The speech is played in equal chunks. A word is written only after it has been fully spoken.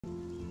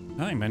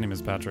Hi, my name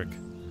is Patrick.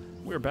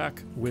 We're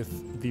back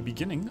with the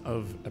beginning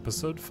of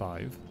episode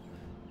 5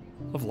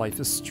 of Life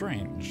is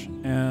Strange,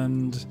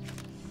 and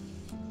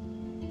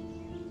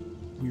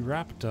we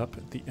wrapped up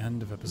at the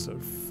end of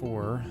episode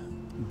 4,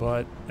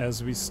 but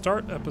as we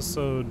start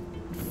episode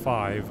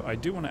 5, I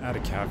do want to add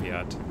a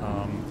caveat.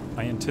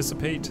 I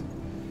anticipate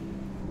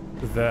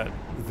that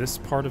this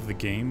part of the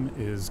game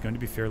is going to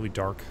be fairly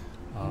dark,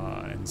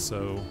 and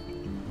so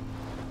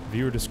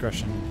viewer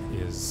discretion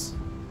is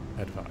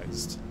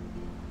advised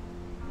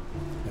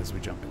as we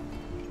jump in.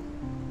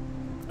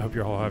 I hope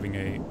you're all having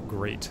a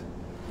great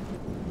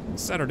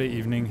Saturday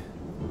evening.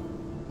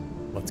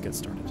 Let's get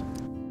started.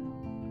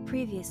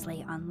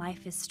 Previously on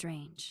Life is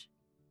Strange.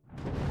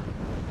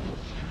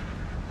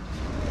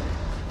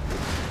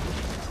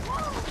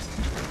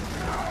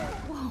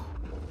 Whoa!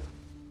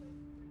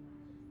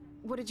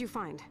 What did you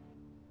find?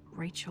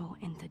 Rachel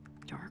in the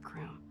dark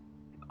room.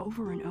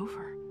 Over and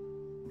over.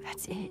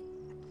 That's it.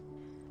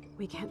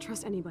 We can't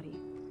trust anybody,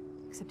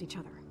 except each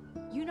other.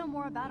 You know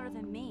more about her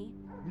than me.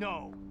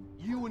 No,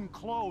 you and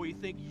Chloe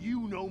think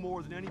you know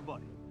more than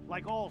anybody,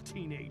 like all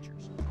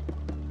teenagers.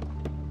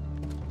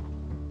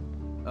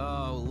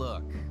 Oh,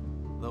 look.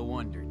 The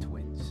Wonder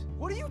Twins.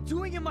 What are you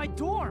doing in my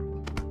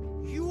dorm?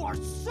 You are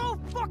so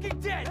fucking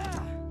dead!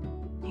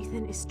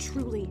 Nathan is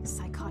truly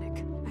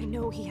psychotic. I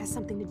know he has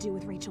something to do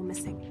with Rachel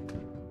missing.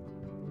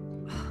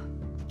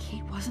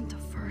 Kate wasn't the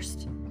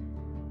first.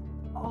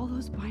 All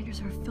those binders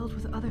are filled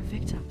with other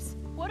victims.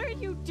 What are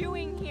you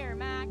doing here,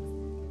 Max?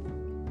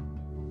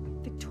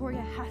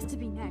 Victoria has to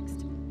be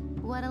next.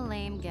 What a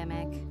lame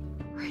gimmick.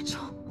 Rachel,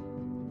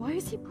 why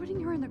is he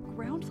putting her in the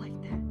ground like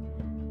that?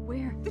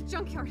 Where? The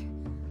junkyard!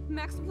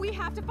 Max, we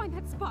have to find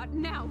that spot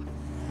now!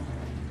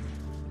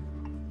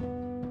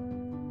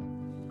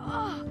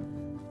 Ah!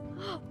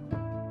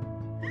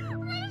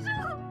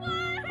 Rachel,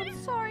 what?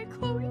 I'm sorry,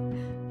 Chloe.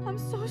 I'm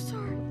so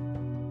sorry.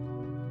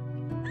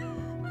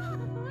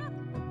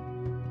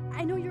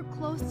 I know you're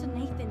close to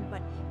Nathan,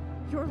 but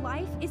your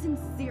life is in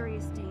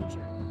serious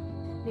danger.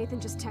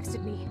 Nathan just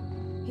texted me.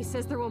 He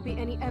says there won't be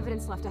any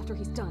evidence left after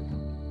he's done.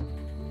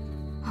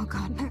 Oh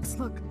god, Max,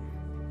 look.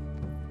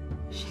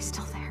 She's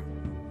still there.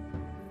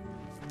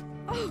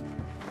 Oh,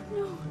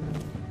 no.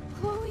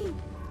 Chloe.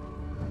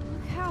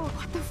 Look how.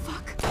 What the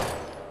fuck?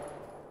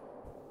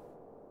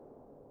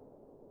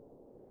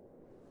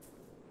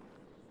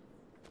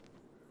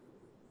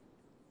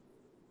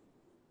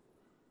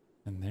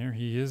 And there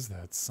he is,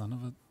 that son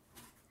of a...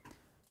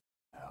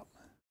 Well.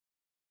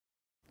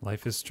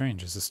 Life is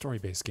Strange is a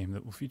story-based game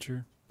that will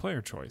feature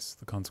player choice.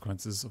 The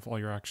consequences of all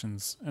your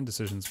actions and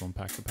decisions will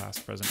impact the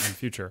past, present, and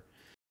future.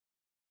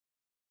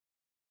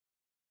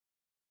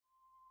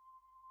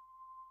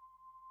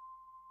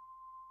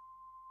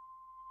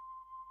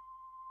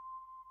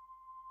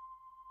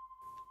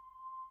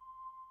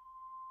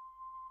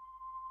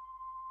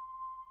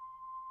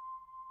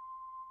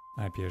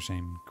 Hi, Pierre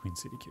Shane, Queen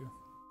CDQ.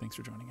 Thanks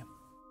for joining in.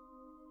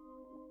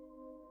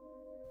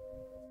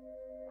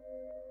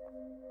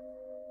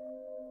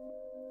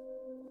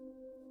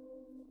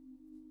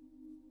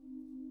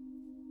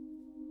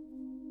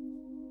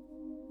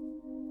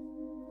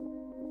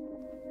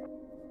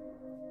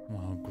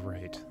 Well,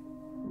 great.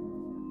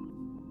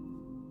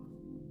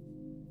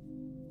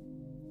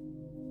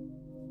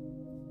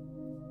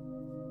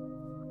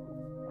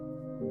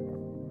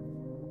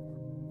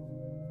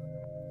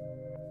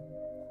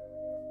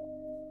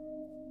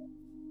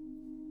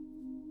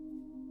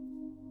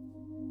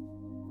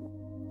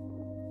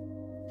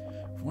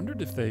 I've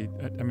wondered if they,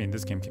 I mean,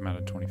 this game came out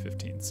in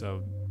 2015,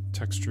 so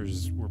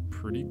textures were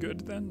pretty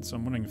good then, so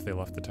I'm wondering if they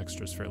left the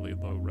textures fairly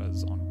low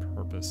res on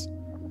purpose.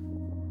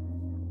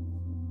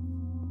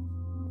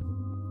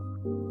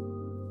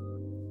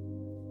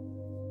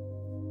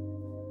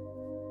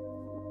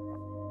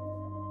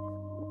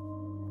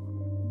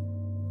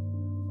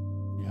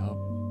 Yup.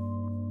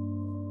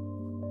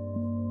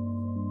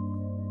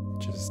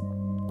 Just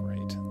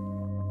great.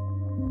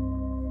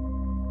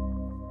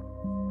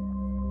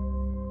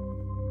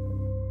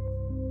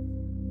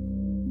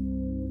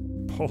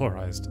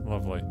 Polarized,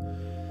 lovely.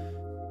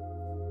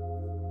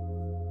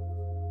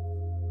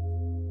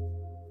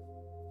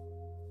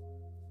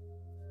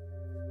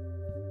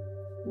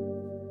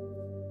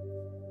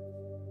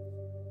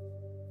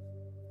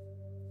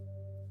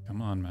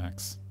 Come on,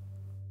 Max.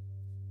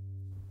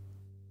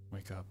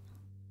 Wake up.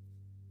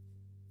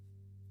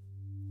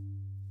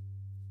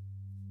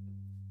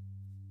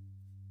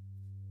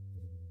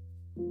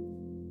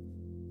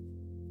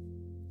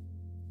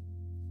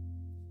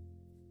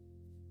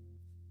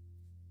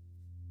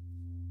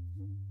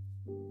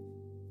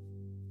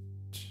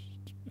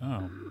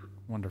 Oh,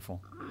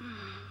 wonderful.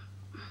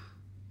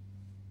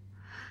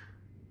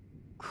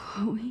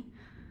 Chloe?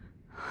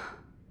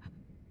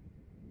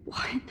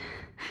 What?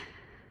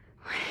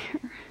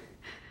 Where?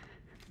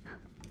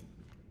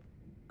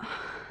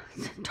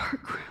 It's a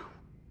dark room.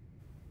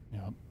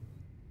 Yep.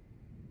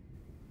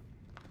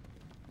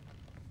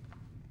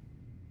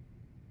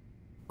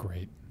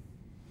 Great.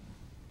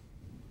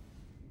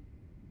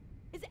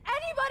 Is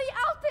anybody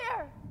out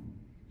there?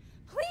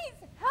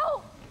 Please help!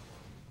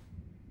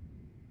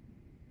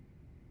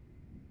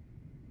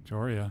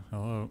 Victoria,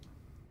 hello.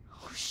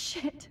 Oh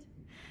shit.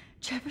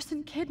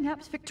 Jefferson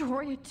kidnaps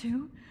Victoria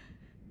too?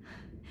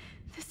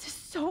 This is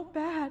so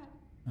bad.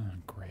 Oh,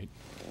 great.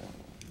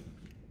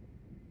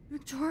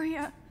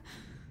 Victoria.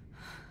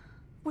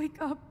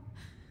 Wake up.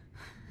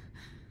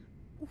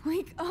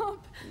 Wake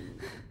up.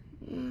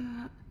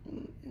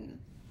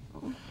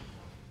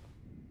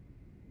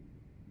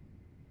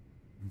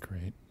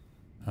 Great.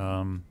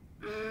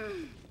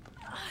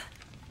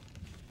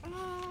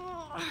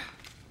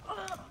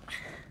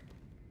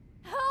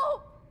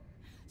 Help!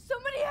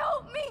 Somebody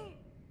help me!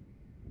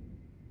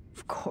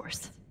 Of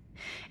course.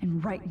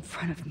 And right in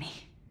front of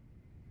me.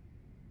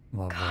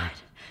 Lovely. God,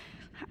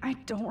 I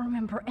don't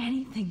remember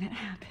anything that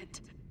happened.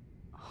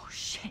 Oh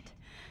shit,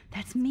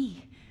 that's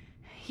me.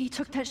 He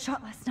took that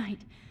shot last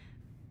night.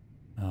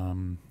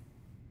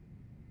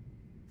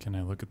 Can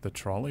I look at the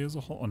trolley as a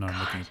whole? Oh no, I'm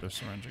looking at the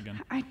syringe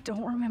again. I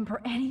don't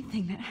remember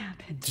anything that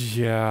happened.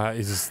 Yeah,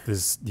 is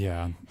this,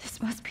 yeah.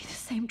 This must be the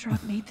same drug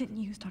Nathan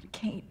used on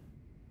Kate.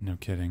 No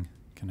kidding.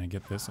 Can I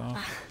get this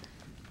off?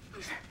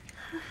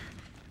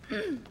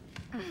 These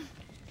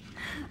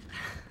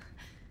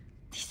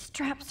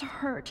straps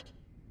hurt.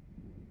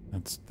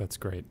 That's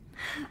great.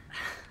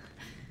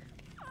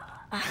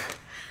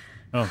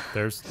 Oh,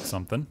 there's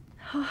something.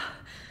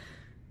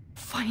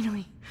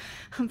 Finally,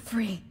 I'm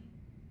free.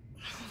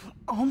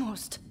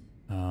 Almost.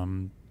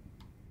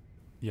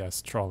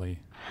 Yes, trolley.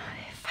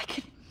 If I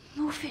could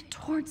move it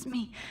towards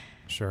me.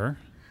 Sure.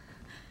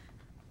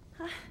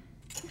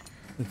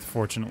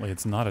 Fortunately,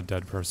 it's not a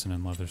dead person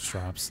in leather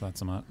straps.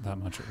 That's not that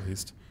much, at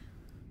least.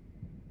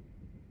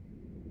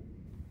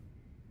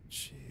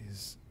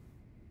 Jeez.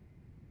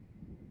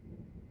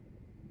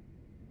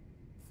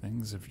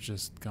 Things have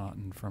just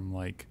gotten from,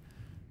 like,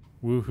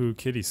 woohoo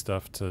kitty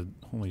stuff to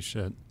holy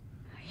shit.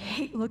 I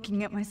hate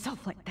looking at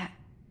myself like that.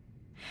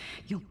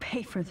 You'll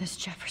pay for this,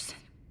 Jefferson.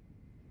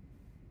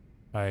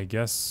 I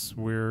guess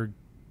we're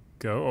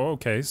go. Oh,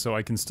 okay, so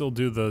I can still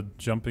do the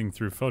jumping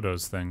through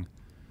photos thing.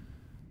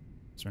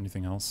 Is there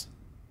anything else?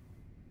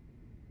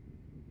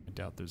 I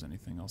doubt there's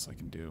anything else I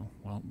can do.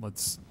 Well,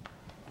 let's...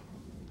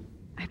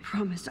 I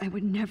promised I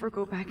would never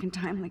go back in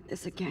time like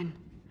this again.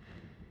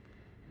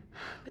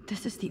 But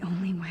this is the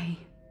only way.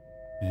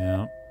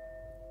 Yeah.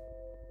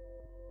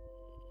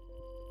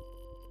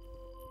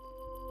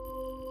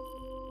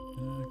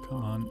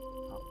 Come on.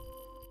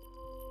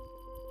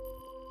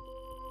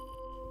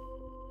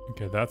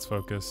 Okay, that's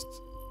focused.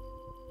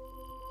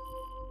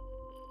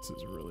 This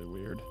is really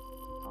weird.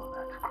 Oh,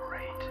 that's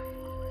great.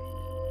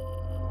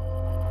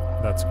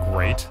 That's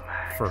great.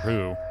 For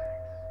who?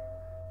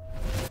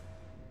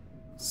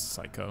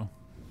 Psycho.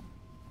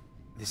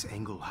 This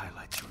angle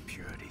highlights your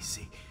purity,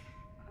 see?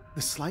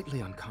 The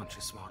slightly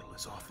unconscious model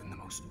is often the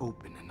most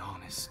open and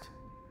honest.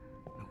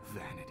 No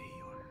vanity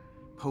or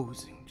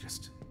posing,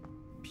 just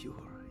pure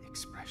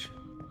expression.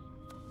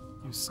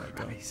 You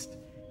psycho. Christ,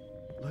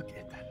 look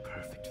at that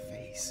perfect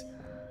face.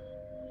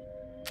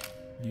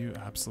 You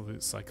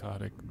absolute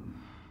psychotic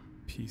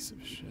piece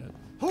of shit.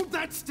 Hold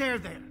that stare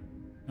there!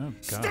 Oh,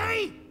 God.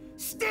 Stay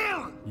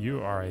still! You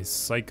are a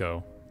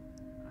psycho.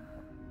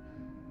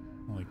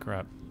 Holy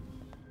crap.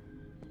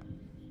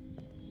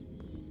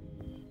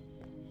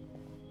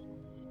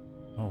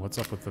 Oh, what's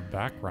up with the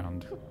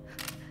background?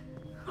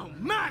 Oh,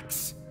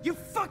 Max! You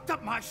fucked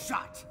up my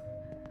shot!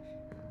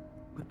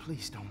 But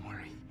please don't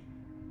worry.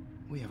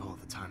 We have all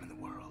the time in the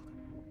world.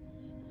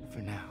 For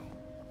now,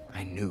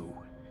 I knew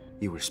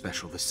you were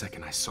special the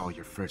second I saw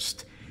your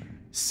first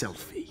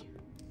selfie.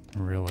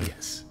 Really?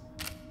 Yes.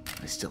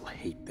 I still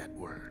hate that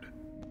word.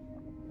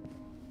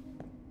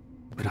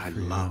 But I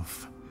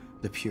love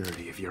the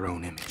purity of your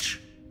own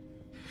image.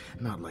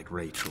 Not like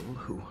Rachel,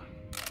 who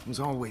was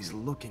always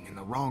looking in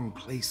the wrong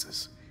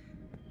places.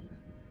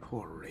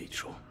 Poor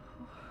Rachel.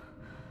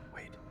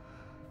 Wait.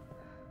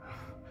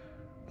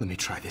 Let me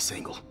try this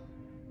angle.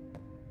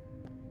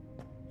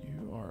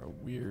 You are a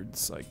weird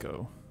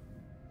psycho.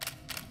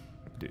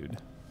 Dude.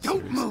 Don't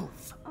seriously.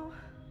 move!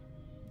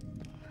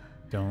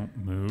 Don't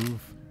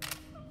move.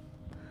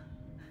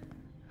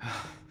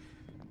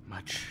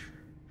 Much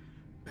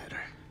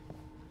better.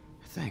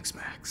 Thanks,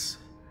 Max.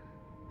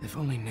 If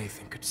only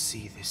Nathan could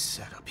see this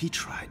setup. He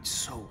tried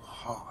so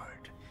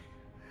hard.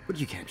 But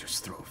you can't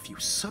just throw a few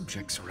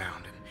subjects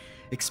around and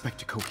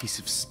expect a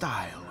cohesive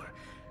style or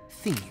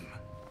theme.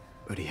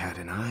 But he had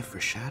an eye for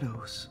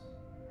shadows,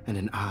 and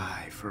an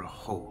eye for a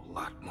whole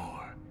lot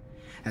more,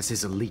 as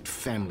his elite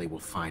family will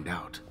find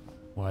out.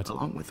 What?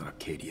 Along with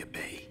Arcadia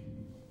Bay.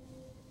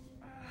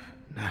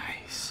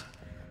 Nice.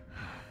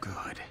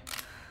 Good.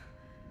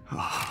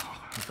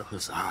 Oh,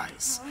 those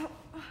eyes.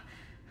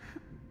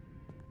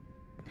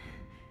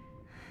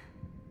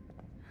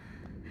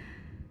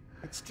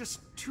 It's just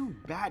too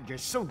bad you're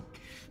so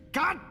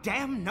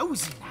goddamn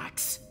nosy,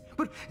 Max.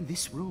 But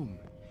this room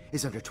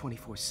is under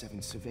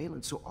 24/7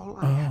 surveillance, so all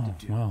I had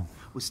to do wow.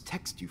 was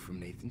text you from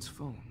Nathan's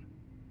phone.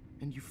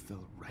 And you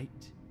fell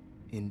right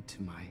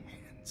into my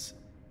hands.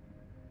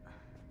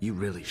 You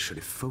really should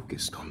have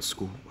focused on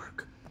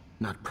schoolwork,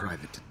 not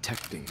private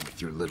detecting with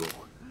your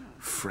little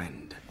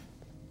friend.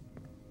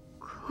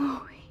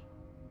 Chloe.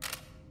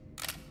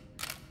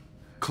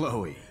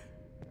 Chloe.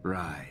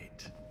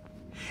 Right.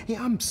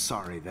 Yeah, I'm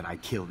sorry that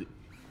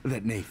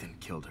that Nathan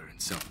killed her in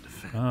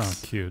self-defense. Oh,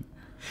 cute.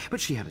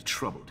 But she had a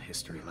troubled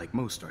history like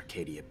most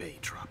Arcadia Bay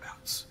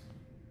dropouts.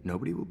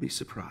 Nobody will be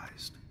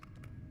surprised.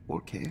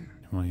 Or care.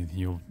 Well,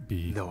 you'll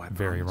be Though I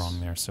very promise,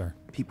 wrong there, sir.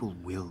 People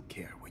will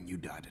care when you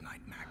die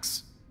tonight,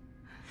 Max.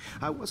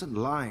 I wasn't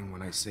lying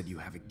when I said you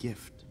have a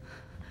gift.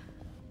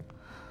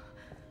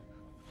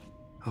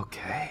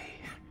 Okay.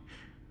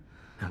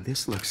 Now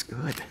this looks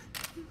good.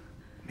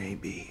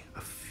 Maybe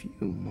a few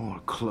more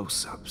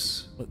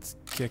close-ups. Let's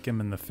kick him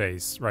in the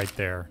face right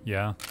there,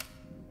 yeah?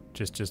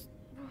 Just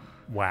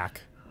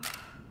whack.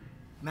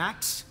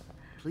 Max,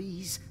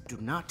 please do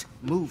not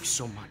move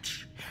so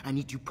much. I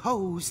need you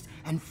posed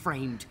and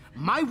framed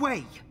my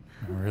way.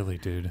 Really,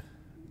 dude.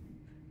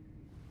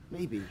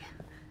 Maybe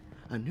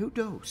a new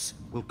dose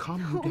will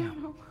calm you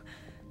down.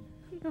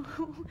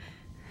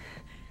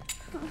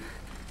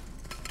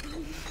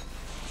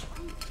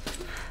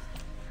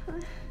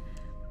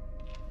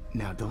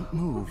 Now don't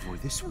move or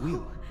this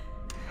will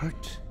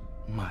hurt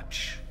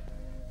much.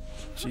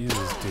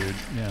 Jesus, dude.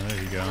 Yeah,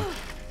 there you go.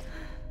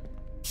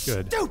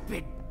 Good.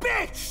 Stupid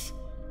bitch!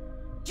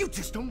 You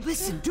just don't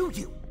listen, do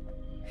you?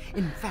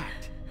 In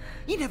fact,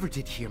 you never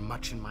did hear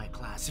much in my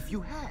class. If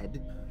you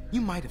had,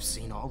 you might have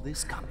seen all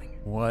this coming.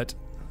 What?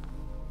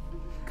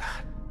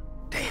 God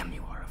damn,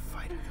 you are a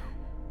fighter,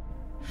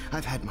 though.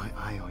 I've had my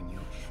eye on you,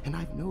 and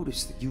I've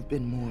noticed that you've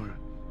been more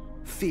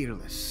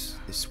fearless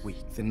this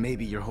week than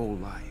maybe your whole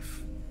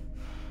life.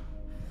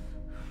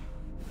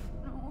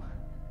 No.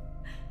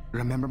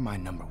 Remember my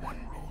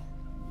 #1 rule.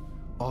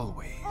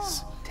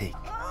 Always take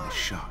the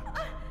shot.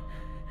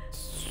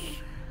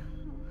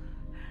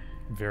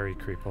 Very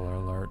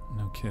creeple alert.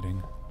 No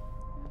kidding.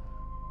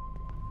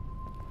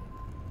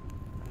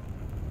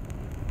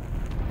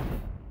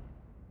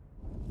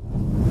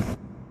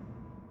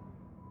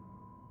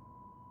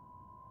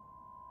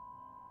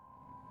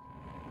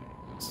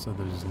 So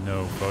there's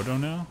no photo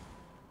now?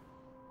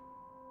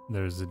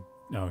 There's a...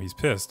 No, he's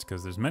pissed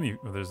because there's many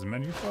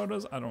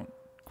photos. I don't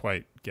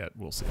quite get.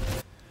 We'll see.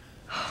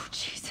 Oh,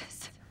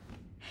 Jesus.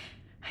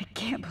 I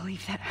can't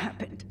believe that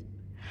happened.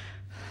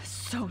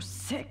 So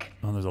sick.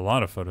 Oh, there's a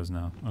lot of photos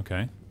now.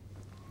 Okay.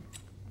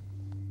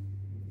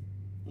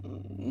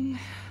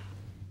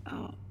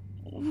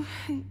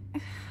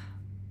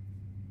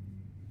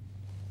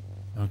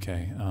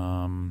 Okay,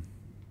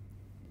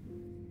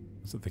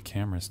 is it the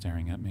camera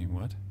staring at me?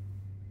 What?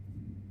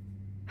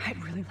 I'd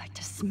really like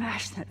to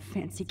smash that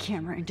fancy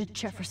camera into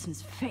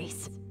Jefferson's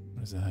face.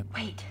 What is that?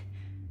 Wait,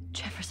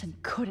 Jefferson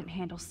couldn't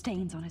handle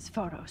stains on his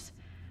photos.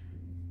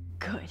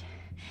 Good.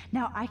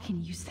 Now I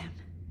can use them.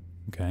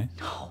 Okay.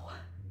 No.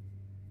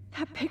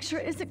 That picture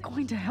isn't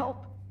going to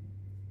help.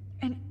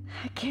 And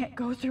I can't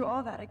go through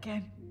all that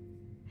again.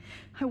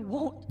 I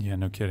won't. Yeah,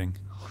 no kidding.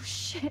 Oh,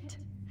 shit.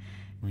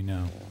 We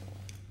know.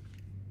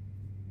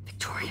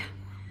 Victoria.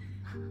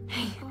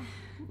 Hey,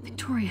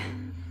 Victoria.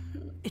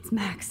 It's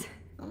Max.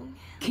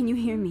 Can you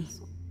hear me?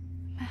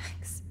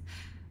 Max.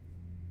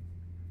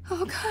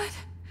 Oh God.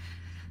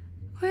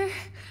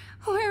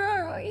 Where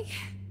are we?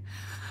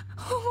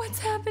 Oh, what's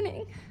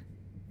happening?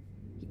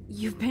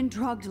 You've been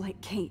drugged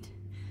like Kate.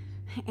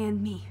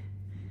 And me.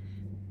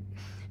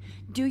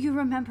 Do you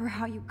remember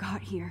how you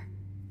got here?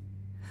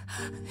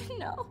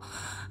 No,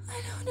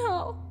 I don't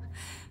know.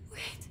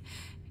 Wait,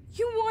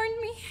 you warned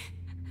me.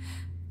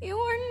 You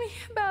warned me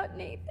about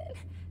Nathan.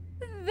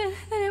 Then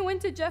I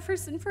went to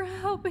Jefferson for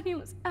help and he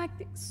was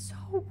acting so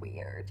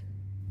weird.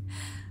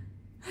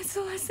 That's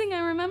the last thing I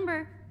remember.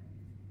 And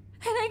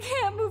I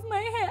can't move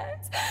my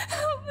hands.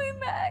 Help me,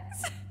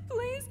 Max.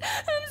 Please,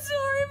 I'm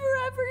sorry for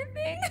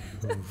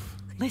everything.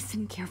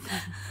 Listen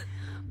carefully.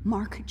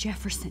 Mark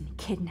Jefferson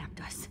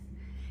kidnapped us.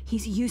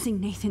 He's using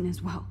Nathan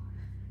as well.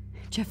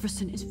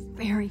 Jefferson is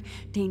very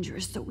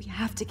dangerous, so we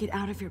have to get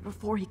out of here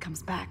before he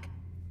comes back.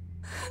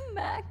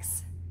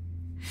 Max,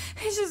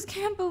 I just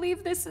can't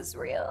believe this is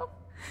real.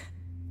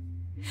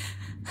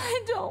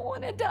 I don't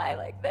want to die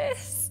like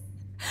this.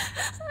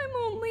 I'm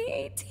only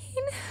 18.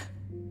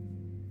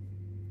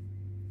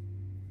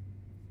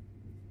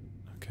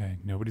 Okay,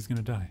 nobody's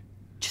gonna die.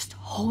 Just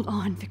hold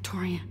on,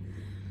 Victoria.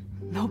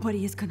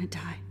 Nobody is gonna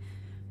die.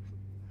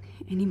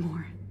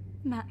 Anymore.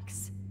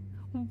 Max,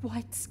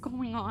 what's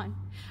going on?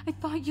 I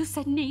thought you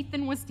said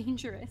Nathan was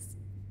dangerous,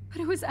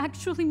 but it was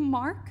actually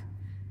Mark?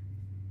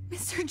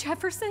 Mr.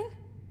 Jefferson?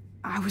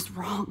 I was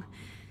wrong.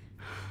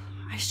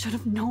 I should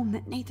have known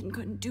that Nathan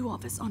couldn't do all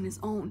this on his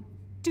own.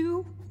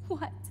 Do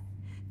what?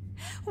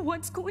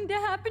 What's going to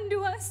happen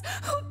to us?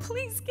 Oh,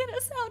 please get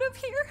us out of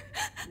here.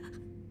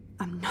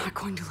 I'm not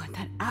going to let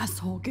that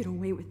asshole get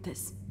away with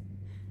this.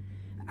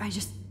 I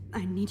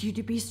need you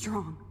to be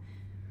strong.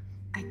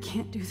 I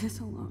can't do this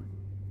alone.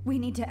 We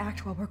need to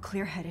act while we're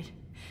clear-headed.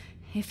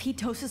 If he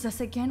doses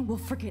us again, we'll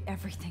forget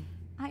everything.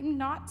 I'm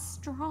not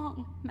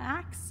strong,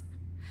 Max.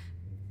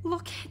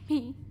 Look at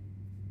me.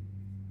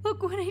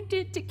 Look what I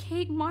did to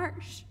Kate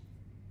Marsh.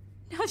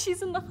 Now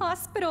she's in the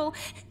hospital,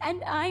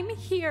 and I'm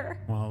here.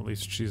 Well, at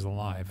least she's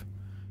alive.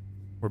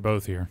 We're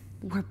both here.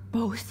 We're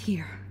both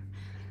here.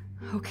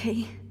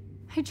 Okay?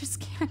 I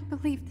just can't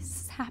believe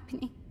this is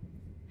happening.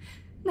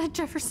 That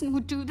Jefferson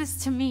would do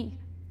this to me.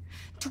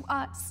 To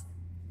us.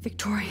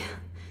 Victoria,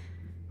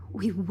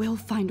 we will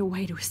find a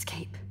way to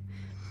escape.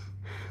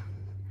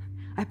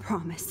 I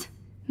promise.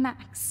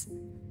 Max,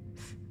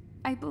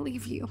 I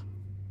believe you.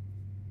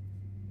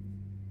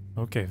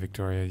 Okay,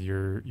 Victoria,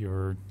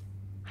 you're...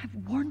 I've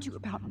warned you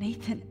about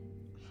Nathan.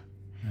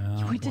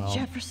 You went to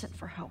Jefferson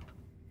for help.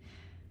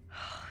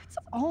 It's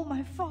all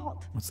my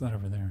fault. What's that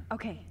over there?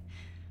 Okay,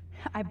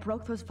 I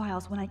broke those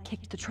vials when I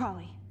kicked the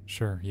trolley.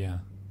 Sure, yeah.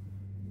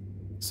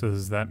 So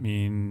does that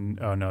mean...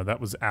 Oh no, that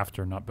was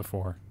after, not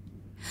before.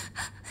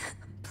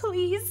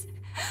 Please.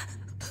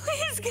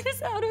 Please get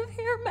us out of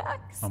here,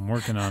 Max. I'm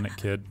working on it,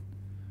 kid.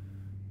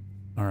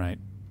 Alright,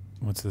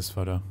 what's this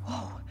photo?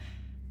 Whoa.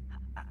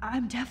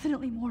 I'm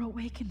definitely more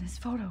awake in this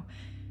photo.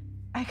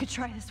 I could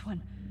try this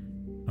one.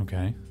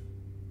 Okay.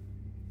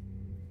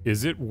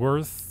 Is it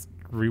worth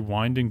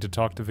rewinding to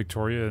talk to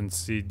Victoria and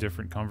see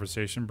different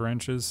conversation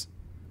branches?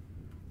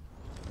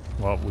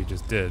 Well, we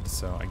just did,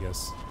 so I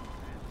guess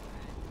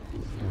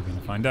we're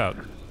gonna find out.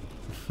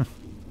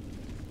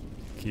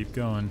 Keep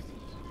going.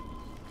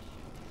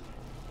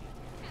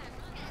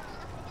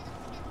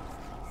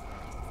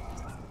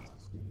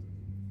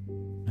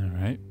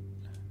 Alright.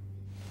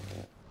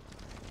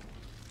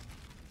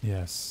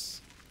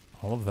 Yes.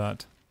 All of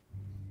that.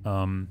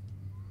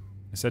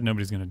 I said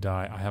nobody's gonna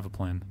die. I have a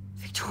plan.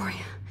 Victoria,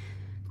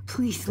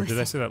 please Or listen.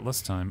 did I say that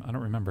last time? I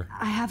don't remember.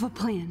 I have a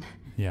plan.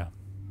 Yeah.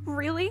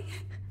 Really?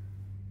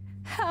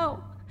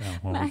 How? Yeah,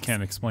 well, we Max,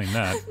 can't explain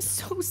that, I'm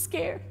so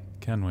scared.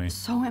 can we?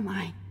 So am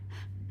I.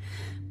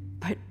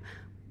 But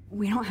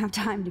we don't have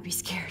time to be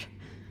scared.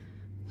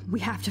 We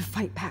have to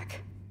fight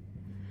back.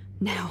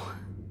 Now.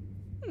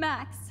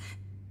 Max,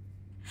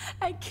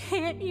 I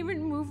can't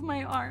even move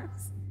my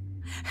arms.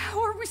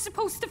 How are we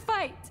supposed to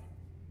fight?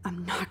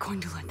 I'm not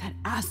going to let that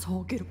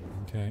asshole get...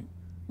 Okay.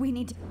 We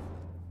need to...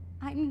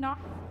 I'm not.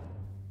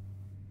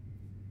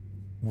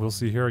 We'll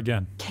see her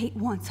again. Kate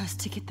wants us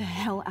to get the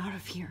hell out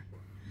of here.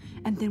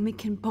 And then we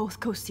can both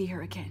go see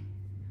her again.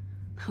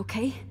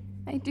 Okay?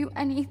 I'd do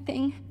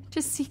anything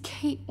to see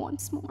Kate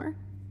once more.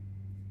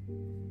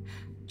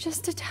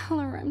 Just to tell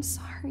her I'm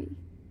sorry.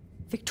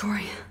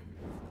 Victoria.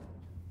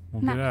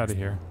 We'll get out of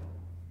here.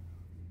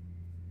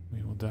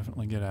 We will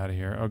definitely get out of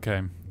here.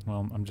 Okay.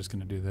 Well, I'm just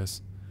gonna do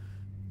this.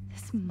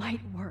 This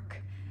might work.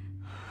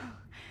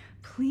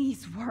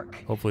 Please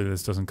work. Hopefully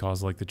this doesn't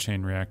cause like the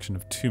chain reaction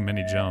of too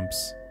many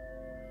jumps.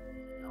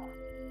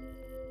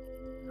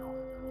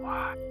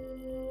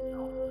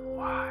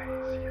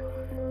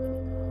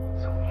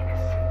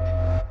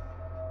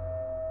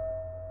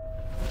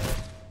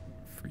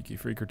 Freaky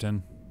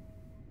Freakerton.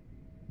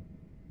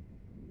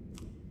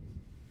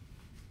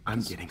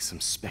 I'm getting some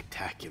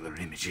spectacular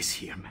images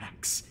here,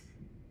 Max.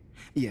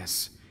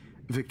 Yes,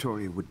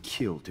 Victoria would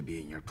kill to be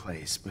in your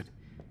place, but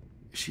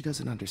she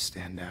doesn't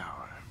understand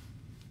our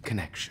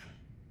connection.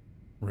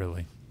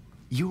 Really?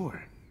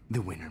 You're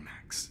the winner,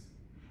 Max.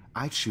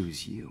 I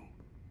choose you.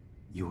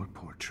 Your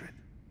portrait.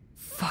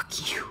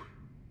 Fuck you.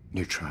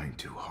 You're trying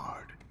too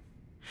hard.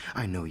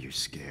 I know you're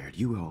scared.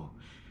 You all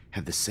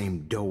have the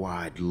same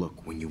doe-eyed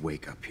look when you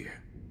wake up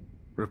here.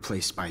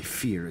 Replaced by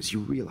fear as you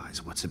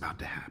realize what's about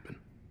to happen.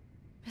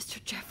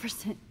 Mr.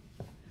 Jefferson,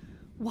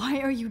 why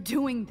are you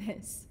doing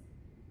this?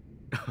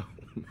 Oh,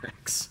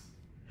 Max.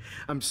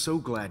 I'm so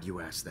glad you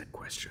asked that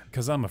question.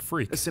 Because I'm a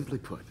freak. Simply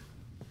put,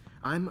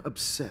 I'm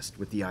obsessed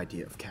with the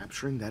idea of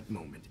capturing that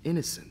moment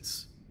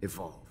innocence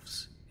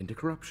evolves into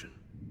corruption.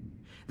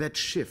 That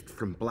shift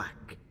from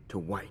black to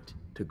white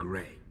to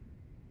gray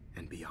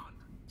and beyond.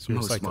 So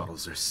you're Most psycho.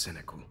 models are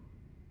cynical.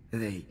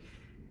 They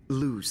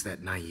lose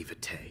that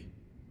naivete.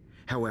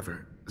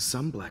 However,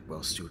 some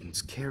Blackwell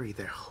students carry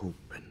their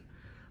hope and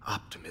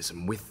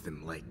optimism with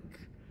them like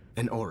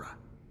an aura.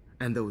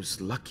 And those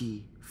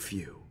lucky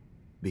few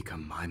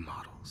become my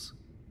models.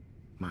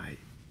 My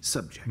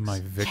subjects. My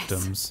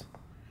victims.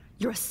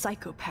 You're a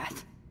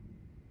psychopath.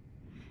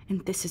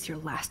 And this is your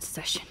last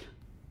session.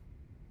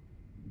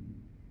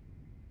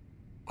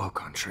 Au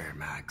contraire,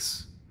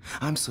 Max.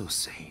 I'm so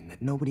sane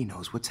that nobody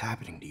knows what's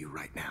happening to you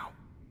right now.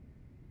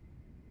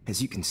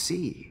 As you can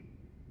see,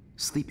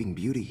 Sleeping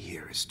Beauty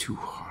here is too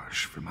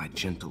harsh for my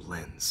gentle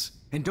lens.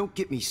 And don't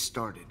get me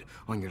started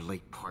on your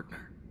late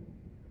partner.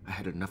 I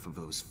had enough of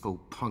those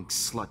faux punk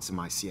sluts in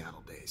my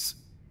Seattle days.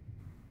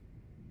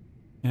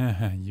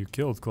 Yeah, you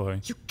killed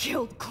Chloe. You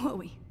killed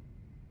Chloe.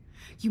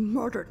 You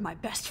murdered my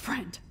best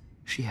friend.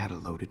 She had a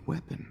loaded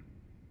weapon.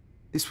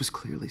 This was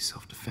clearly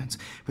self-defense,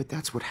 but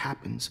that's what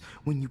happens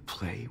when you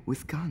play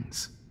with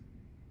guns.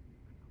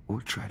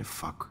 Or try to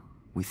fuck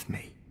with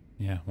me.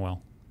 Yeah,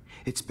 well.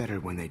 It's better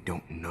when they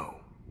don't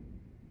know.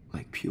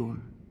 Like pure,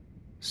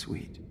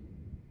 sweet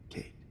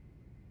Kate.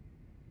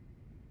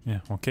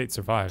 Yeah, well, Kate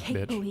survived, Kate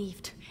bitch.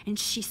 believed, and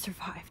she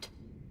survived.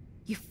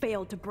 You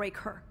failed to break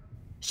her.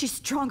 She's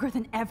stronger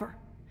than ever,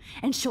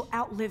 and she'll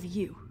outlive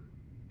you.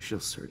 She'll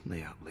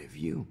certainly outlive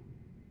you.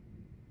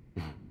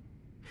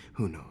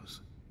 Who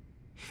knows?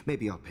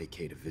 Maybe I'll pay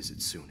Kate a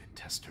visit soon and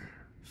test her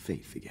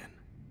faith again.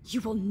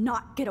 You will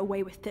not get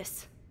away with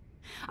this.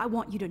 I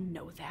want you to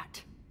know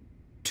that.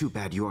 Too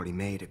bad you already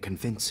made a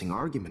convincing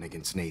argument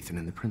against Nathan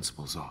in the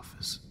principal's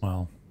office.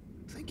 Well,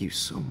 Thank you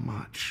so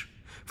much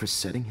for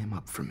setting him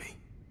up for me.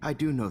 I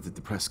do know that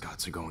the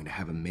Prescotts are going to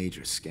have a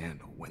major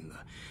scandal when the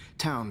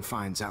town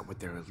finds out what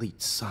their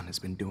elite son has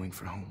been doing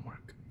for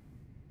homework.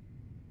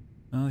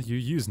 you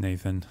use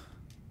Nathan.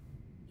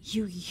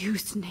 You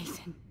used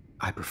Nathan.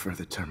 I prefer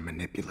the term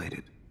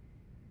manipulated.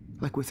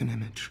 Like with an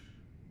image.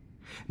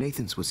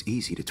 Nathan's was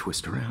easy to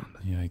twist around.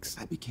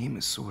 Yikes. I became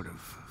a sort of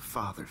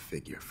father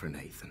figure for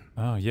Nathan.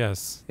 Oh,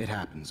 yes. It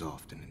happens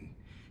often in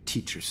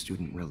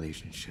teacher-student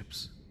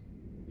relationships.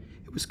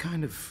 It was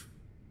kind of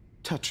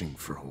touching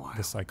for a while.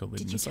 The psycho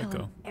leading Did the you tell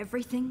psycho. him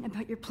everything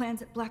about your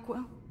plans at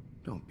Blackwell?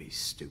 Don't be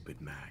stupid,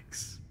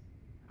 Max.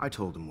 I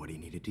told him what he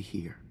needed to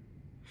hear.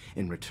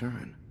 In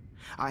return,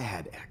 I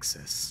had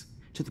access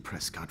to the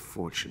Prescott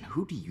fortune.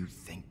 Who do you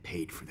think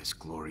paid for this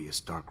glorious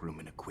darkroom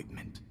and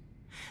equipment?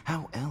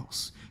 How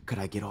else could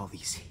I get all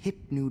these hip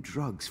new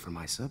drugs for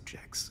my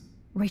subjects?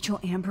 Rachel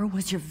Amber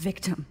was your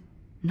victim,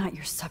 not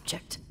your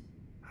subject.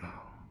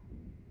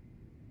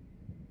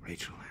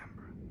 Rachel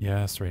Amber.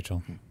 Yes,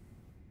 Rachel.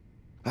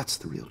 That's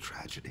the real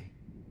tragedy.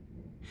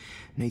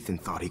 Nathan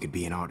thought he could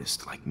be an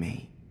artist like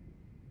me.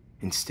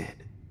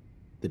 Instead,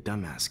 the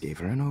dumbass gave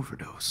her an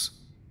overdose.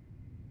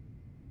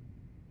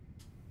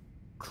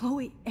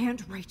 Chloe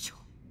and Rachel.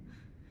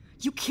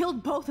 You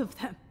killed both of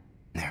them.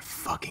 They're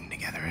fucking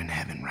together in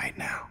heaven right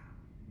now.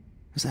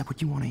 Is that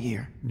what you want to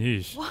hear?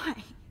 Yeesh. Why?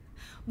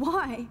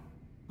 Why?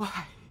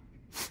 Why?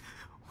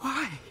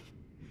 Why?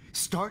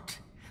 Start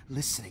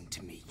listening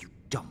to me, you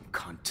dumb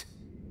cunt.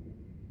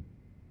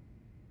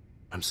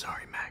 I'm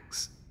sorry,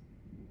 Max.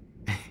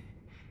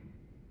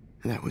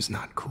 That was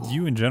not cool.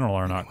 You in general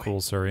are not Anyway.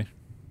 cool, Surrey.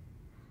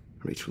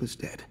 Rachel is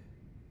dead.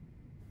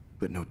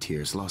 But no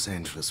tears. Los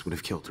Angeles would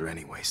have killed her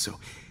anyway, so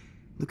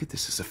look at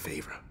this as a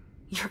favor.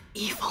 You're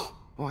evil.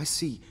 Oh, I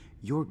see.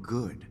 You're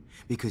good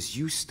because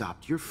you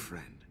stopped your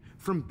friend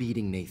from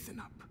beating Nathan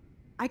up.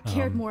 I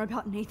cared more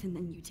about Nathan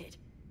than you did.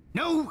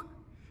 No,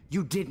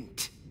 you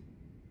didn't.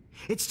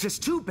 It's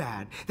just too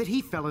bad that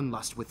he fell in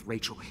lust with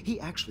Rachel. He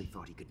actually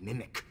thought he could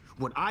mimic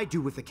what I do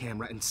with the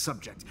camera and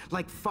subject,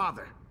 like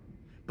father,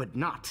 but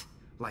not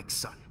like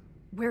son.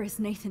 Where is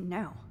Nathan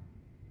now?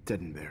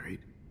 Dead and buried.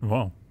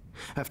 Whoa.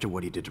 After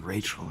what he did to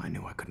Rachel, I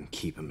knew I couldn't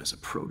keep him as a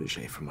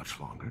protege for much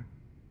longer.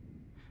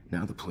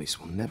 Now the police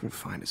will never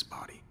find his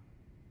body.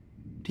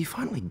 Do you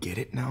finally get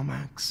it now,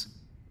 Max?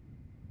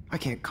 I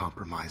can't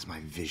compromise my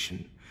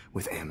vision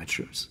with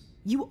amateurs.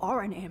 You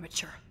are an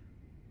amateur.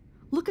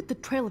 Look at the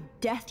trail of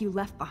death you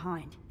left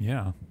behind.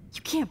 Yeah.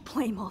 You can't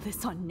blame all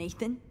this on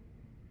Nathan.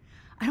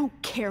 I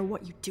don't care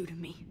what you do to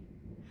me.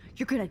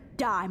 You're gonna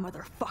die,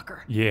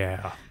 motherfucker.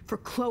 Yeah. For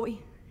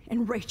Chloe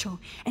and Rachel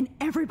and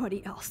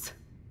everybody else.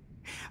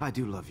 I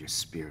do love your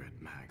spirit,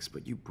 Max,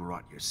 but you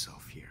brought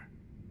yourself here.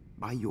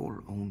 By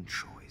your own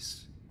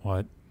choice.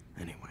 What?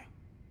 Anyway,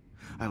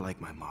 I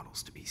like my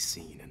models to be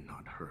seen and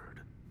not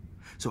heard.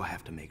 So I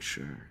have to make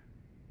sure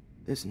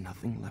there's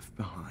nothing left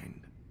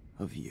behind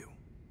of you.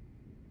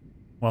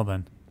 Well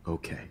then.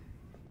 Okay.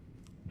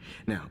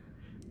 Now,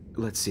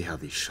 let's see how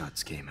these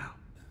shots came out.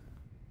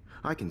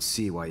 I can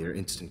see why your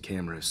instant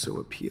camera is so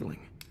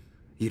appealing.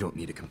 You don't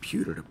need a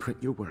computer to print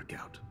your work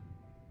out.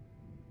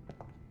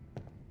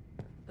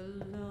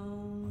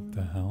 What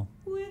the hell?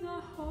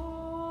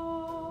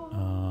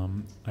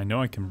 I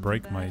know I can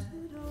break my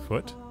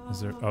foot.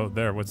 Is there? Oh,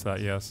 there. What's that?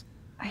 Yes.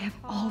 I have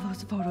all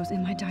those photos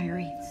in my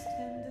diary.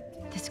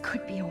 This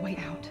could be a way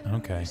out.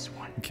 Okay.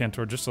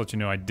 Cantor, just to let you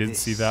know, I did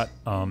see that.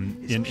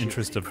 In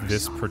interest of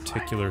this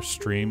particular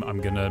stream, I'm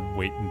gonna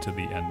wait until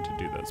the end to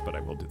do this, but I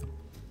will do them.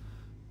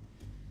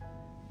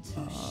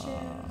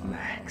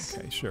 Max.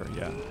 Okay, sure,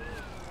 yeah.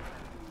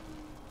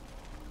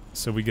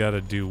 So we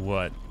gotta do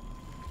what?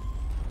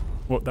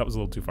 Well, that was a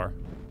little too far.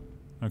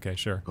 Okay,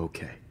 sure.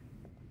 Okay.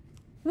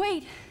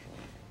 Wait!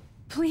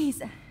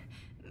 Please,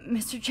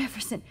 Mr.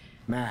 Jefferson.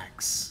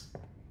 Max,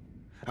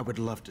 I would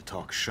love to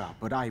talk shop,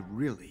 but I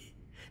really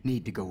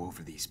need to go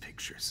over these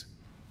pictures.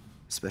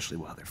 Especially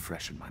while they're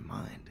fresh in my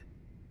mind.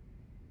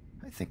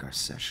 I think our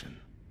session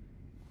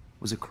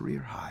was a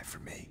career high for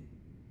me.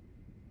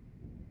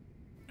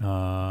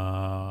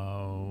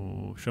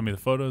 Show me the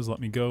photos, let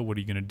me go. What are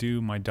you gonna do?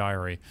 My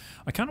diary.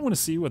 I kind of want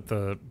to see what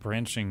the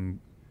branching...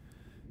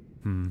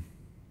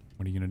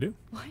 What are you gonna do?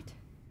 What?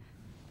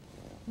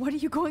 What are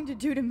you going to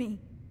do to me?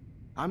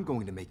 I'm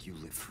going to make you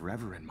live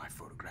forever in my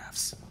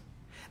photographs.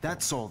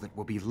 That's all that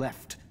will be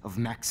left of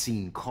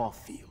Maxine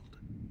Caulfield.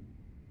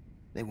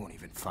 They won't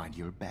even find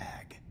your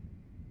bag.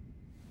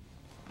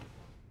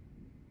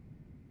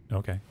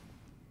 Okay.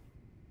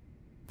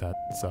 That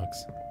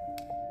sucks.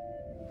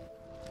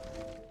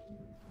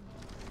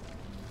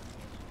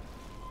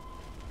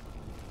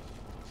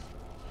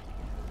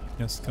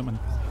 Yes, coming.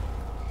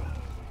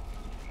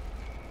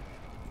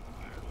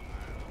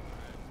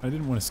 I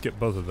didn't want to skip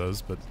both of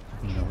those, but,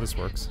 you know, this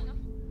works.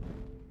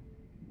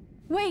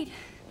 Wait!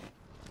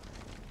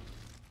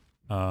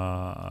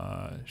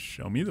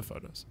 Show me the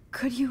photos.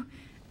 Could you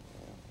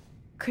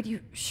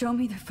show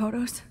me the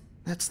photos?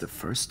 That's the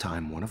first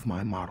time one of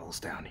my models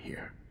down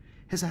here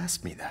has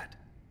asked me that.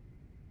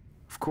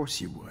 Of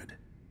course you would.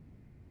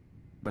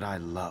 But I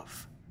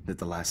love that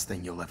the last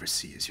thing you'll ever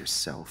see is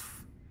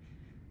yourself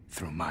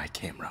through my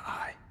camera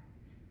eye.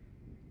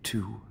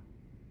 Too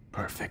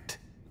perfect.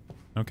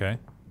 Okay.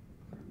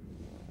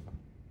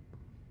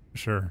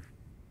 Sure.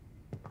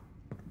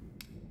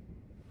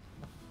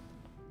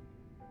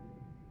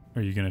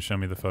 Are you gonna show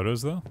me the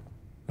photos, though?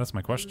 That's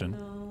my question.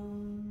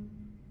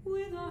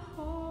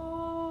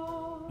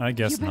 I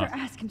guess You better not.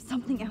 ask him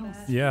something else.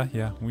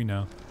 Yeah, we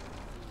know.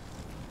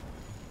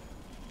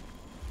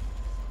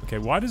 Okay,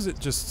 why does it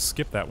just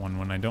skip that one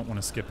when I don't want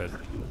to skip it?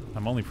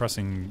 I'm only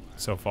pressing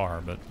so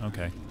far, but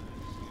okay.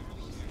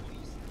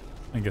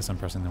 I guess I'm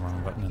pressing the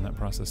wrong button in that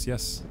process.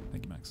 Yes,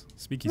 thank you, Max.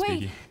 Speaky,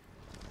 Wait.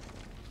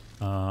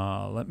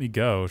 speaky. Let me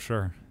go,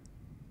 sure.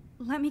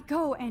 Let me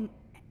go and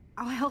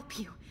I'll help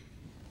you.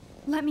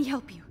 Let me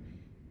help you.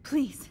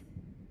 Please.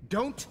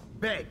 Don't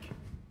beg.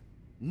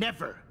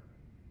 Never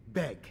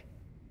beg.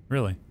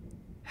 Really?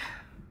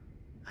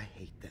 I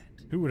hate that.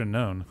 Who would have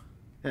known?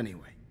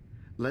 Anyway,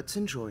 let's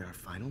enjoy our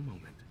final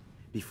moment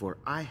before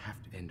I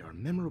have to end our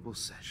memorable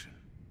session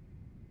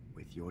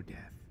with your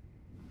death.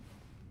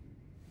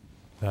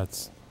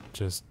 That's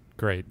just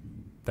great.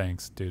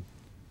 Thanks, dude.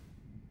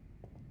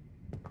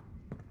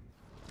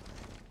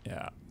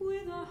 Yeah.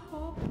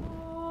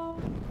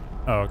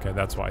 Oh, okay,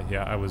 that's why.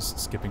 Yeah, I was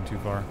skipping too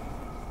far.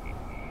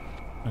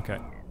 Okay.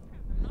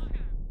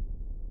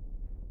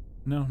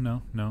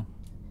 No.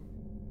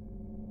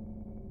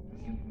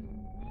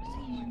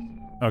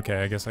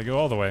 Okay, I guess I go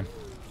all the way.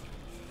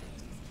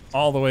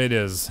 All the way it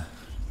is.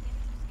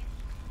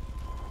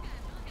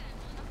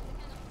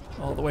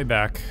 All the way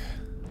back.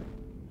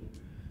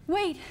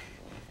 Wait.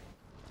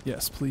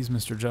 Yes, please,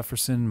 Mr.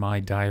 Jefferson, my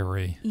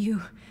diary.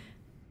 You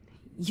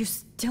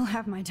still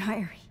have my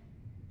diary.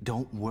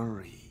 Don't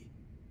worry.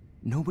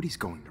 Nobody's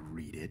going to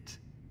read it.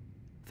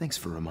 Thanks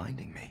for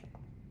reminding me.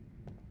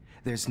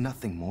 There's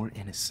nothing more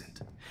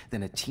innocent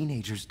than a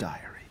teenager's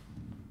diary.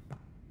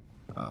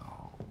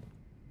 Oh,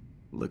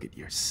 look at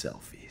your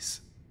selfies.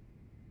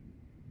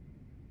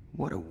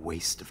 What a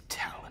waste of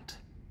talent.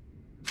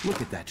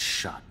 Look at that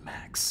shot,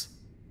 Max.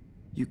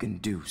 You can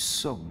do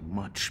so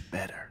much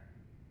better.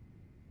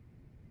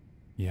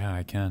 Yeah,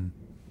 I can.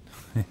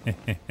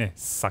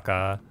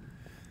 Sucker.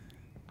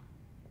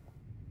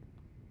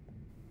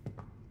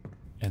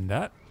 And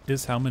that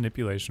is how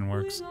manipulation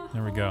works.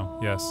 There we go.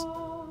 Yes.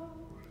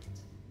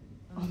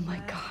 Oh my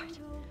god.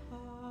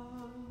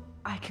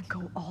 I could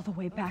go all the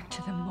way back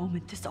to the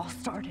moment this all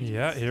started.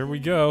 Yeah, here we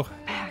go.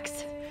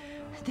 Max,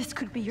 this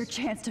could be your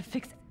chance to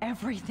fix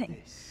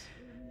everything.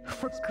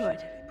 For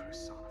good.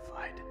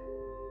 Personified.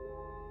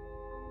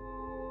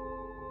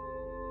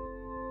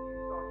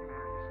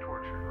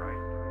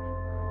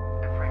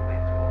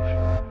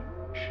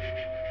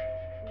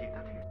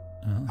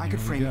 I could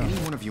frame any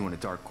one of you in a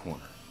dark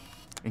corner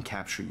and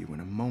capture you in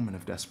a moment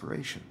of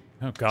desperation.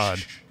 Oh, God.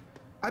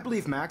 I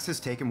believe Max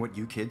has taken what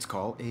you kids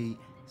call a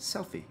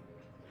selfie.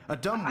 A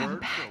dumb I'm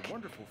word back. for a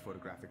wonderful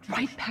photographic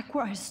Right back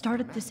where I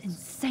started this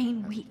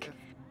insane week.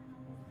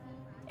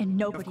 And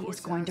nobody Of course,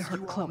 is going to as hurt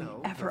you all Chloe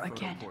know, ever the photo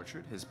again.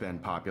 portrait has been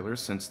popular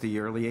since the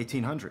early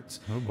 1800s.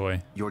 Oh,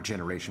 boy. Your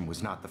generation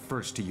was not the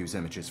first to use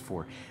images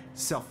for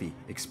selfie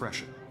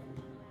expression.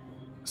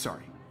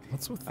 Sorry,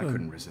 What's with I the...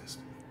 couldn't resist.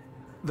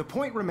 The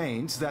point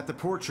remains that the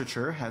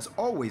portraiture has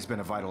always been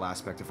a vital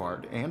aspect of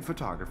art and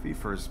photography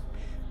for as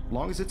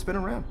long as it's been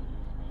around.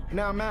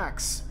 Now,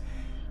 Max,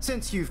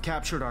 since you've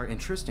captured our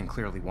interest and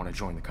clearly want to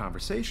join the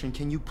conversation,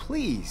 can you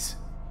please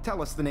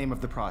tell us the name of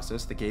the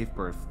process that gave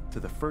birth to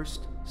the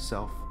first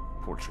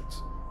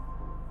self-portraits?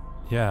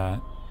 Yeah,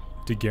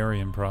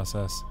 Daguerrean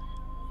process.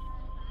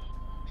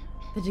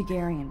 The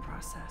Daguerrean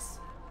process.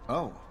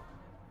 Oh,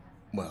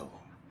 well,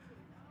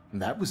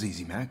 that was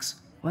easy, Max.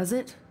 Was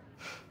it?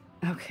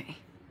 Okay.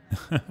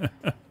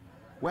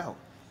 Well,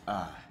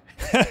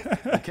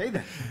 okay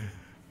then.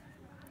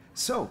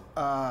 So,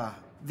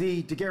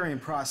 the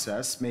Daguerrean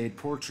process made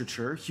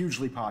portraiture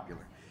hugely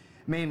popular,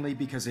 mainly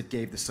because it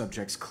gave the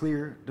subjects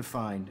clear,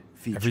 defined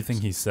features.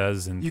 Everything he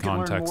says in You can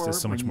learn context more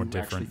is so much when more you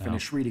different actually now.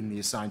 finish reading the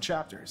assigned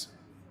chapters.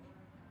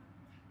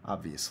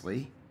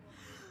 Obviously,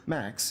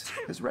 Max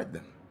has read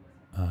them.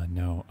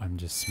 No, I'm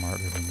just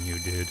smarter than you,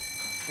 dude.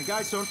 And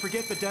guys, don't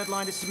forget the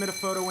deadline to submit a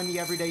photo in the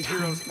Everyday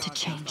Heroes to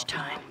change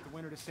time. The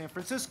winner to San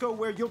Francisco,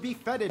 where you'll be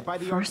feted by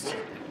the First,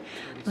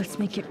 let's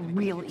make it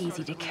real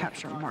easy to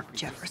capture Mark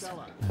Jefferson.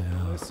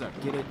 Melissa,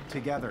 get it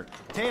together.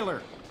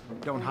 Taylor,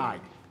 don't hide.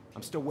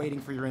 I'm still waiting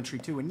for your entry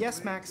too. And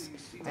yes, Max,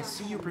 I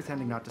see you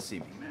pretending not to see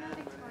me.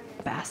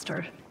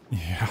 Bastard.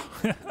 Yeah.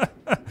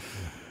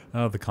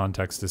 Oh, the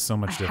context is so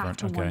much I have different.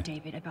 to warn Okay.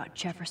 David about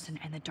Jefferson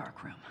and the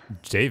dark room.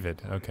 David,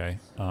 okay.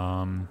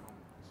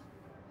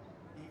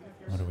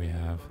 What do we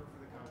have?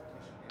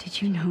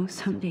 Did you know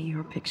someday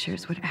your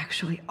pictures would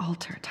actually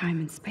alter time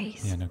and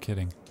space? Yeah, no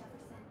kidding.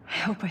 I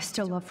hope I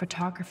still love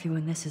photography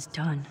when this is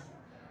done.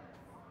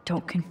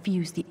 Don't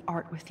confuse the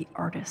art with the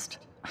artist.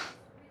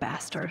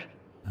 Bastard.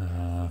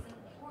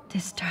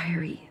 This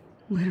diary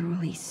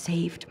literally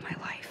saved my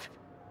life.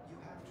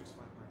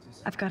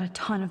 I've got a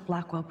ton of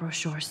Blackwell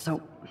brochures,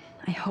 so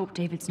I hope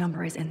David's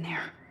number is in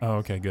there. Oh,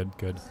 okay, good,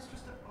 good.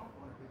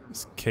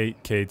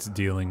 Kate's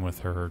dealing with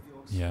her,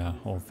 yeah,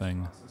 whole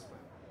thing.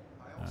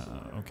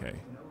 Okay.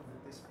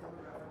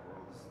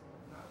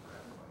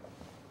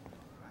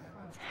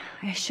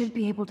 I should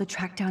be able to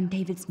track down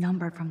David's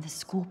number from the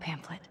school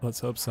pamphlet.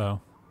 Let's hope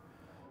so.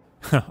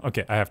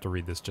 Okay, I have to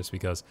read this just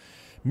because.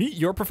 Meet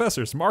your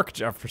professors, Mark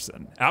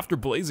Jefferson. After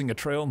blazing a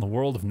trail in the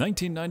world of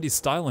 1990s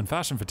style and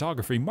fashion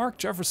photography, Mark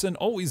Jefferson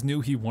always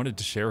knew he wanted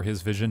to share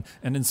his vision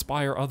and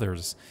inspire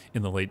others.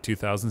 In the late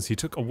 2000s, he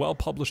took a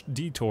well-published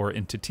detour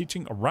into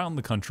teaching around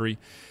the country,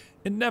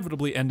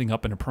 inevitably ending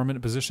up in a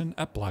permanent position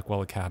at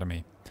Blackwell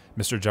Academy.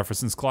 Mr.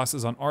 Jefferson's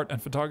classes on art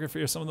and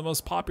photography are some of the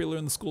most popular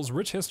in the school's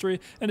rich history,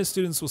 and his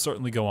students will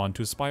certainly go on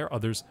to inspire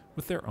others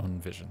with their own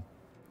vision.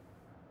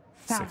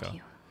 Found Sicko.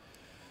 you.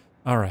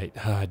 All right,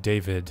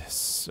 David.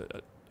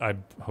 I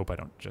hope I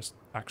don't just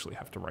actually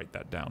have to write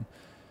that down.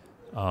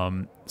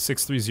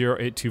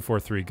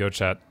 630-8243. Go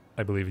chat.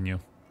 I believe in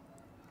you.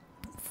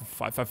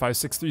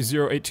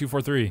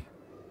 555-630-8243.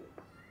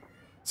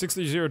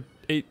 630-8243.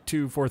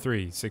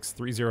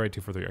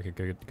 630-8243. Okay,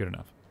 good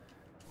enough.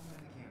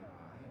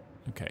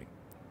 Okay.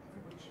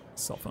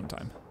 Cell phone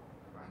time.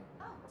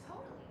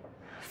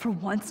 For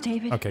once,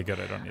 David. Okay, good.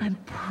 I don't need I'm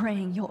it.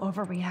 praying you'll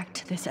overreact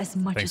to this as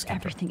much Thanks, as Kendra.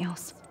 everything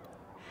else.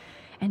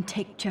 And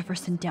take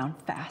Jefferson down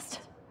fast.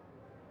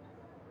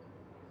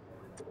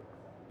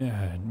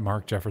 Yeah,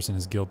 Mark Jefferson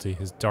is guilty.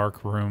 His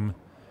dark room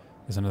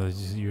is another.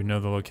 You know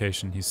the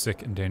location. He's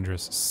sick and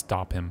dangerous.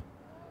 Stop him.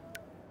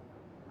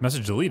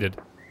 Message deleted.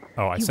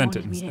 Oh, I sent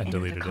it and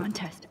deleted the it.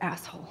 contest,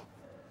 asshole.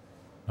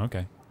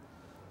 Okay.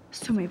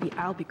 So maybe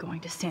I'll be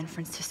going to San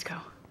Francisco.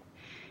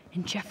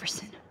 And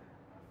Jefferson,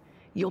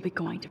 you'll be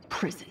going to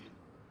prison.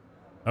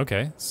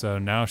 Okay, so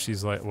now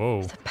she's like,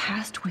 whoa. The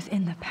past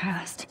within the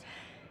past.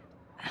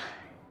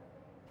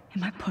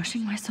 Am I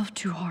pushing myself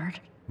too hard?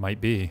 Might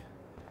be.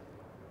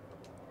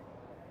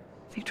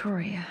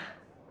 Victoria,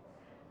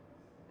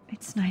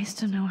 it's nice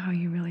to know how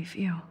you really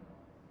feel.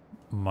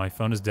 My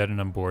phone is dead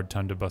and I'm bored.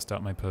 Time to bust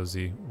out my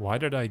posy. Why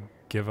did I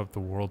give up the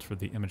world for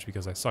the image?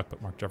 Because I suck,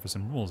 but Mark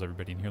Jefferson rules.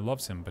 Everybody in here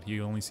loves him, but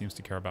he only seems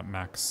to care about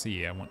Max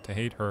C. I want to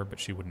hate her, but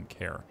she wouldn't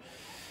care.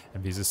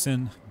 Envy's a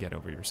sin. Get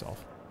over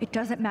yourself. It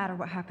doesn't matter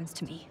what happens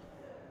to me.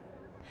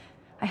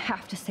 I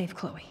have to save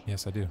Chloe.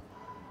 Yes, I do.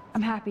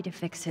 I'm happy to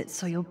fix it,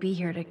 so you'll be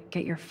here to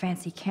get your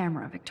fancy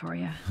camera,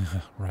 Victoria.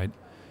 Right.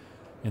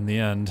 In the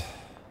end.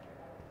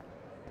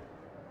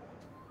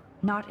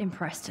 Not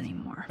impressed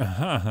anymore.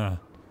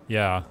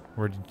 Yeah,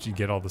 where did you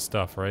get all the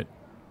stuff, right?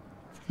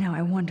 Now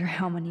I wonder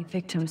how many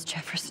victims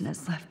Jefferson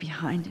has left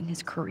behind in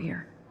his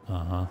career.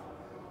 Uh-huh.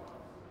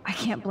 I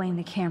can't blame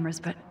the cameras,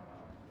 but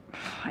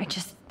I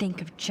just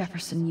think of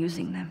Jefferson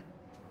using them.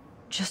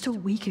 Just a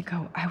week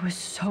ago, I was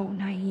so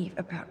naive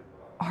about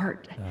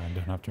art, I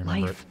don't have to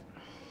remember life,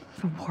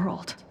 the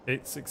world.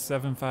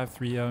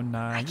 8675309.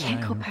 I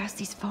can't go past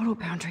these photo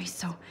boundaries,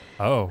 so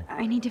Oh,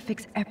 I need to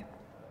fix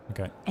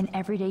okay. An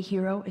everyday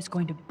hero is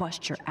going to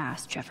bust your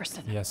ass,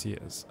 Jefferson. Yes, he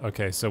is.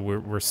 Okay, so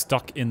we're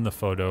stuck in the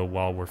photo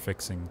while we're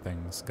fixing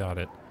things. Got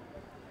it.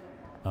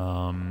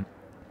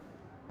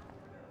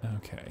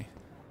 Okay.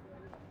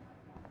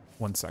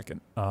 1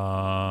 second.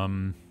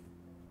 Oh,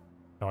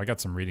 I got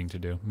some reading to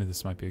do. Maybe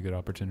this might be a good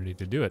opportunity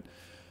to do it.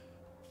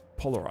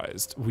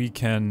 Polarized. We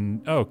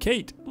can... Oh,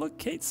 Kate! Look,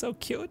 Kate's so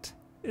cute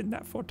in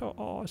that photo.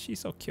 Oh, she's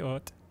so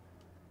cute.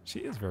 She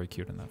is very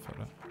cute in that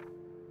photo.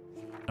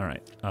 All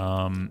right.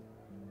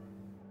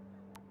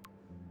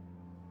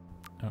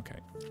 Okay.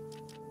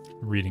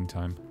 Reading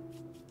time.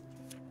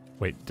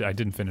 Wait, I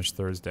didn't finish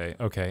Thursday.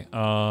 Okay.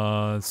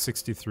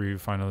 63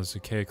 finals.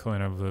 Okay, Chloe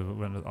of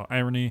the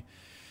irony.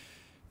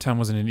 Town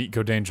was in an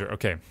eco danger.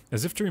 Okay.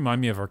 As if to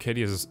remind me of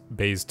Arcadia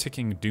Bay's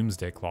ticking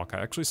doomsday clock,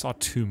 I actually saw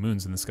 2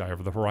 moons in the sky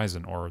over the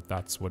horizon, or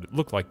that's what it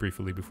looked like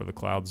briefly before the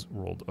clouds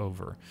rolled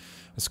over.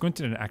 I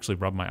squinted and actually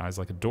rubbed my eyes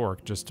like a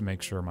dork just to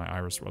make sure my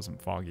iris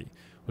wasn't foggy.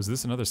 Was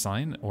this another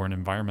sign or an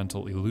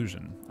environmental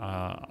illusion?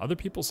 Other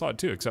people saw it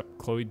too, except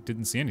Chloe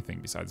didn't see anything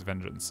besides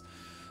vengeance.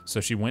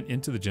 So she went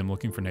into the gym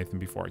looking for Nathan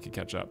before I could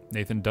catch up.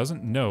 Nathan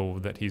doesn't know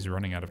that he's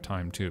running out of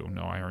time too.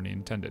 No irony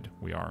intended.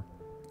 We are.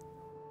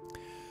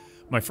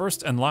 My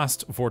first and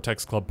last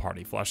Vortex Club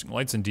party. Flashing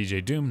lights and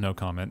DJ Doom, no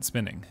comment,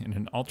 spinning. In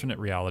an alternate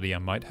reality, I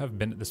might have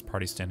been at this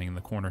party standing in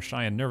the corner,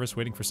 shy and nervous,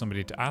 waiting for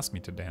somebody to ask me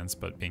to dance,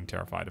 but being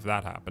terrified if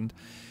that happened.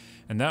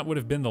 And that would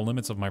have been the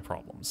limits of my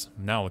problems.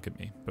 Now look at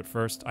me. But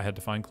first, I had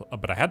to find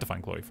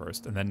Chloe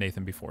first, and then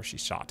Nathan before she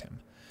shot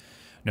him.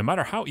 No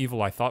matter how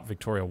evil I thought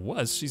Victoria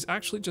was, she's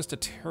actually just a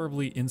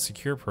terribly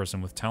insecure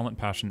person with talent,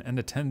 passion, and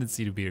a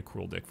tendency to be a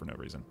cruel dick for no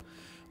reason.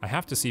 I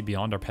have to see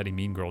beyond our petty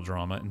mean girl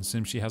drama and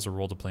assume she has a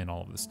role to play in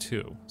all of this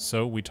too.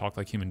 So we talked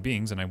like human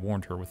beings and I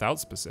warned her without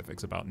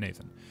specifics about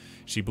Nathan.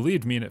 She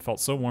believed me and it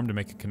felt so warm to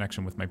make a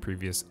connection with my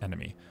previous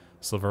enemy.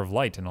 Sliver of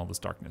light in all this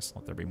darkness,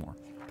 let there be more.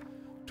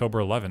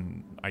 October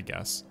 11, I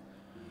guess.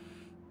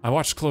 I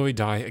watched Chloe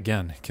die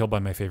again, killed by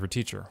my favorite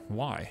teacher.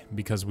 Why?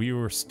 Because we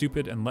were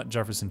stupid and let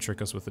Jefferson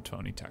trick us with the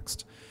phony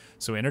text.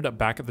 So we ended up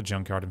back at the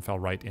junkyard and fell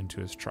right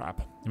into his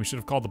trap. And we should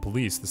have called the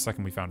police the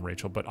second we found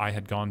Rachel, but I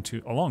had gone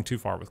along too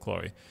far with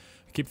Chloe.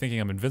 I keep thinking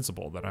I'm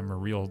invincible, that I'm a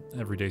real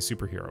everyday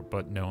superhero,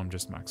 but no, I'm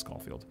just Max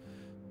Caulfield.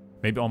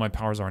 Maybe all my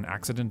powers are an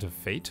accident of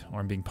fate,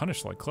 or I'm being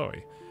punished like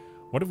Chloe.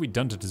 What have we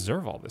done to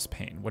deserve all this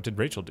pain? What did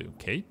Rachel do?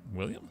 Kate?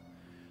 William?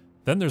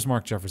 Then there's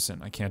Mark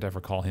Jefferson. I can't ever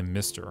call him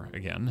Mr.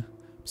 again.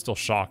 I'm still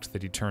shocked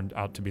that he turned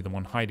out to be the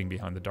one hiding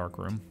behind the dark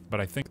room, but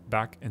I think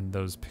back in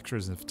those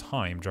pictures of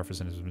time,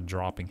 Jefferson has been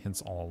dropping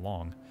hints all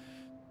along.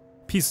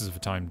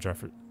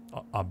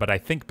 But I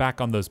think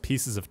back on those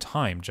pieces of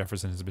time,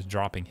 Jefferson has been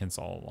dropping hints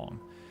all along.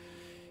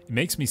 It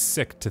makes me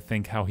sick to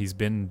think how long he's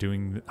been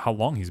doing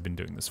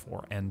this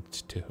for, and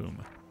to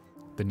whom.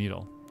 The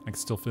needle. I can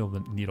still feel the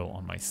needle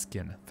on my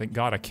skin. Thank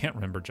God I can't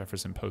remember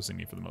Jefferson posing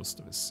me for the most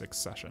of his 6th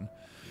session.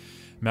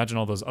 Imagine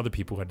all those other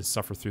people who had to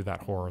suffer through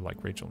that horror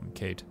like Rachel and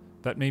Kate.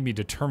 That made me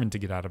determined to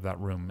get out of that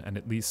room and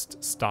at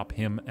least stop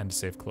him and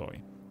save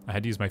Chloe. I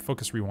had to use my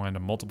focus rewind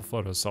on multiple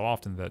photos so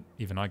often that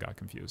even I got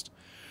confused.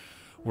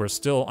 Whereas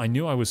still, I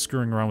knew I was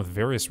screwing around with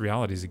various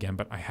realities again,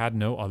 but I had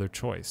no other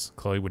choice.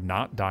 Chloe would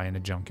not die in a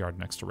junkyard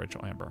next to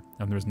Rachel Amber,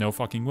 and there was no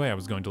fucking way I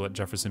was going to let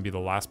Jefferson be the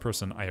last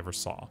person I ever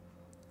saw.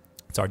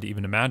 It's hard to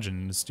even imagine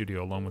in the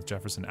studio alone with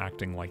Jefferson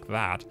acting like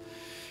that.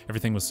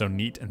 Everything was so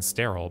neat and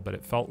sterile, but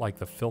it felt like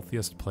the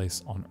filthiest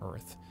place on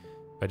earth.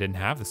 If I didn't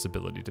have this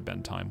ability to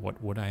bend time,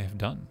 what would I have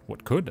done?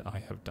 What could I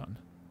have done?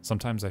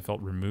 Sometimes I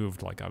felt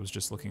removed, like I was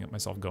just looking at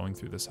myself going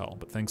through this hell,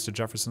 but thanks to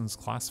Jefferson's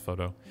class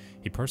photo,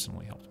 he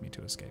personally helped me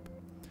to escape.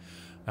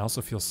 I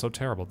also feel so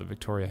terrible that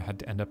Victoria had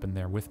to end up in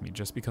there with me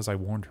just because I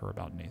warned her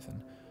about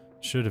Nathan.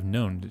 Should have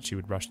known that she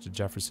would rush to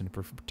Jefferson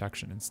for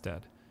protection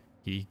instead.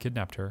 He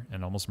kidnapped her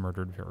and almost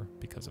murdered her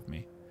because of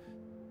me.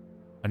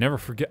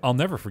 I'll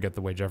never forget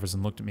the way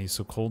Jefferson looked at me,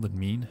 so cold and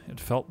mean. It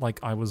felt like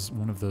I was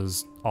one of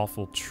those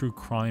awful true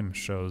crime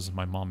shows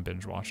my mom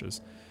binge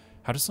watches.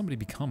 How does somebody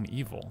become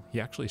evil? He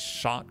actually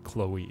shot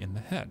Chloe in the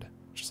head.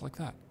 Just like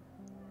that.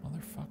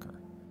 Motherfucker.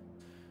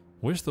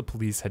 Wish the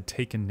police had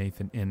taken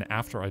Nathan in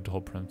after I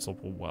told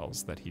Principal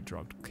Wells that he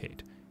drugged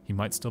Kate. He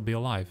might still be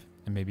alive,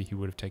 and maybe he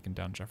would have taken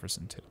down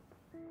Jefferson too.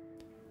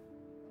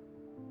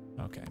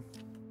 Okay.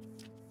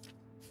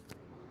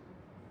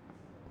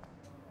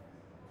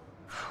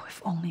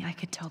 If only I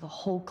could tell the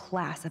whole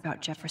class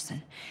about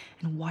Jefferson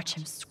and watch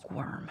him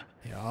squirm.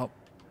 Yep.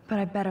 But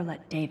I better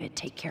let David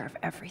take care of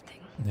everything.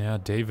 Yeah,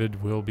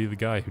 David will be the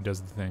guy who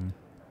does the thing.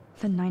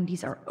 The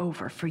 90s are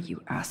over for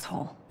you,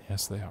 asshole.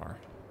 Yes, they are.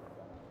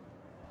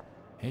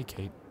 Hey,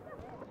 Kate.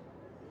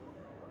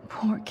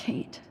 Poor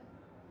Kate.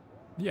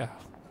 Yeah.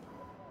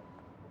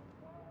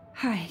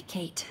 Hi,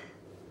 Kate.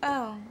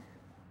 Oh.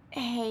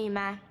 Hey,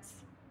 Max.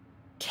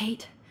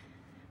 Kate,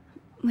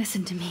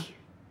 listen to me.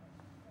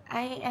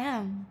 I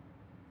am.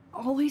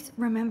 Always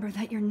remember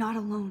that you're not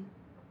alone.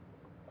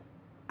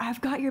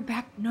 I've got your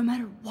back no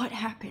matter what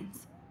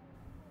happens.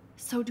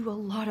 So do a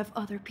lot of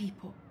other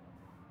people.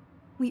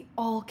 We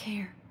all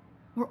care.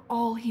 We're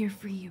all here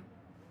for you.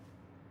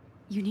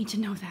 You need to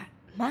know that.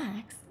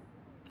 Max,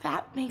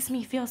 that makes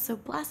me feel so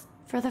blessed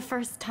for the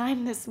first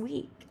time this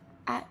week.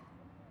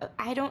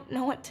 I don't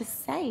know what to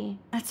say.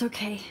 That's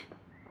okay.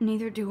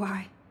 Neither do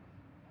I.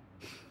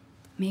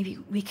 Maybe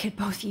we could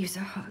both use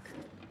a hug.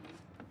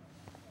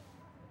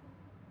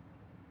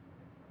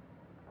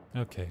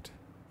 Oh, Kate.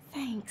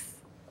 Thanks.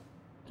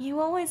 You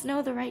always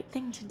know the right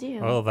thing to do.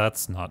 Well,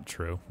 that's not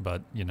true,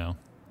 but, you know,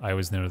 I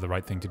always know the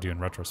right thing to do in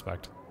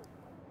retrospect.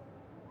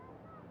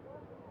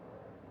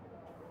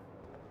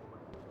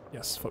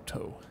 Yes,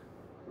 photo.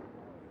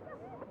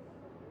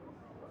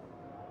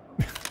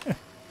 I'm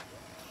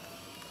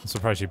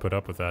surprised she put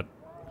up with that.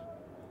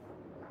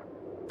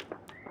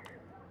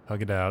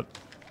 Hug it out.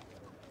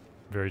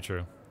 Very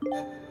true.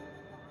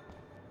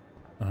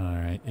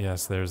 Alright,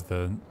 yes, there's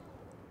the...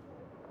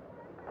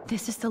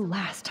 This is the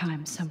last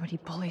time somebody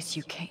bullies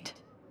you, Kate.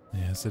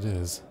 Yes, it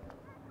is.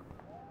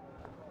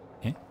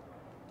 Eh?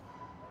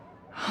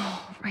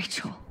 Oh,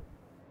 Rachel.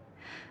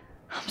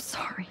 I'm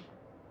sorry.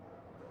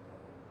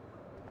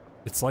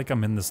 It's like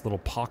I'm in this little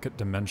pocket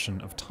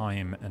dimension of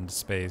time and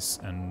space,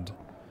 and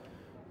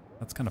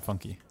that's kind of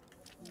funky.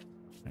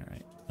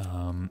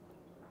 Alright.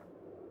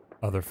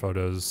 Other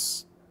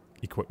photos,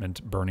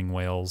 equipment, burning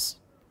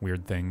whales,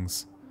 weird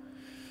things.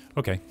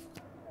 Okay.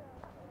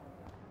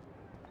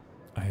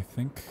 I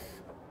think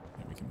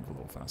we can move a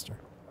little faster.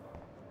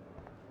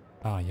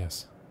 Ah,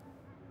 yes.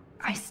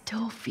 I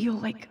still feel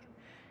like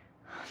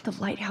the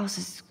lighthouse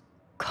is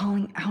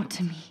calling out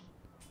to me.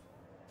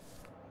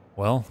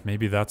 Well,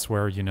 maybe that's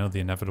where, you know, the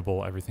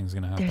inevitable, everything's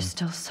gonna happen. There's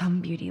still some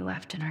beauty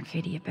left in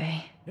Arcadia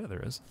Bay. Yeah,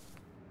 there is.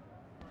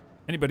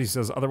 Anybody who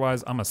says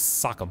otherwise, I'ma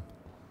sock 'em.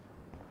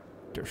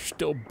 There's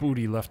still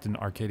booty left in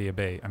Arcadia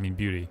Bay. I mean,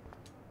 beauty.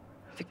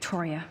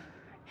 Victoria,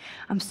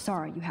 I'm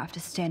sorry you have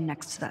to stand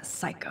next to that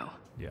psycho.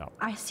 Yeah.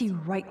 I see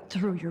right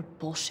through your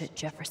bullshit,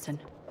 Jefferson.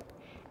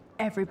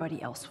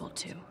 Everybody else will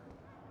too.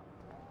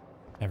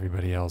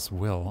 Everybody else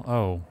will.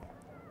 Oh.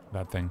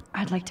 That thing.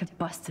 I'd like to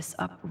bust this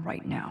up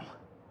right now.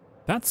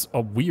 That's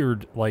a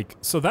weird, like,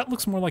 so that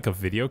looks more like a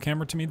video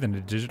camera to me than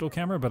a digital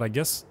camera, but I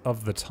guess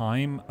of the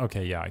time,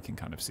 okay, yeah, I can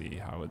kind of see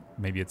how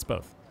maybe it's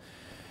both.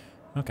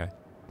 Okay.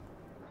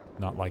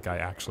 Not like I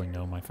actually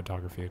know my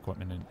photography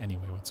equipment in any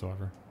way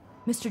whatsoever.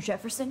 Mr.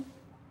 Jefferson,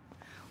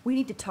 we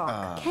need to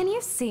talk. Can you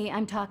see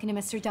I'm talking to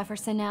Mr.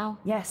 Jefferson now?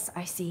 Yes,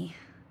 I see.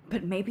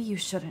 But maybe you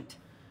shouldn't.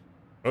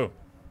 Oh.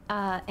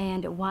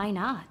 And why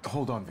not?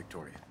 Hold on,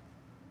 Victoria.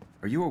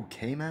 Are you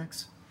okay,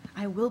 Max?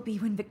 I will be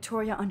when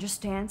Victoria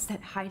understands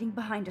that hiding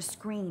behind a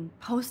screen,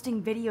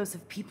 posting videos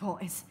of people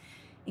is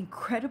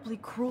incredibly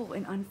cruel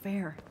and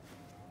unfair.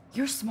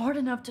 You're smart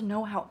enough to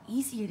know how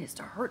easy it is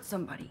to hurt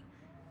somebody,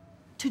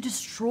 to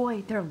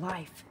destroy their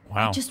life.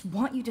 Wow. I just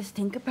want you to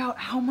think about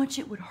how much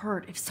it would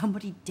hurt if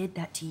somebody did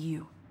that to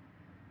you.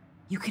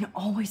 You can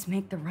always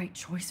make the right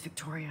choice,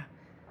 Victoria.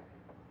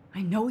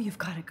 I know you've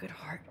got a good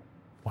heart.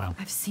 Wow.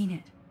 I've seen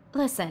it.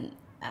 Listen,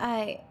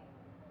 I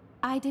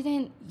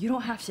didn't... You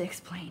don't have to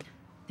explain.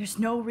 There's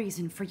no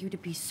reason for you to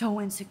be so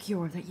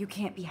insecure that you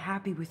can't be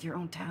happy with your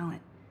own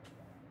talent.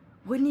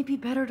 Wouldn't it be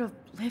better to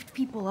lift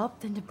people up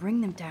than to bring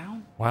them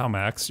down? Wow,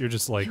 Max, you're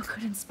just like You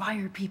could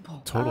inspire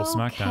people. total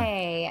smackdown.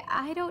 Okay,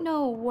 I don't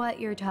know what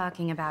you're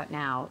talking about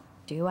now.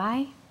 Do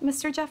I,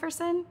 Mr.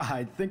 Jefferson?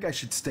 I think I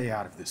should stay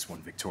out of this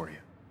one, Victoria.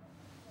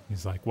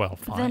 He's like, well,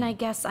 fine. Then I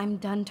guess I'm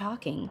done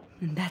talking.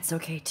 And that's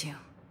okay too.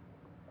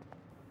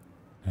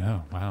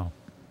 Oh, wow.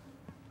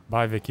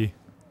 Bye, Vicky.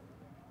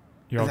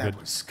 You're all That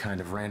good. was kind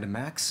of random,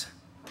 Max.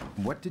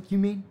 What did you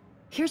mean?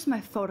 Here's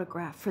my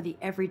photograph for the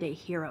Everyday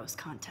Heroes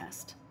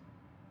contest.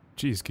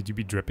 Jeez, could you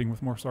be dripping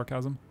with more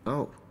sarcasm?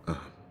 Oh,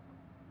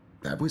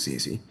 that was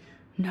easy.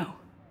 No.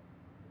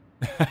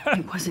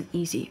 It wasn't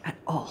easy at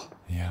all.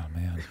 Yeah,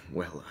 man.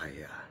 Well,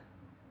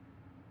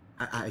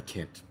 I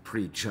can't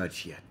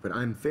prejudge yet, but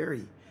I'm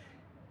very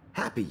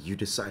happy you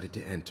decided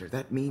to enter.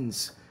 That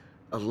means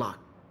a lot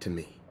to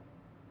me.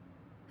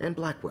 And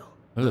Blackwell.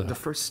 The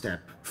first step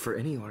for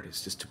any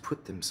artist is to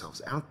put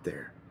themselves out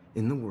there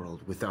in the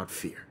world without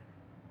fear.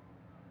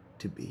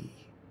 To be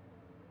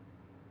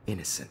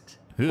innocent.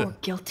 Or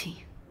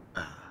guilty.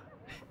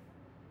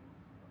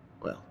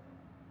 Well,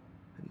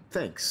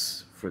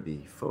 thanks for the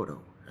photo,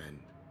 and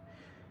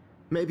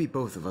maybe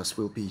both of us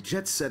will be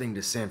jet-setting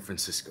to San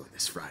Francisco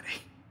this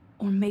Friday.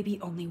 Or maybe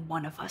only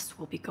one of us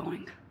will be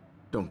going.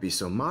 Don't be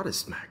so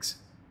modest, Max.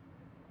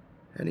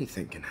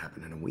 Anything can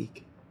happen in a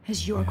week.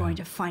 As you're going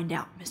to find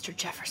out, Mr.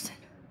 Jefferson.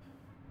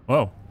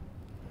 Whoa.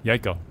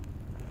 Yiko.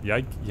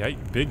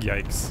 Yike, big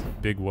yikes.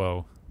 Big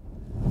whoa.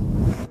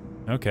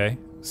 Okay,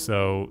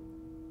 so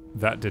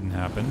that didn't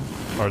happen.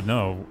 Or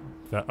no,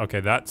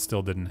 that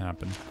still didn't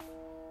happen.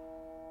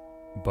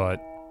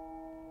 But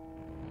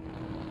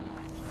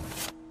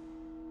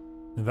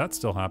that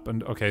still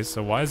happened. Okay,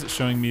 so why is it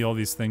showing me all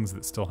these things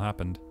that still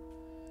happened?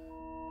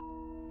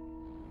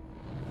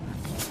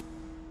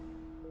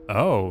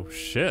 Oh,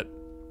 shit.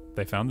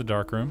 They found the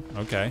dark room.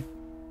 Okay.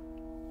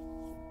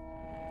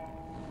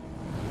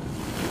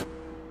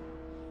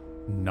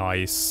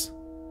 Nice.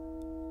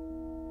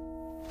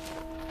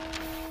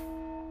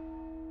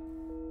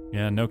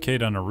 Yeah, no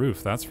Kate on a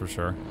roof, that's for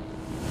sure.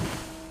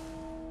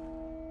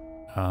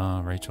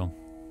 Rachel.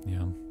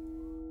 Yeah.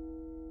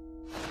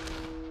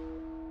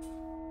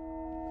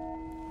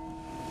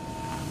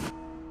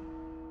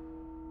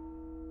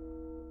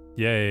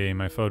 Yay,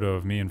 my photo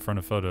of me in front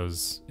of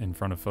photos.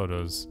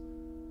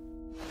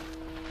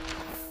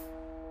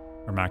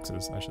 Or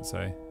Max's, I should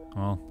say.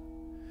 Well,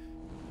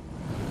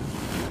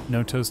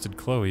 no toasted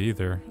Chloe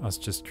either. Us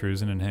just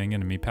cruising and hanging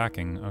and me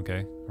packing.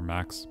 Okay, or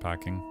Max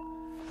packing.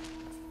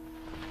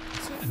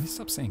 And he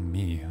stopped saying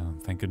me. Oh,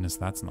 thank goodness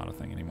that's not a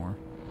thing anymore.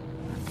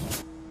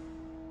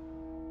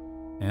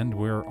 And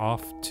we're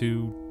off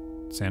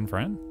to San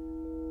Fran?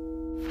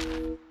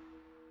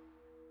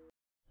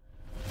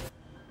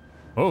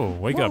 Oh,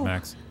 wake up,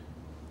 Max.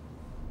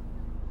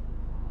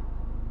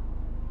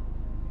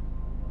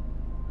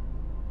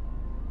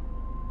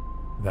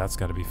 That's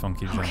got to be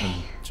funky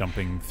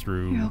jumping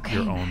through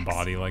your own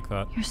body like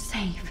that. You're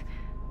safe.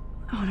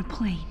 On a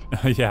plane.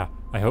 Yeah,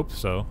 I hope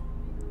so.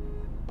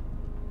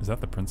 Is that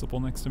the principal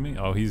next to me?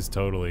 Oh, he's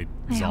totally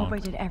I hope I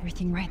zonked. did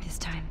everything right this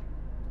time.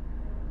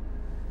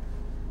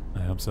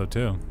 I hope so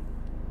too.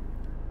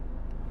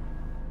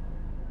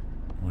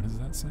 What does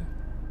that say?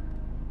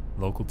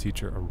 Local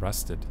teacher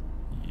arrested.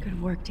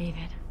 Good work,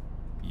 David.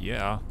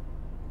 Yeah.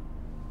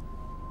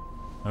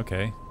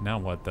 Okay, now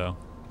what though?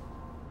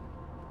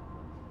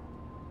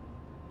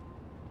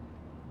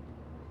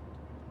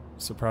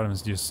 So proud of him,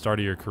 just start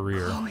of your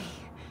career. Chloe.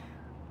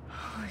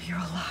 Oh, you're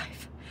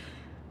alive.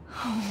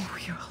 Oh,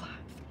 you're alive.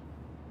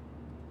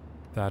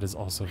 That is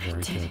also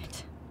very Did good.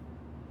 it.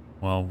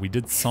 Well, we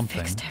did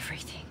something. Fixed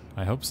everything.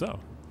 I hope so.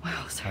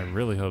 Wow, sir. I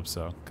really hope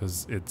so,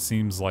 because it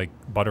seems like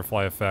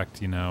butterfly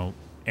effect, you know,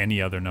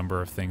 any other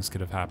number of things could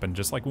have happened,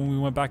 just like when we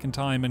went back in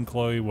time and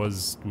Chloe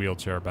was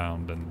wheelchair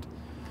bound and...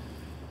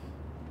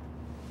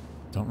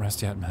 Don't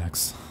rest yet,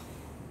 Max.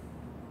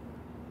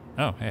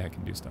 Oh, hey, I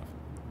can do stuff.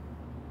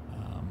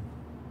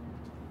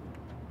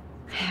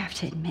 I have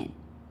to admit,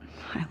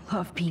 I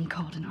love being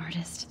called an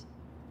artist.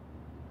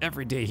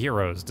 Everyday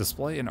Heroes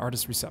display and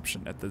artist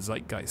reception at the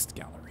Zeitgeist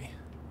Gallery.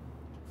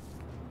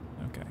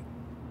 Okay.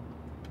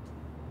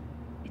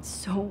 It's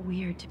so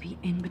weird to be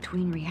in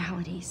between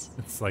realities.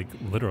 It's like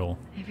literal.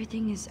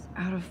 Everything is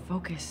out of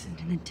focus and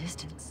in the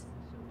distance.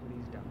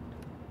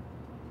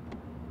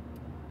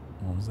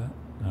 What was that?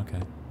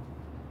 Okay.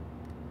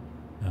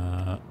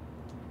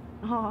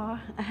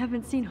 Aw, I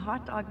haven't seen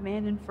Hot Dog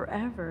Man in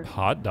forever.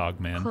 Hot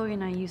Dog Man. Chloe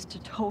and I used to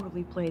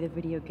totally play the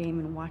video game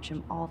and watch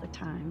him all the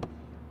time.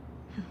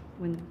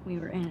 When we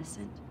were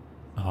innocent.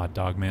 Hot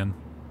Dog Man.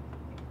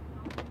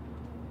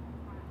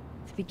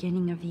 The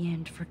beginning of the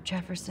end for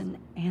Jefferson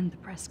and the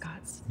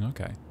Prescotts.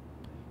 Okay.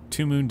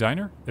 Two Moon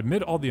Diner?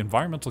 Amid all the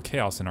environmental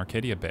chaos in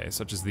Arcadia Bay,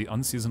 such as the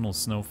unseasonal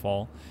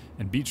snowfall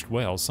and beached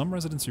whales, some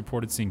residents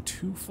reported seeing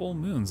 2 full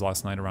moons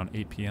last night around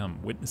 8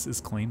 p.m.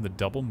 Witnesses claim the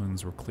double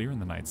moons were clear in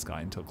the night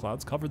sky until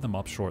clouds covered them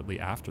up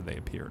shortly after they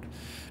appeared.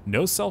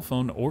 No cell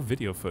phone or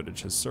video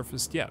footage has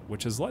surfaced yet,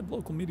 which has led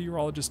local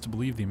meteorologists to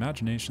believe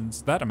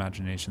imaginations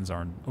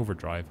are in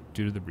overdrive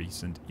due to the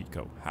recent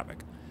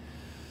eco-havoc.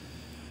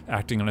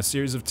 Acting on a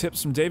series of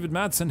tips from David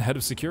Madsen, head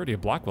of security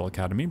at Blackwell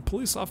Academy,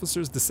 police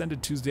officers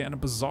descended Tuesday on a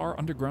bizarre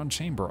underground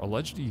chamber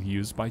allegedly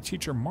used by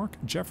teacher Mark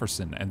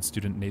Jefferson and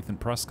student Nathan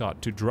Prescott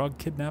to drug,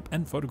 kidnap,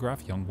 and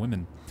photograph young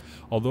women.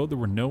 Although there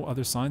were no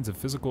other signs of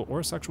physical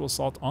or sexual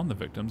assault on the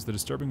victims, the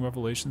disturbing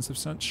revelations have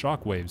sent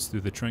shockwaves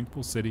through the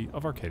tranquil city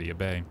of Arcadia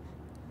Bay.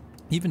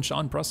 Even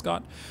Sean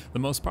Prescott, the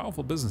most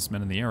powerful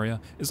businessman in the area,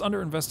 is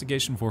under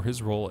investigation for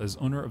his role as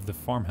owner of the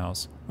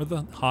farmhouse where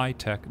the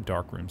high-tech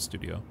darkroom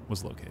studio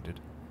was located.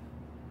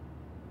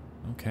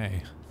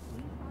 Okay.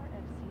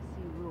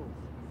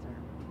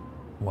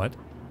 What?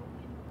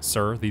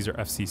 Sir, these are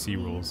FCC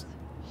rules.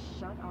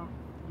 Shut off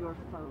your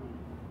phone,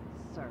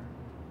 sir.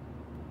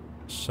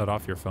 Shut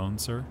off your phone,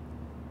 sir?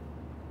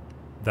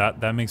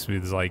 That makes me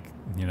like,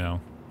 you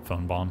know,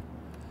 phone bomb.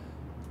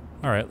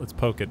 Alright, let's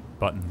poke at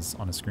buttons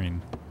on a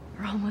screen.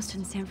 We're almost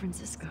in San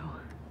Francisco.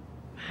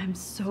 I'm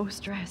so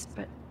stressed,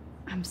 but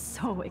I'm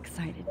so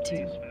excited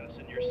too.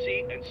 Fasten your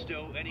seat and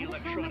stow any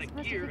electronic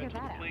gear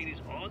until the plane is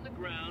on the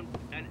ground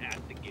and at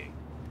the gate.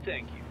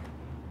 Thank you.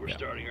 We're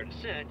starting our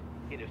descent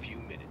in a few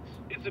minutes.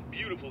 It's a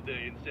beautiful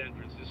day in San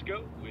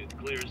Francisco with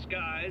clear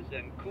skies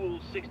and cool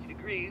 60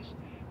 degrees.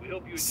 We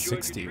hope you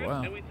enjoyed your trip,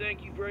 and we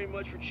thank you very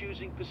much for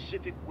choosing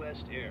Pacific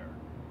West Air.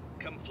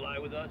 Come fly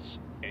with us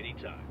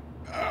anytime.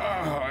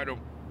 I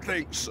don't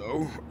think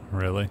so.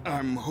 Really?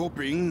 I'm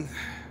hoping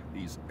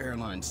these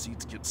airline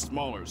seats get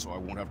smaller so I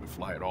won't have to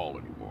fly at all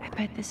anymore. I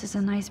bet this is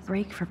a nice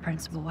break for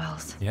Principal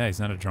Wells. Yeah, he's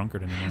not a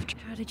drunkard anymore.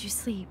 How did you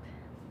sleep?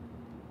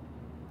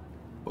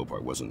 Hope I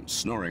wasn't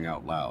snoring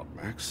out loud,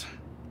 Max.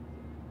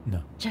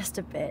 No. Just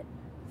a bit.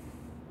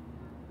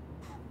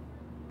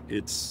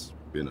 It's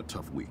been a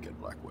tough week at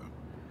Blackwell.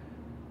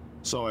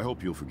 So I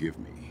hope you'll forgive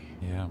me.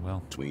 Yeah, well.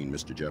 Between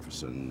Mr.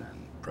 Jefferson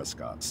and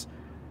Prescott's,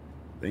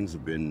 things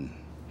have been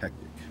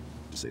hectic,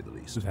 to say the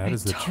least. That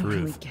is the truth. I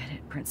totally get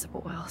it,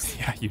 Principal Wells.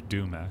 Yeah, you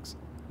do, Max.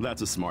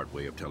 That's a smart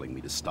way of telling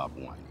me to stop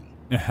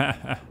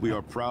whining. We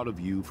are proud of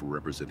you for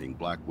representing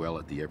Blackwell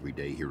at the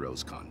Everyday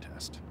Heroes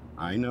contest.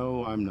 I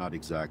know I'm not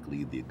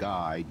exactly the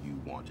guide you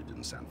wanted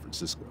in San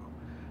Francisco,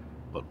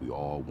 but we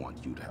all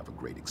want you to have a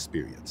great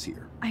experience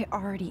here. I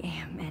already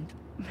am, and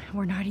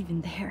we're not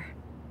even there.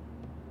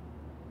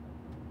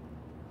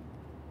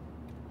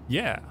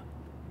 Yeah.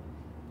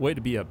 Way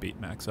to be upbeat,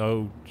 Max.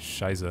 Oh,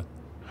 shiza.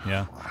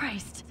 Yeah. Oh,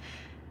 Christ.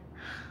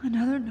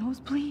 Another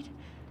nosebleed?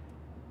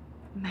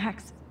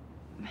 Max,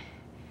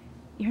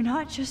 you're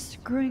not just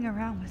screwing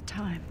around with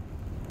time.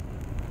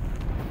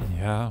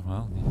 Yeah,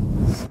 well.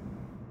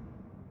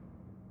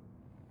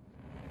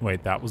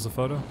 Wait, that was a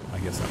photo? I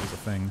guess that was a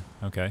thing.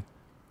 Okay.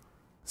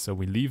 So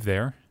we leave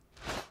there.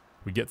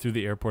 We get through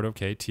the airport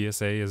okay.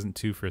 TSA isn't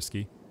too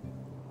frisky.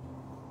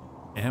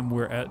 And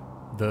we're at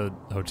the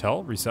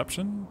hotel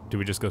reception? Do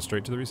we just go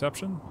straight to the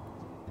reception?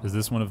 Is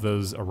this one of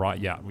those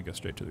yeah, we go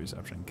straight to the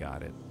reception.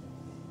 Got it.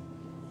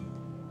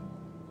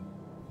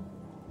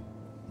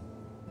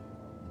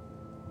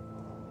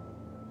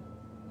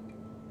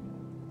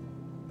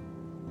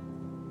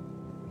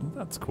 Well,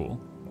 that's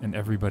cool. And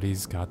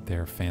everybody's got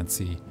their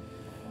fancy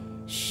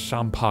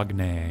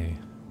champagne.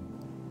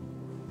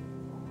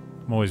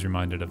 I'm always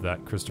reminded of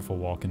that Christopher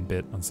Walken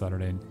bit on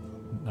Saturday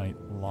Night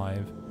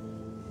Live.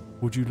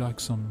 Would you like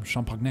some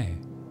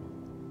champagne?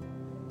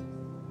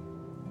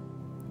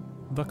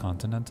 The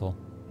Continental.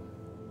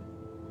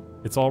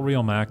 It's all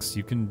real, Max.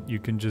 You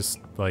can just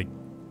like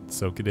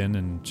soak it in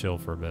and chill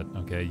for a bit.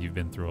 Okay, you've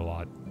been through a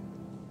lot.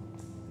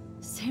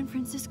 San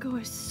Francisco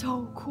is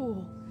so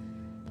cool,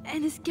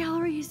 and this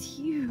gallery is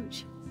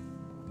huge.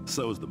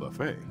 So is the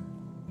buffet.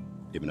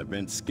 If an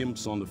event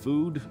skimps on the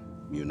food,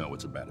 you know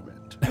it's a bad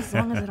event. As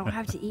long as I don't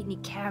have to eat any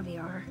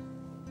caviar.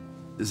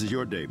 This is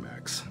your day,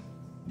 Max.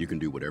 You can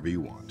do whatever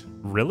you want.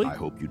 Really? I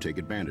hope you take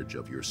advantage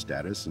of your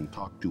status and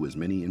talk to as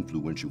many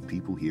influential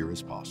people here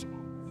as possible.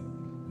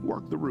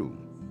 Work the room.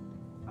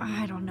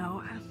 I don't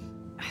know.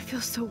 I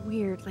feel so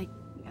weird, like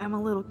I'm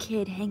a little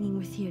kid hanging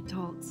with the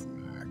adults.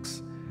 Max,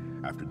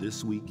 After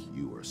this week,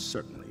 you are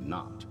certainly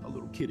not a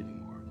little kid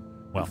anymore.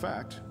 Well. In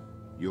fact,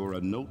 you're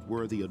a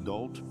noteworthy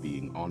adult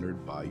being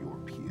honored by your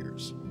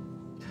peers.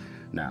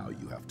 Now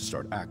you have to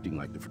start acting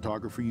like the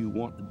photographer you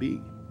want to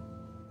be.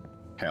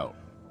 Hell,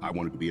 I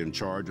wanted to be in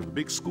charge of a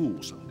big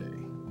school someday.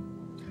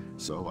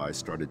 So I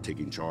started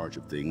taking charge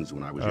of things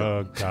when I was young.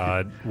 Oh,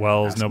 God.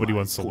 Wells, Ask nobody my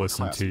wants to 4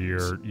 listen to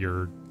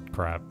your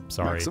crap.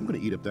 Sorry. Max, I'm going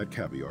to eat up that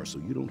caviar so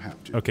you don't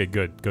have to. Okay,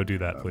 good. Go do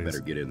that, please.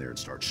 Better get in there and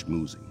start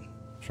schmoozing.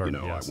 Sure, You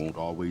know, yes. I won't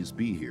always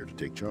be here to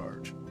take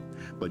charge.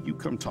 But you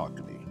come talk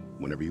to me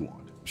whenever you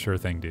want. Sure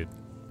thing, dude.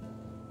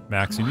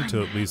 Max, you need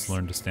to at least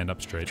learn to stand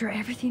up straight. After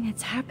everything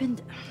that's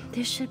happened,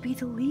 this should be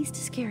the least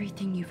scary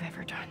thing you've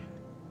ever done.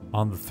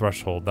 On the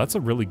threshold. That's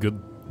a really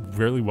good,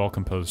 really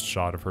well-composed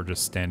shot of her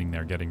just standing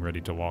there getting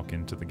ready to walk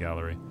into the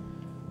gallery.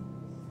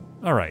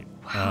 All right.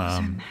 Wow,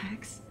 Sir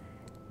Max.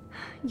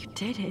 You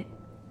did it.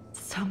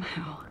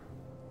 Somehow.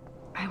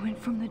 I went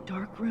from the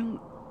dark room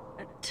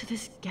to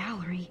this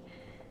gallery.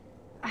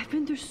 I've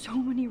been through so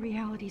many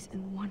realities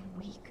in 1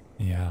 week.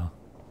 Yeah.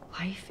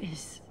 Life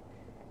is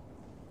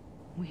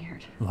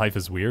weird. Life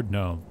is weird?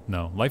 No.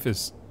 Life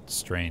is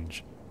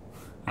strange.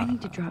 I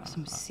need to drop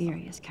some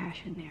serious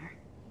cash in there.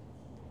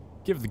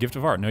 Give the gift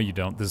of art. No, you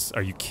don't.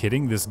 Are you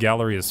kidding? This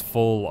gallery is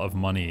full of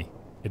money.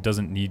 It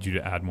doesn't need you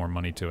to add more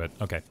money to it.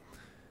 Okay.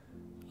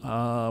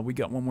 We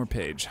got one more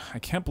page. I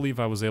can't believe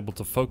I was able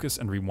to focus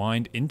and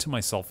rewind into my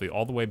selfie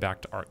all the way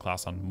back to art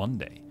class on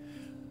Monday.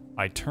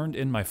 I turned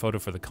in my photo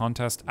for the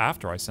contest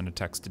after I sent a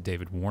text to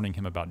David warning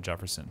him about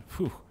Jefferson.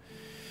 Whew.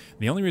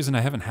 The only reason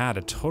I haven't had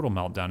a total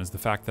meltdown is the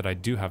fact that I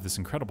do have this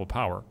incredible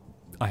power.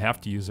 I have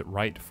to use it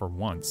right for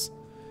once.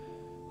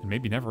 And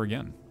maybe never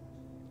again.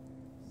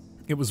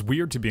 It was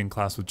weird to be in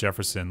class with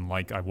Jefferson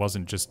like I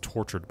wasn't just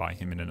tortured by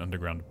him in an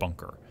underground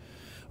bunker.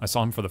 I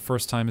saw him for the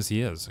first time as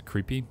he is, a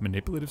creepy,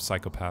 manipulative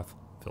psychopath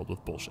filled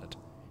with bullshit.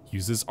 He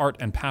uses art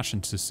and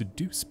passion to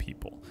seduce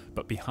people,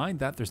 but behind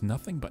that there's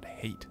nothing but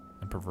hate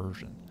and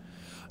perversion.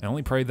 I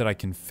only pray that I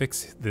can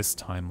fix this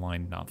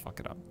timeline, not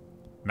fuck it up.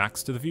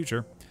 Max to the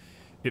future.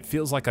 It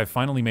feels like I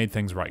finally made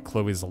things right.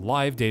 Chloe's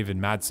alive, David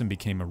Madsen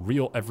became a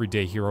real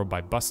everyday hero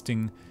by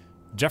busting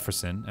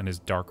Jefferson and his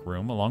dark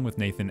room, along with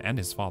Nathan and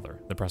his father.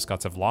 The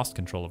Prescotts have lost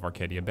control of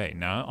Arcadia Bay.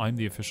 Now I'm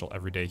the official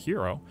everyday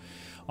hero,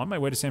 on my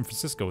way to San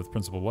Francisco with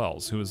Principal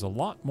Wells, who is a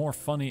lot more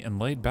funny and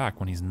laid back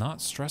when he's not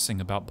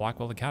stressing about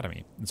Blackwell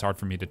Academy. It's hard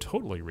for me to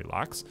totally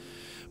relax,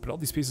 but all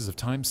these pieces of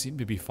time seem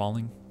to be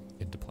falling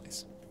into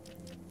place.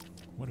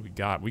 What do we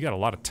got? We got a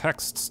lot of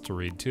texts to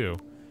read, too.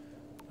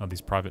 Oh,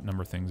 these private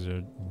number things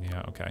are...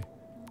 Yeah, okay.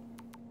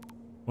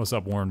 What's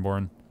up, Warren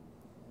Bourne?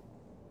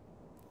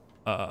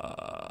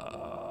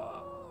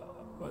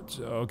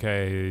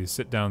 Okay,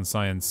 sit down,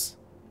 science.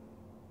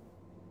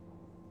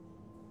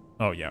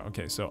 Oh, yeah,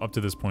 okay, so up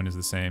to this point is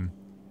the same.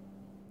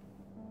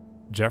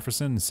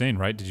 Jefferson, insane,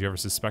 right? Did you ever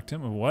suspect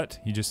him? What?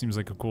 He just seems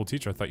like a cool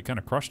teacher. I thought you kind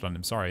of crushed on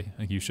him. Sorry.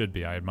 You should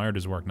be. I admired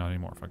his work, not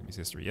anymore. Fucking his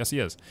history. Yes, he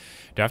is.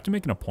 Do I have to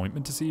make an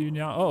appointment to see you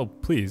now? Oh,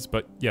 please,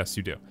 but yes,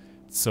 you do.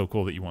 It's so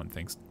cool that you won.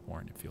 Thanks,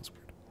 Warren. It feels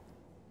weird.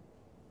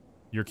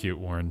 You're cute,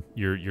 Warren.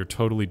 You're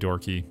totally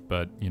dorky,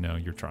 but, you know,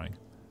 you're trying.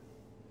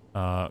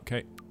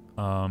 Okay.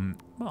 Mom.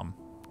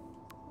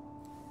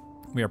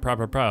 We are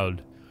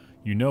proud.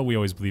 You know we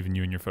always believe in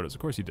you and your photos.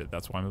 Of course you did.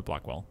 That's why I'm at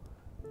Blackwell.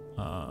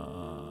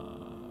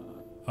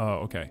 Oh,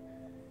 okay.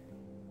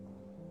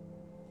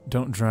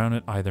 Don't drown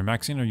it either.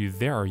 Maxine, are you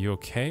there? Are you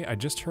okay? I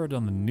just heard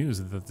on the news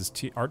that this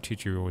art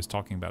teacher you were always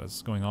talking about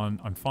is going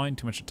on. I'm fine.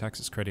 Too much to text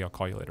is crazy. I'll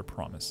call you later.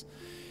 Promise.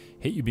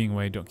 Hate you being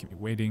away. Don't keep me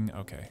waiting.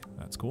 Okay,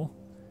 that's cool.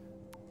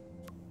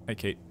 Hey,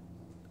 Kate.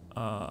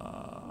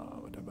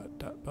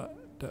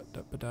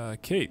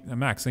 Kate,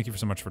 Max, thank you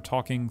so much for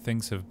talking.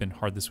 Things have been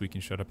hard this week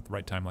and showed up at the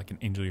right time like an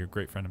angel. You're a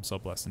great friend. I'm so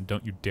blessed. And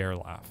don't you dare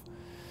laugh.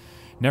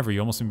 Never.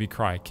 You almost made me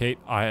cry. Kate,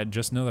 I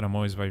just know that I'm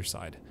always by your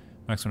side.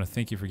 Max, I want to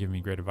thank you for giving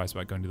me great advice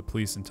about going to the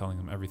police and telling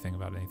them everything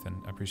about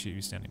Nathan. I appreciate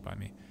you standing by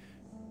me.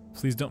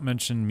 Please don't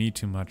mention me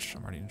too much.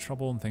 I'm already in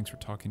trouble, and thanks for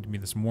talking to me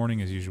this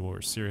morning. As usual,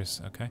 we're serious,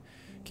 okay?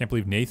 Can't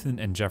believe Nathan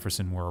and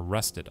Jefferson were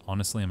arrested.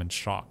 Honestly, I'm in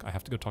shock. I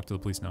have to go talk to the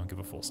police now and give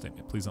a full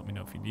statement. Please let me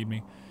know if you need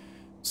me.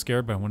 I'm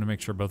scared, but I want to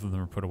make sure both of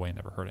them are put away and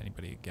never hurt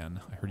anybody again.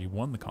 I heard you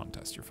won the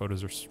contest. Your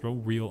photos are so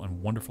real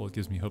and wonderful. It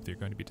gives me hope that you're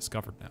going to be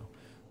discovered now.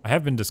 I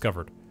have been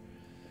discovered.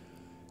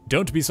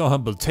 Don't be so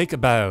humble. Take a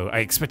bow. I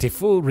expect a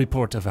full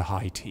report of a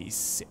high tea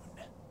soon.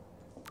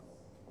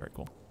 Very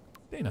cool.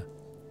 Dana.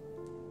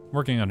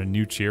 Working on a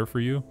new cheer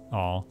for you.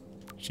 Aw,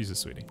 she's a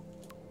sweetie.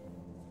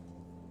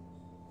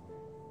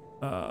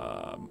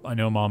 I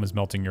know Mom is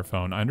melting your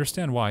phone. I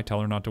understand why. Tell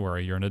her not to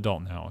worry. You're an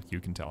adult now. You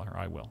can tell her.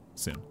 I will.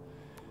 Soon.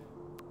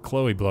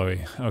 Chloe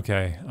Blowy.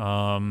 Okay.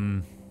 How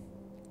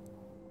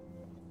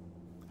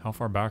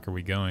far back are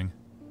we going?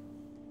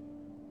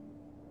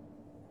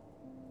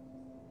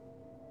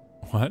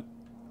 What?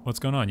 What's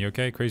going on? You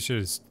okay? Crazy shit.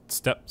 His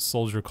step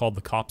soldier called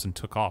the cops and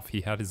took off.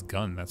 He had his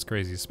gun. That's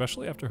crazy,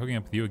 especially after hooking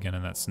up with you again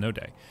on that snow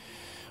day.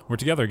 We're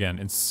together again.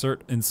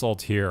 Insert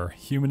insult here.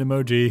 Human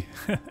emoji.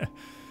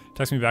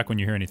 Text me back when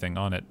you hear anything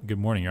on it. Good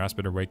morning. Your ass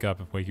better wake up.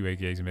 Wakey,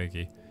 wakey, eggsy,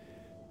 wakey.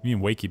 You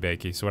mean wakey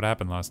bakey. So what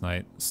happened last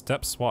night?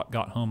 Step Swat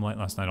got home late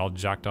last night, all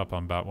jacked up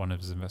on about one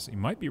of his investments.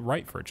 He might be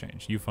right for a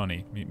change. You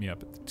funny. Meet me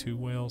up at the Two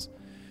Whales.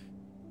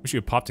 Wish you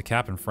had popped a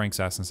cap in Frank's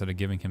ass instead of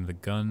giving him the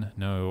gun.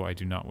 No, I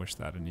do not wish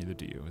that, and neither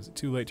do you. Is it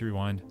too late to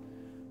rewind?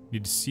 I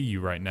need to see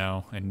you right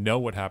now and know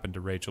what happened to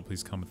Rachel.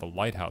 Please come at the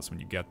lighthouse when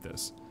you get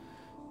this.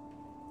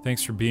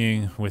 Thanks for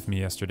being with me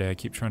yesterday. I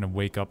keep trying to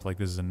wake up like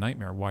this is a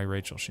nightmare. Why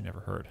Rachel? She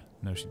never heard.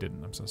 No, she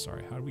didn't. I'm so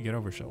sorry. How did we get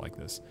over shit like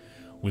this?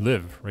 We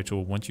live. Rachel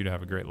will want you to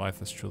have a great life.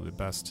 That's truly the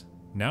best.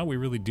 Now we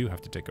really do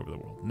have to take over the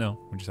world. No,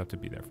 we just have to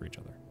be there for each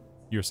other.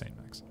 You're sane,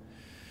 Max.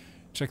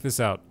 Check this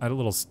out. I had a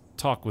little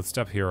talk with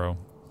Step Hero.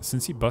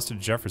 Since he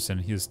busted Jefferson,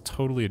 he is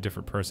totally a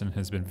different person and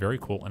has been very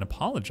cool and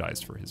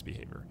apologized for his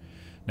behavior.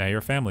 Now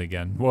you're family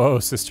again. Whoa,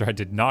 sister, I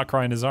did not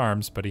cry in his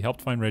arms, but he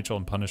helped find Rachel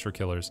and punish her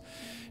killers.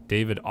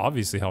 David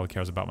obviously hella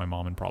cares about my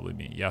mom and probably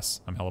me.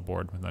 Yes, I'm hella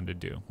bored with nothing to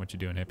do. What you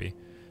doing, hippie?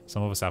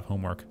 Some of us have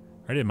homework.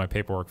 I did my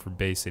paperwork for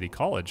Bay City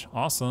College.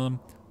 Awesome.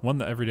 Won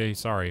the everyday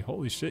sorry.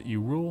 Holy shit,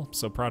 you rule. I'm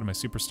so proud of my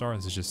superstar.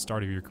 This is just the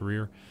start of your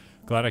career.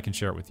 Glad I can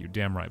share it with you.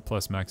 Damn right.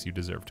 Plus, Max, you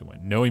deserve to win.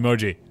 No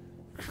emoji.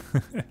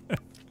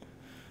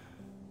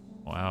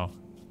 Wow.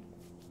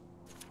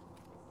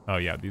 Oh,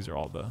 yeah, these are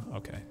all the...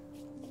 Okay.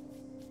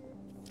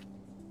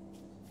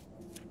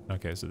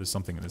 Okay, so there's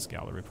something in this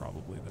gallery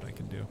probably that I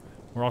can do.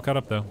 We're all caught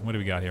up, though. What do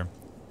we got here?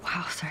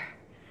 Wow, sir.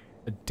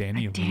 A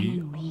Danny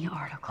Lee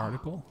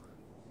article.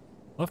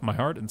 Left my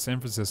heart in San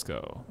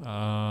Francisco.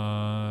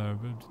 I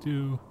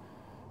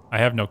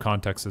have no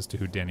context as to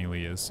who Danny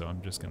Lee is, so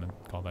I'm just going to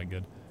call that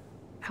good.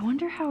 I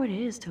wonder how it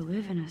is to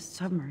live in a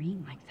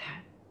submarine like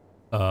that.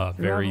 The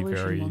very,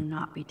 revolution very... will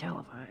not be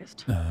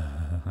televised.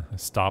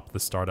 Stop the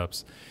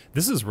startups.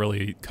 This is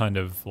really kind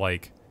of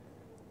like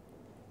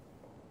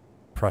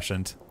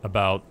prescient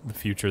about the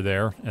future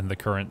there and the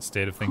current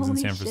state of things in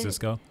San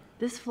Francisco.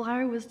 This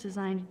flyer was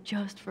designed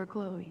just for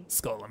Chloe.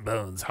 Skull and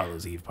Bones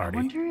Hallows Eve party.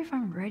 I wonder if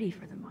I'm ready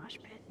for the mosh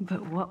pit.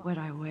 But what would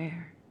I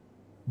wear?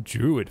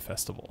 Druid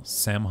Festival.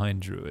 Samhain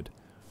Druid.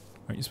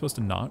 Aren't you supposed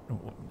to not?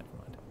 Oh, never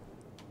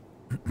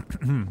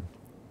mind.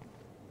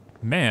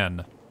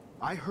 Man.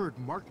 I heard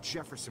Mark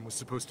Jefferson was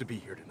supposed to be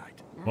here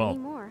tonight. Not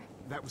anymore.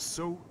 That was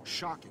so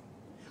shocking.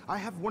 I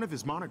have one of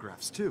his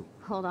monographs, too.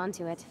 Hold on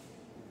to it.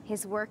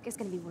 His work is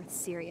going to be worth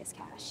serious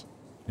cash.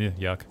 Yeah,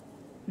 yuck.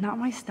 Not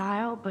my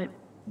style, but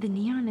the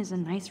neon is a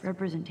nice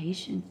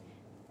representation.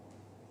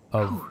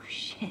 Oh,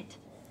 shit.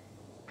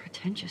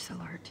 Pretentious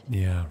alert.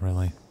 Yeah,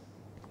 really.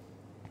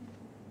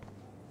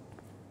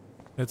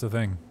 It's a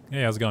thing.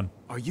 Hey, how's it going?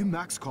 Are you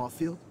Max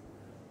Caulfield?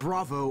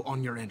 Bravo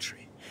on your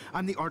entry.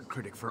 I'm the art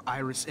critic for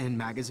Iris N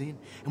magazine,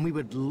 and we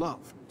would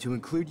love to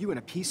include you in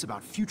a piece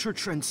about future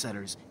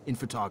trendsetters in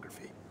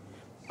photography.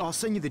 I'll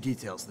send you the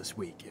details this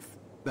week, if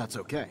that's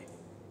okay.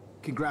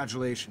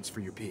 Congratulations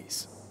for your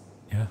piece.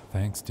 Yeah,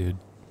 thanks, dude.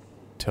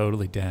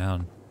 Totally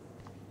down.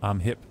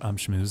 I'm hip, I'm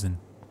schmoozin'.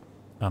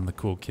 I'm the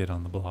cool kid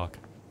on the block.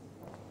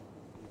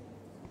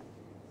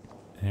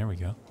 There we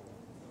go.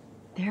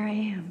 There I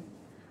am,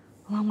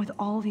 along with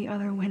all the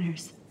other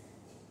winners.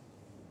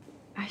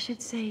 I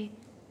should say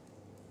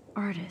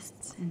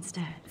artists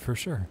instead. For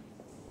sure.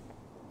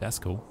 That's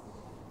cool.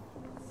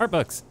 Art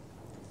books.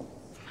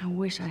 I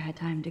wish I had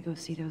time to go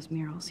see those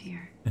murals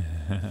here.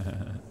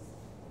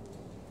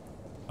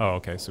 Oh,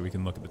 okay, so we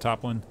can look at the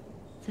top one.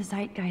 The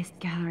Zeitgeist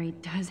Gallery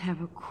does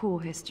have a cool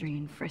history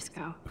in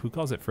Frisco. Who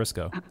calls it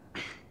Frisco?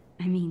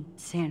 I mean,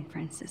 San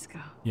Francisco.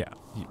 Yeah,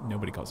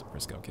 nobody calls it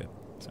Frisco, kid.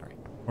 Sorry.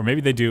 Or maybe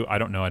they do. I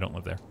don't know. I don't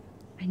live there.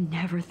 I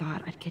never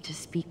thought I'd get to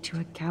speak to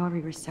a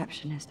gallery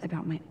receptionist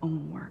about my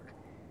own work.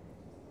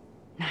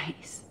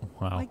 Nice.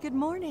 Wow. Why, good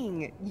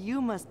morning.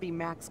 You must be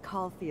Max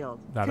Caulfield.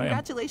 That I am.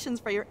 Congratulations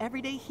for your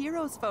Everyday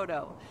Heroes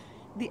photo.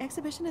 The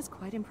exhibition is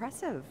quite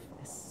impressive,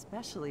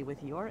 especially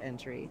with your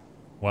entry.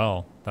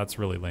 Well, that's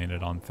really laying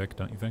it on thick,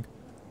 don't you think?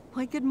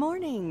 Why, good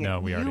morning. No,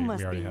 we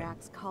already be have.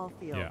 Max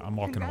Caulfield. Yeah, I'm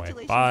walking away.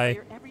 Congratulations Bye.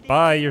 for your Everyday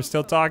Bye. Heroes You're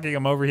still photo. talking.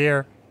 I'm over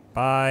here.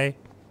 Bye.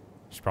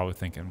 She's probably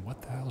thinking,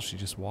 what the hell? She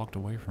just walked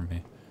away from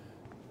me.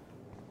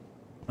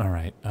 All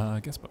right.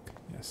 Guest book.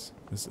 Yes,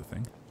 this is the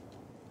thing.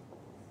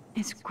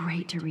 It's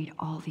great to read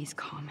all these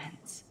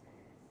comments.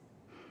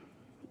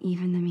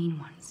 Even the mean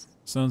ones.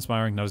 So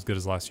inspiring. Not as good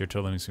as last year.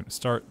 Totally soon to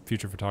start.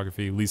 Future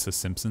photography. Lisa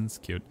Simpson's.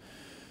 Cute.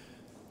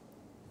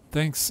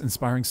 Thanks.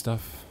 Inspiring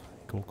stuff.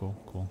 Cool,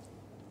 cool, cool.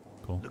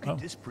 Cool. Look at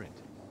this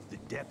print. The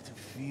depth of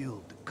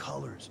field, the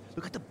colors.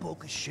 Look at the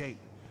bokeh shape.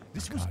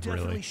 This was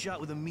definitely really?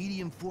 shot with a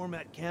medium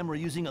format camera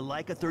using a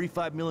Leica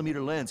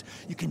 35mm lens.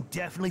 You can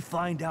definitely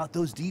find out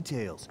those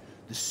details.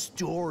 The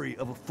story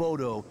of a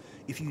photo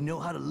if you know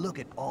how to look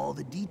at all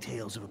the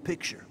details of a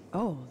picture.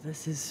 Oh,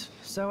 this is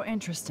so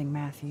interesting,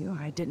 Matthew.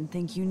 I didn't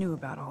think you knew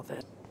about all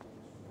this.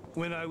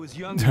 When I was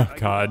younger, Oh,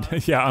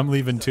 God. Yeah, I'm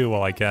leaving too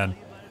while I can.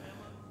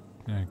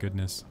 Oh,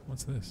 goodness.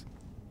 What's this?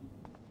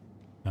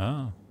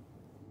 Oh.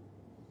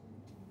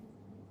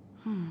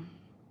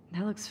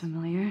 That looks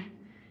familiar.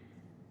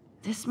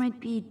 This might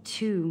be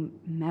too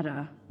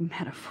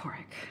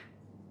metaphoric.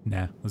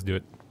 Nah, let's do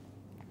it.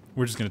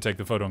 We're just going to take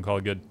the photo and call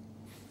it good.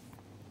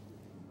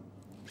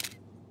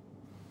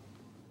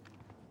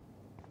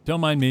 Don't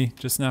mind me,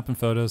 just snapping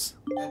photos,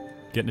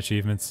 getting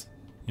achievements.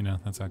 You know,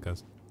 that's how it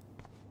goes.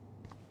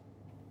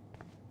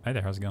 Hi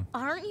there, how's it going?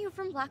 Aren't you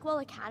from Blackwell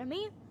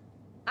Academy?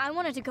 I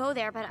wanted to go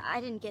there, but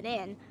I didn't get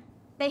in.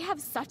 They have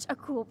such a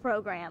cool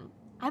program.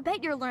 I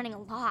bet you're learning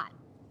a lot.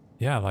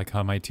 Yeah, like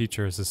how my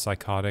teacher is a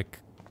psychotic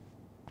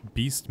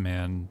beast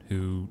man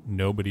who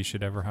nobody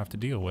should ever have to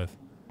deal with.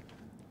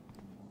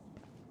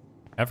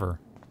 Ever.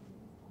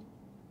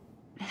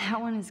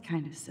 That one is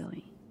kind of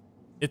silly.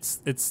 It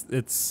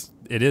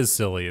is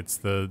silly. It's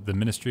the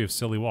Ministry of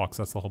Silly Walks.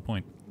 That's the whole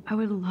point. I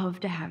would love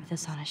to have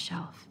this on a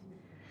shelf.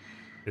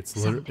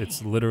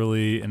 It's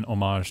literally an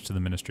homage to the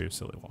Ministry of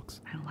Silly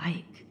Walks. I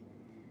like.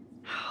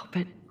 Oh,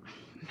 but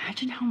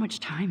imagine how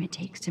much time it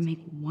takes to make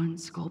one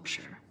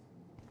sculpture.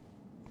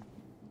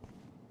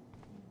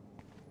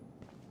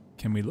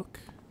 Can we look?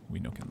 We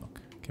no can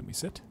look. Can we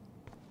sit?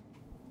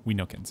 We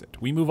no can sit.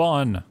 We move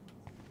on.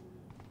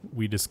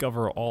 We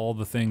discover all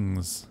the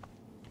things.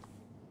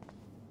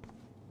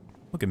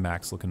 Look at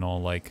Max looking all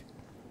like,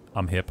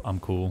 I'm hip, I'm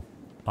cool,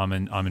 I'm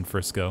in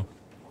Frisco.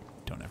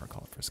 Don't ever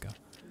call it Frisco.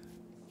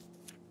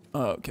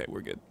 Okay,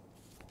 we're good.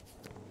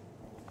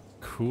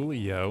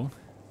 Coolio.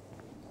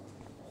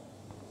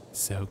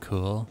 So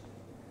cool.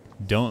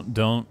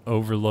 Don't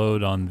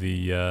overload on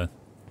the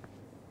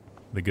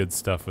good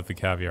stuff with the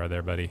caviar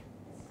there, buddy.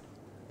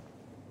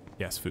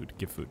 Yes, food.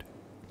 Give food.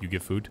 You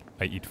give food.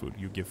 I eat food.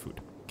 You give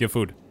food. Give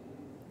food.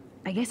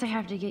 I guess I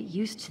have to get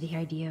used to the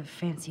idea of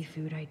fancy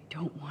food I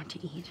don't want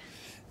to eat.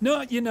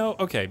 No, you know,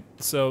 okay.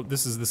 So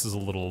this is a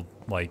little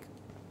like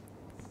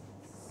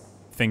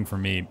thing for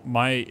me.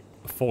 My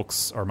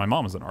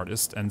mom is an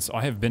artist, and so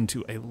I have been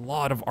to a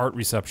lot of art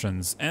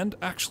receptions, and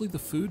actually the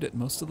food at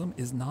most of them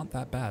is not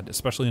that bad,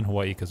 especially in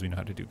Hawaii because we know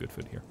how to do good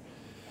food here.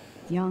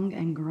 Young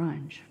and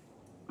grunge.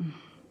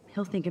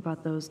 He'll think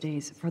about those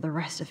days for the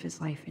rest of his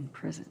life in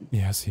prison.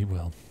 Yes, he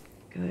will.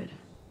 Good.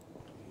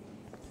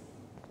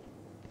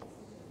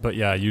 But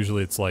yeah,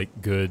 usually it's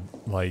like good,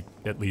 like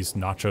at least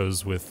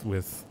nachos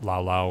with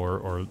lau lau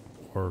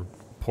or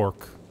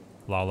pork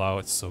lau lau.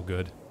 It's so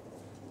good.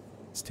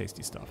 It's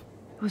tasty stuff.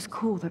 It was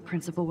cool that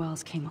Principal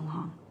Wells came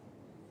along.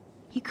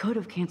 He could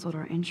have canceled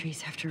our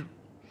entries after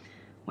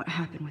what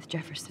happened with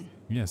Jefferson.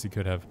 Yes, he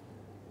could have.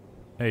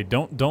 Hey,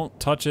 don't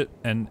touch it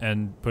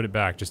and put it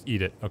back. Just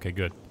eat it. Okay,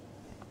 good.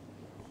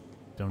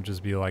 Don't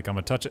just be like, I'm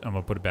gonna touch it, I'm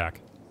gonna put it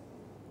back.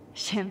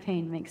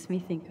 Champagne makes me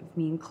think of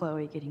me and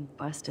Chloe getting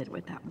busted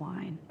with that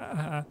wine.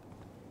 I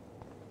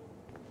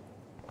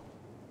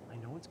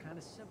know it's kind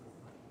of simple.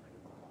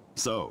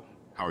 So,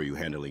 how are you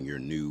handling your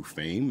new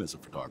fame as a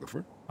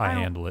photographer? I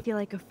handle it. I feel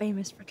like a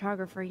famous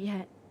photographer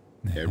yet.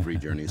 Every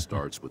journey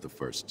starts with the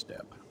first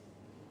step.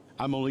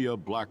 I'm only a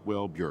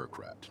Blackwell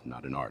bureaucrat,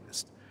 not an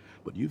artist.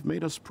 But you've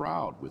made us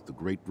proud with the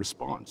great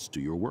response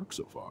to your work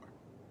so far.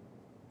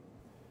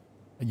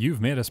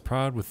 You've made us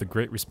proud with the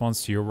great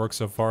response to your work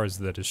so far, as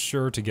that is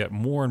sure to get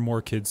more and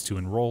more kids to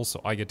enroll, so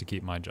I get to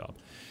keep my job.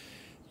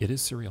 It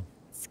is surreal.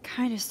 It's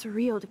kind of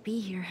surreal to be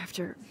here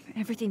after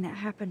everything that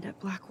happened at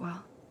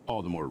Blackwell.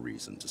 All the more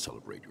reason to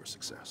celebrate your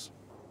success.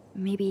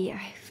 Maybe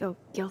I feel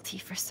guilty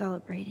for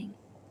celebrating.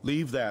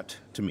 Leave that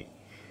to me.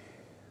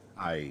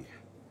 I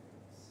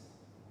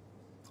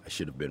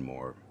should have been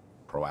more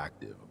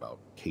proactive about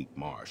Kate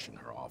Marsh and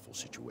her awful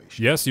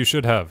situation. Yes, you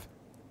should have.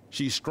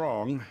 She's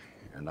strong,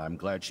 and I'm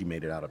glad she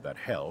made it out of that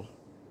hell.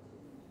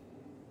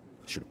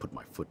 I should have put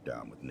my foot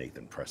down with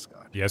Nathan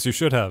Prescott. Yes, you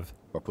should have.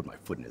 Or put my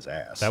foot in his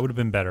ass. That would have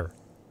been better.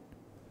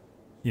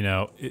 You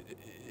know,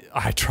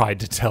 I tried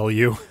to tell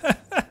you.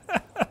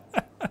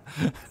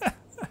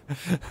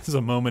 There's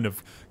a moment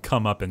of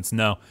comeuppance.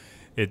 No,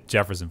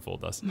 Jefferson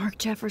fooled us. Mark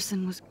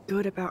Jefferson was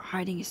good about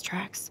hiding his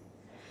tracks.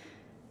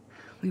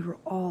 We were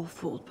all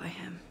fooled by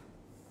him.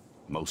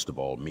 Most of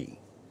all,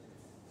 me.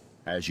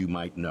 As you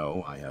might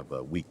know, I have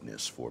a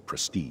weakness for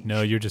prestige.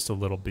 No, you're just a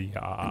little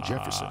beyond. And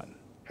Jefferson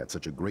had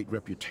such a great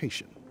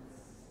reputation.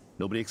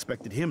 Nobody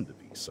expected him to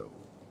be so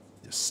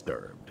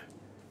disturbed.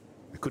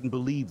 I couldn't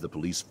believe the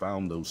police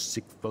found those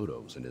sick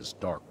photos in his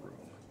dark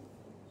room.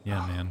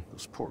 Yeah, man.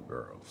 Those poor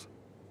girls.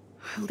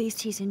 At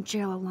least he's in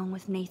jail along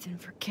with Nathan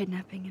for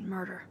kidnapping and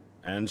murder.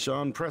 And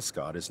Sean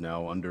Prescott is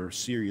now under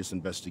serious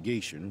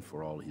investigation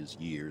for all his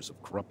years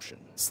of corruption.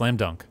 Slam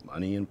dunk.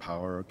 Money and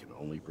power can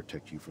only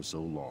protect you for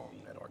so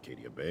long at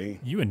Arcadia Bay.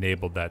 You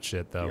enabled that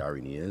shit, though. The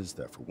irony is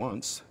that for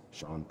once,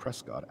 Sean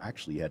Prescott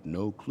actually had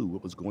no clue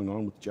what was going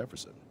on with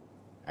Jefferson.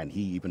 And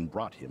he even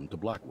brought him to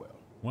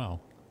Blackwell.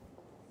 Well.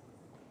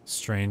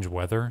 Strange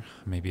weather.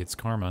 Maybe it's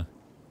karma.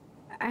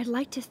 I'd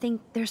like to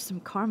think there's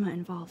some karma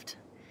involved.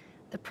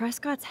 The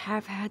Prescotts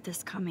have had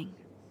this coming.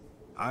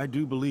 I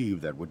do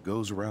believe that what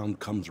goes around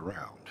comes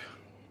around.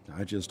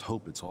 I just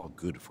hope it's all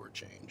good for a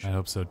change. I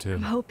hope so, too.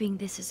 I'm hoping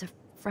this is a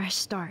fresh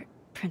start,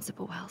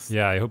 Principal Wells.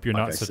 Yeah, I hope you're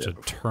not such a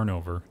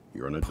turnover.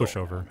 You're an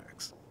pushover.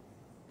 Max.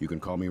 You can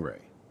call me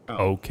Ray.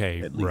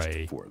 Okay, at least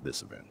Ray. For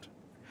this event.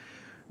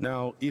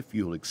 Now, if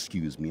you'll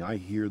excuse me, I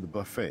hear the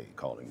buffet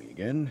calling me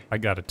again. I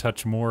gotta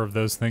touch more of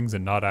those things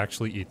and not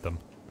actually eat them.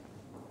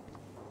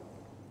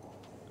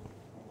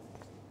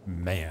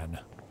 Man.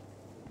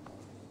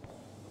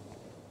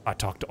 I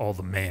talk to all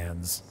the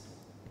mans.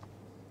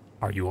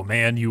 Are you a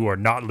man? You are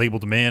not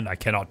labeled a man. I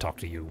cannot talk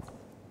to you.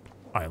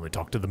 I only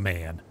talk to the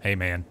man. Hey,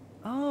 man.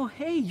 Oh,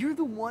 hey, you're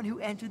the one who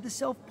entered the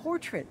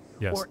self-portrait.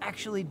 Yes. Or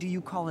actually, do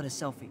you call it a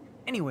selfie?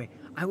 Anyway,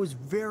 I was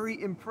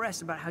very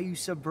impressed about how you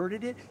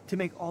subverted it to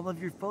make all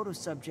of your photo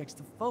subjects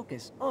the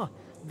focus. Oh,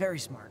 very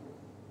smart.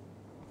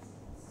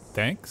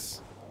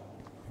 Thanks,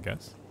 I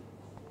guess.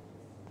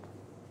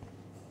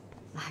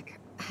 Like,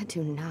 I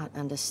do not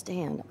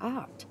understand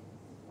art.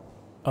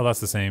 Oh,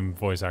 that's the same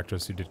voice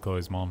actress who did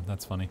Chloe's mom.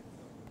 That's funny.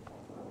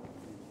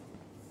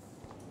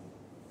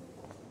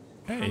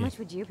 Hey. How much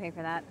would you pay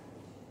for that?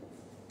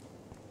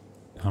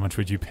 How much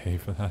would you pay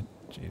for that?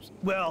 Jeez.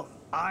 Well,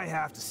 I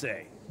have to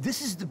say,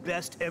 this is the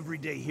best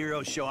everyday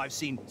hero show I've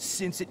seen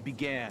since it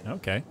began.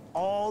 Okay.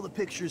 All the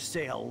pictures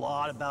say a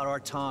lot about our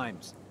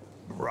times.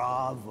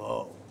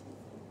 Bravo.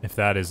 If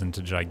that isn't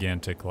a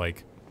gigantic,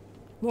 like,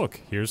 look,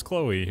 here's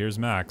Chloe, here's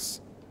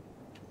Max.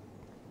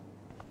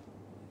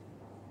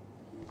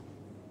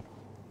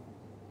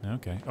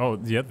 Okay. Oh,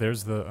 yeah,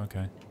 there's the,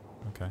 okay.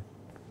 Okay.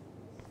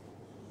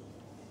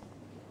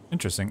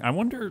 Interesting. I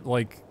wonder,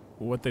 like,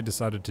 what they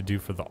decided to do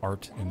for the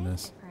art in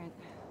this.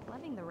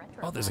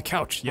 Oh, there's a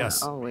couch,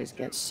 yes. I always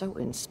get so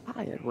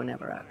inspired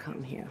whenever I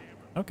come here.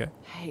 Okay.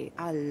 Hey,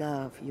 I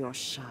love your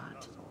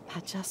shot. I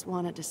just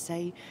wanted to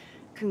say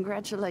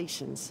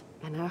congratulations,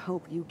 and I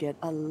hope you get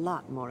a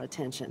lot more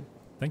attention.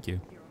 Thank you.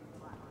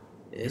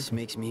 This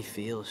makes me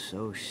feel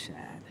so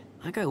sad.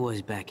 Like I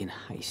was back in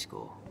high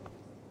school.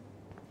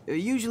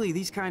 Usually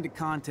these kind of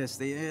contests,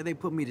 they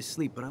put me to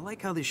sleep, but I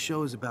like how this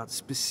show is about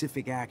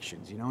specific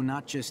actions, you know,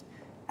 not just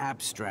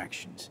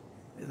abstractions.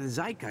 The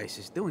Zeitgeist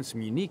is doing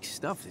some unique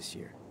stuff this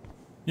year.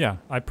 Yeah,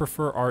 I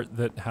prefer art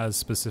that has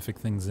specific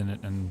things in it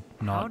and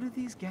not How do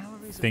these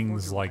galleries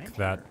things like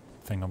that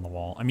thing on the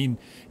wall. I mean,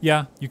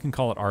 yeah, you can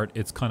call it art.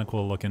 It's kind of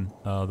cool looking,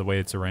 the way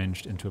it's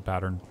arranged into a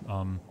pattern,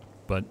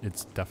 but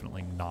it's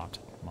definitely not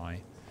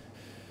my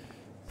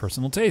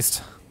personal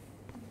taste.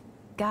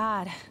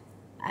 God,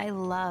 I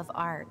love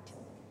art.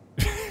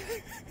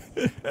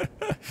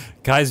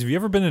 Guys, have you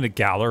ever been in a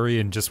gallery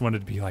and just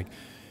wanted to be like,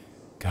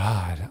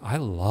 God, I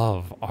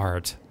love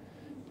art,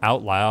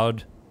 out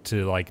loud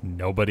to like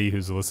nobody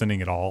who's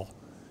listening at all?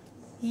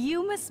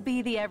 You must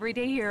be the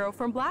everyday hero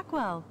from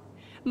Blackwell.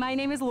 My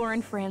name is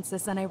Lauren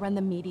Francis, and I run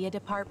the media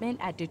department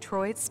at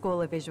Detroit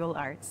School of Visual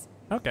Arts.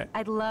 Okay.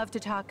 I'd love to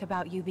talk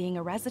about you being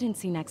a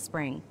residency next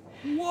spring.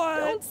 What?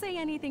 Don't say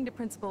anything to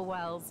Principal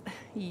Wells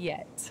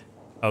yet.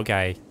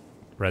 Okay.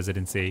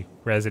 Residency.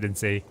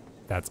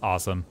 That's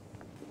awesome.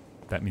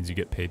 That means you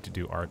get paid to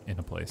do art in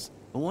a place.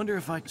 I wonder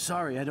if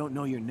sorry, I don't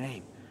know your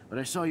name, but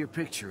I saw your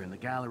picture in the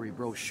gallery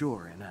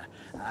brochure, and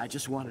I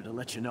just wanted to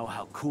let you know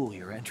how cool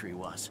your entry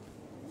was.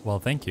 Well,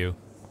 thank you.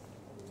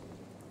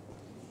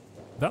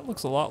 That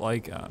looks a lot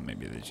like,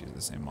 maybe they use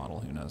the same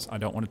model, who knows. I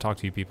don't want to talk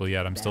to you people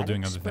yet, I'm still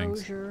doing other things.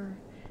 Exposure,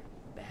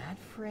 bad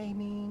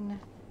framing,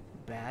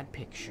 bad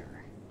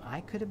picture.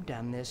 I could have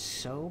done this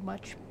so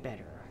much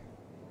better.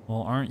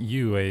 Well, aren't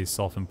you a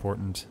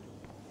self-important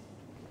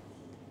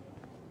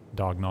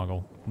dog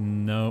noggle?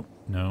 Nope.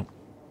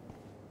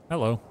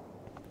 Hello.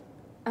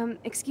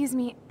 Excuse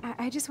me,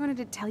 I just wanted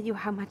to tell you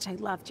how much I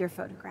loved your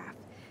photograph.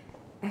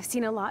 I've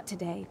seen a lot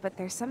today, but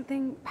there's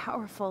something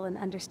powerful and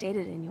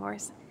understated in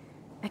yours.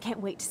 I can't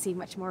wait to see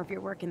much more of your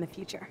work in the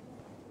future.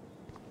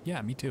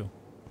 Yeah, me too.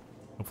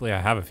 Hopefully I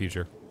have a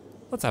future.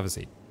 Let's have a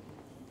seat.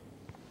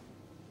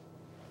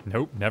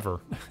 Nope, never.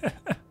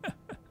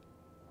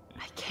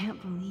 I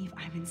can't believe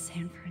I'm in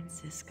San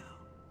Francisco.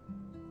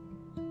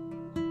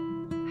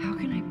 How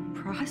can I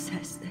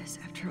process this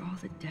after all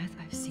the death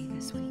I've seen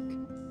this week?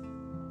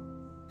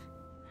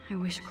 I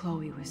wish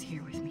Chloe was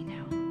here with me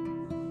now.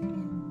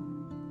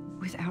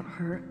 Without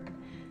her,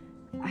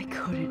 I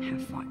couldn't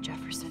have fought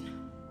Jefferson.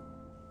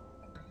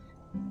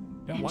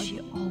 Yeah, and why? She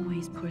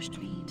always pushed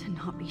me to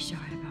not be shy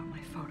about my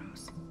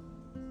photos.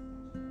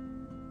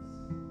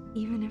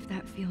 Even if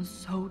that feels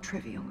so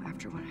trivial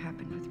after what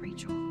happened with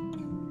Rachel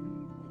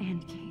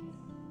and Kate.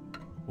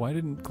 Why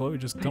didn't Chloe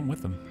just come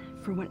with them?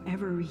 For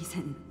whatever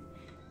reason,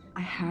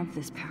 I have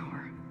this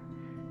power.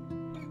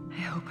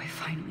 I hope I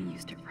finally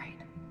used it right.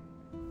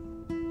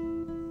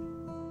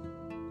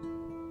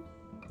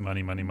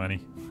 Money.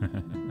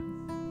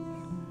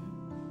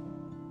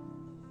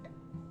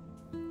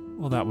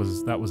 Well, that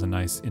was a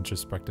nice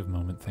introspective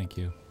moment. Thank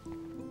you.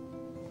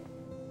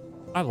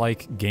 I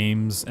like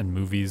games and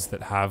movies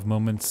that have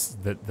moments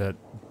that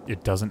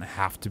it doesn't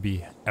have to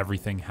be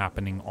everything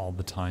happening all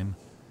the time.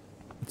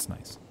 It's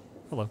nice.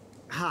 Hello.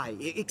 Hi,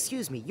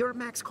 excuse me. You're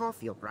Max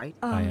Caulfield, right?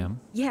 I am.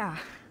 Yeah.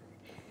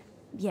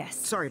 Yes.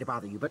 Sorry to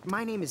bother you, but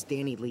my name is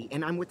Danny Lee,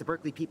 and I'm with the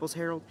Berkeley People's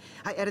Herald.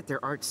 I edit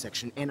their arts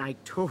section, and I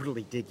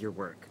totally dig your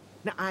work.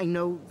 Now, I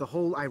know the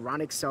whole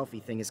ironic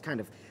selfie thing is kind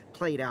of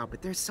played out,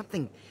 but there's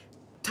something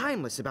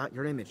timeless about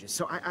your images.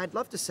 So I'd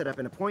love to set up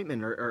an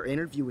appointment or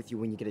interview with you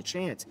when you get a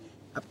chance.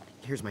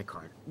 Here's my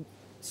card.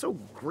 So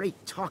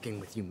great talking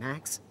with you,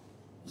 Max.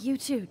 You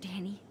too,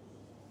 Danny.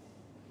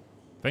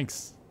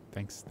 Thanks.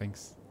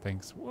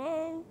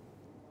 Whoa.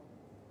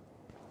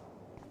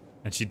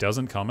 And she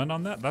doesn't comment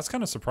on that? That's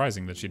kind of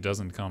surprising that she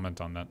doesn't comment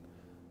on that.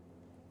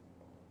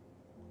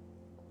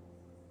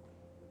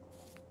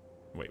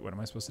 Wait, what am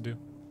I supposed to do?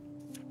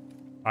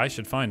 I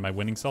should find my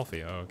winning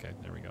selfie. Oh, okay,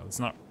 there we go. It's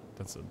not,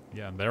 that's a,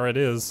 yeah, there it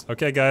is.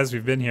 Okay, guys,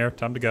 we've been here.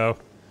 Time to go.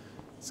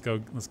 Let's go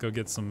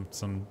get some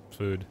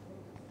food.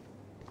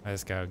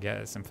 Let's go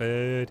get some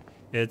food.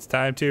 It's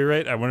time to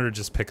rate. I wanted to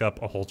just pick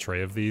up a whole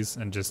tray of these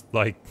and just,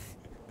 like,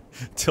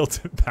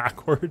 tilt it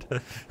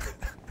backward.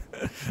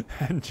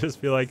 And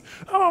just be like,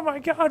 oh my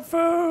god,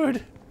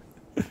 food!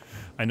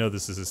 I know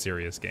this is a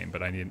serious game,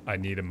 but I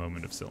need a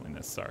moment of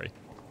silliness, sorry.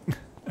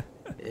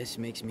 This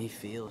makes me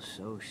feel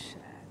so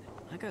sad.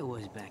 Like I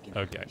was back in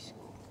high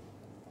school.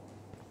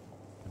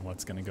 And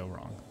what's gonna go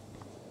wrong?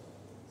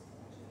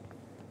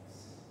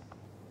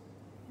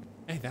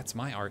 Hey, that's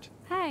my art.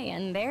 Hi,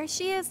 and there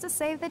she is to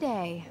save the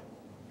day.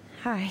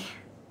 Hi.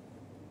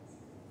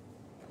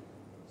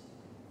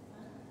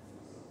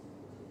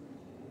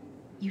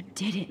 You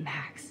did it,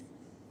 Max.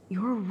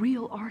 You're a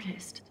real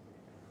artist.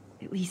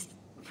 At least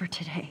for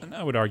today. And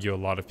I would argue a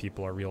lot of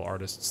people are real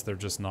artists. They're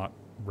just not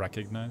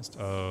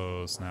recognized.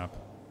 Oh, snap.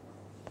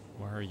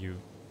 Where are you?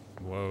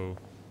 Whoa.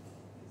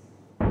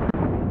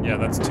 Yeah,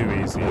 that's too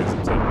easy, isn't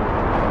it?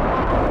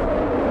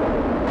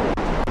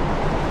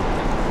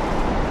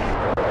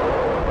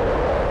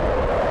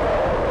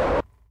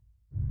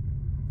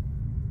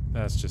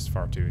 That's just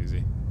far too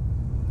easy.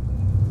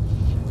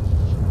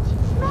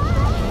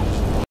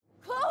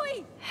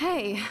 Chloe!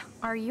 Hey,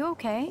 are you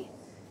okay?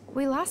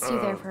 We lost you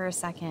there for a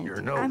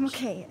second. I'm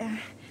okay.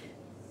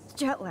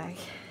 Jet lag.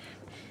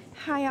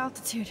 High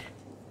altitude.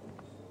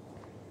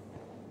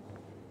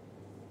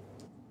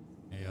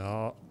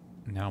 Yeah.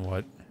 Now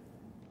what?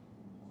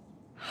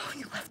 Oh,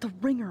 you left the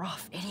ringer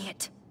off,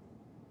 idiot.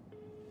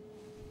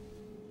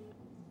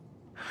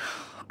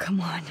 Oh,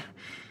 come on.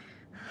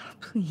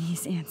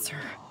 Please answer.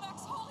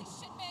 Max, holy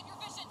shit, man, your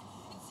vision.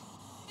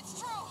 It's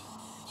true.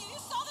 You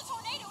saw the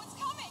tornado. It's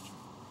coming.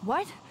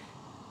 What?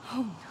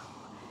 Oh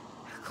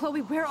no.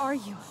 Chloe, where are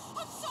you?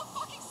 I'm so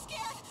fucking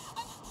scared.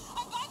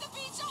 I'm by the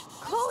beach.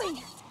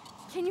 Chloe,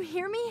 can you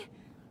hear me?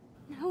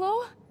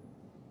 Hello?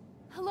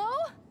 Hello?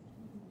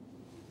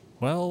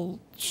 Well,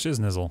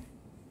 shiznizzle.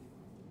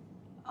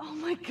 Oh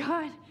my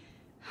god.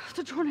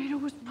 The tornado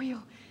was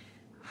real.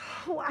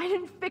 Oh, I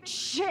didn't fix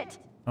shit.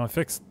 Oh, I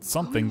fixed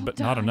something, but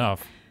not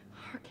enough.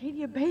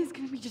 Arcadia Bay is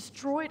gonna be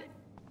destroyed.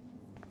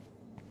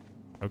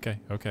 Okay,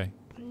 okay.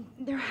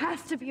 There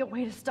has to be a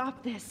way to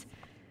stop this.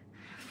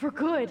 For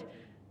good.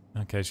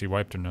 Okay, she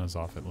wiped her nose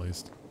off at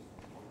least.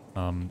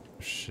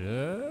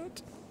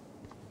 Shit.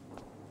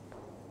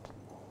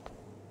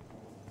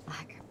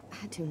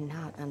 I do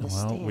not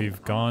understand. Well,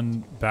 we've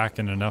gone back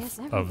in enough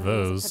of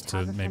those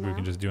to maybe we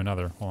can just do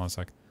another. Hold on a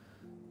sec.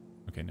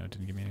 Okay, no, it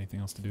didn't give me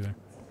anything else to do there.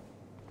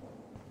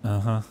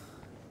 Uh-huh.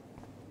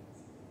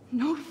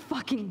 No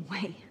fucking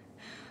way.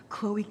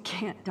 Chloe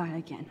can't die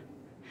again.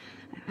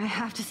 I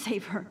have to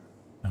save her.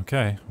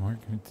 Okay,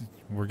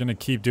 we're gonna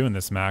keep doing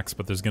this, Max,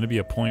 but there's gonna be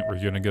a point where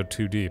you're gonna go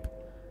too deep.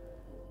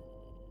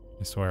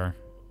 I swear.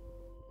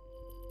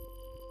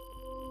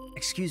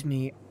 Excuse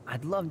me,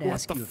 I'd love to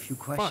ask you a few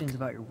questions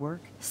about your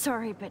work.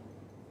 Sorry, but...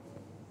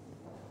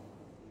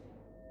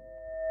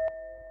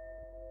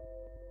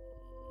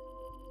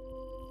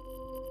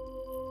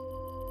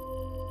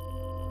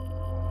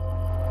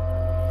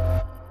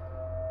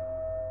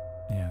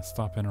 Yeah,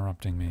 stop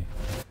interrupting me.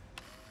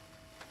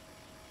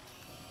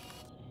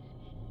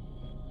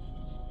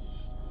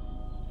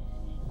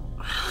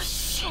 Oh,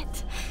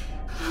 shit.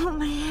 Oh,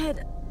 my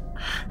head.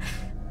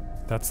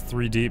 That's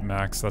 3 deep,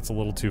 Max. That's a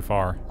little too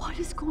far. What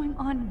is going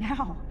on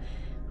now?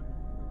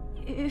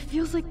 It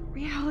feels like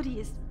reality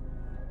is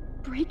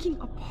breaking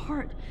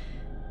apart.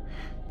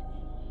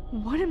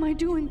 What am I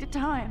doing to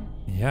time?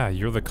 Yeah,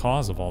 you're the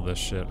cause of all this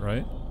shit,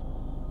 right?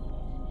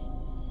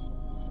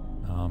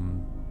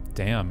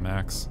 Damn,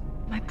 Max.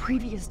 My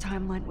previous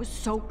timeline was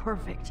so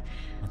perfect.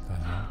 What the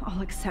hell?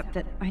 I'll accept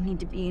that I need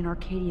to be in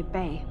Arcadia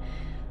Bay,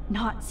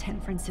 not San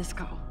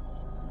Francisco.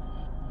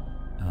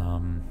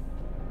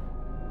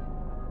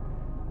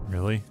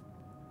 Really?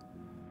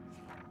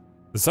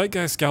 The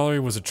Zeitgeist Gallery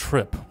was a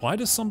trip. Why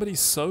does somebody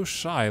so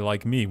shy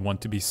like me want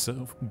to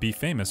be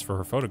famous for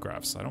her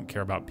photographs? I don't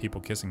care about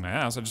people kissing my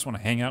ass. I just want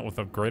to hang out with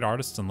great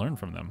artists and learn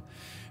from them.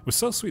 It was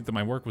so sweet that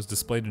my work was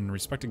displayed in a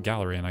respected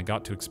gallery and I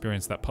got to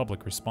experience that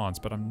public response,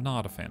 but I'm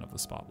not a fan of the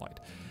spotlight.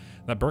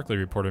 That Berkeley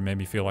reporter made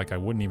me feel like I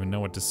wouldn't even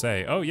know what to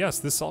say. Oh yes,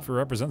 this selfie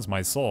represents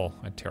my soul.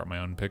 I'd tear up my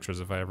own pictures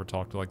if I ever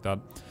talked like that.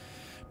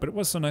 But it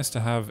was so nice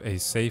to have a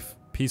safe,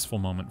 peaceful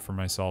moment for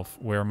myself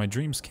where my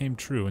dreams came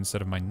true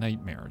instead of my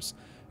nightmares.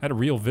 I had a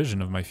real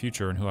vision of my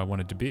future and who I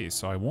wanted to be,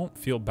 so I won't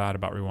feel bad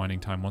about rewinding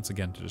time once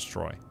again to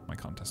destroy my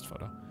contest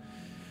photo.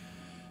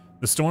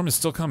 The storm is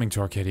still coming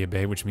to Arcadia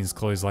Bay, which means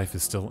Chloe's life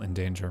is still in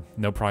danger.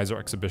 No prize or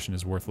exhibition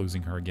is worth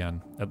losing her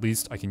again. At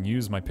least I can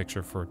use my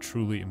picture for a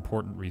truly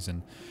important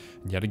reason,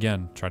 and yet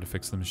again try to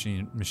fix the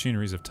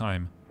machineries of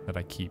time that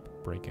I keep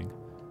breaking.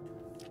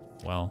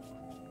 Well...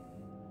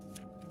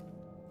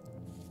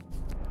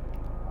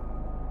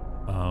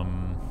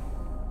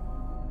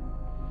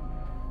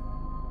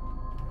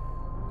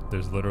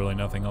 There's literally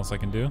nothing else I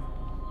can do?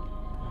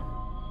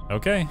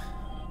 Okay.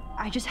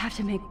 I just have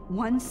to make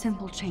one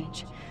simple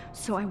change,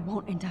 so I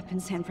won't end up in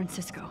San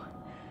Francisco.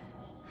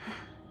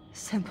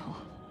 Simple.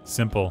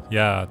 Simple,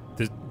 yeah.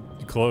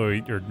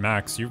 Chloe, or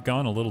Max, you've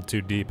gone a little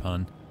too deep,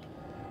 hun.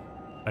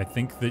 I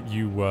think that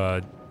you,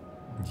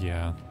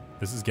 yeah,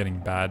 this is getting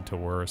bad to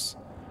worse.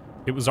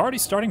 It was already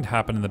starting to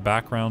happen in the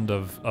background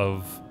of...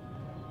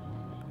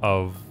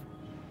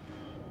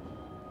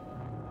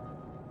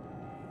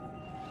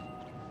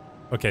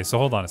 Okay, so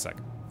hold on a sec.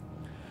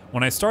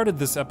 When I started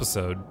this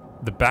episode,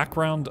 the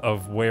background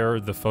of where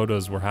the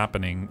photos were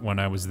happening when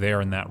I was there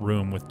in that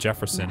room with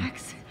Jefferson...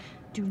 Max,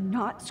 do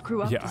not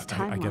screw up this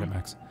timeline. I get it,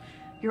 Max.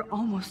 You're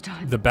almost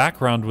done. The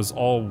background was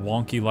all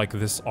wonky like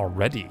this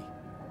already.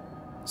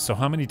 So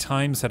how many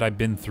times had I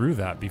been through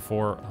that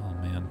before? Oh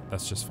man,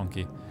 that's just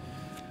funky.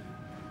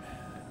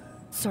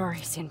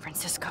 Sorry, San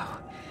Francisco.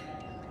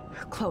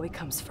 Chloe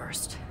comes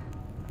first.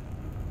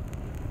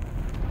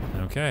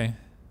 Okay.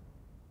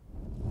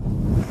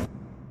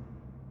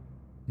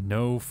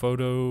 No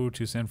photo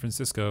to San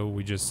Francisco.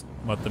 We just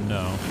let them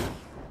know.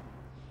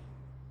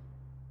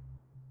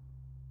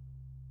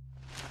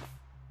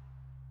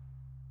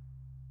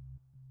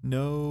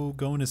 No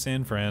going to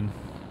San Fran.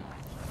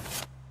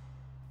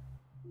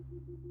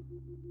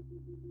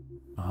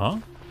 Uh-huh.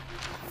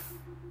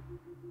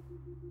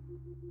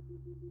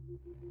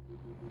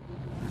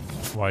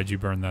 Why'd you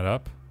burn that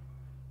up?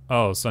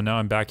 Oh, so now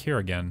I'm back here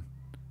again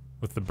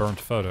with the burnt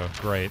photo.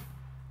 Great.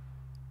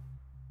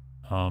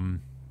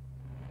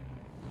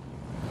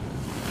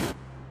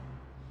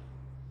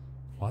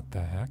 What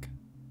the heck?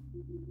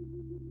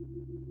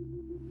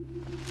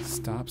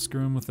 Stop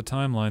screwing with the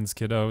timelines,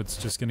 kiddo. It's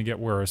just gonna get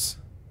worse.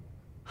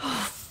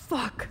 Oh,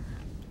 fuck.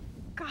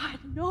 God,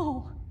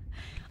 no.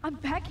 I'm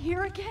back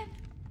here again?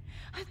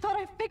 I thought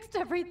I fixed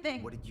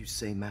everything. What did you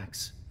say,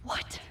 Max?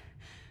 What?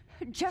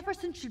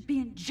 Jefferson should be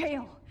in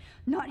jail,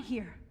 not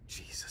here.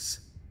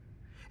 Jesus.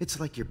 It's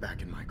like you're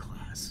back in my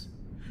class.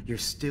 You're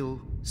still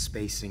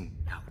spacing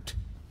out.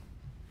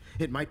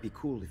 It might be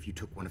cool if you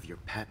took one of your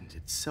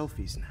patented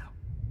selfies now.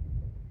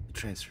 The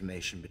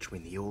transformation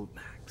between the old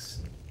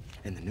Max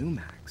and the new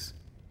Max.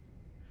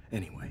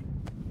 Anyway,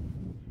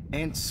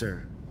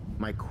 answer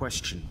my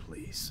question,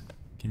 please.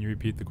 Can you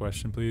repeat the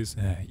question, please?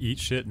 Eat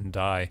shit and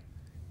die.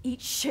 Eat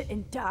shit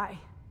and die.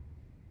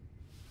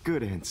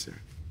 Good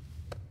answer.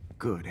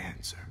 Good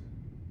answer.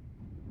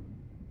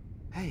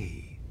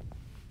 Hey,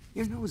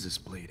 your nose is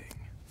bleeding.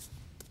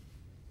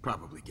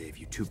 Probably gave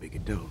you too big a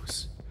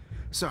dose.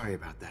 Sorry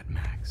about that,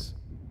 Max.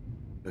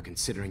 But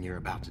considering you're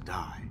about to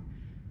die,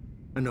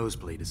 a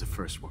nosebleed is a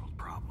first world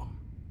problem.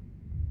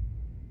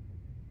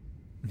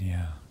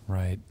 Yeah,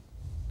 right.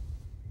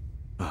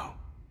 Oh,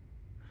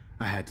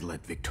 I had to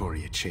let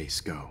Victoria Chase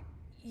go.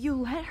 You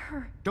let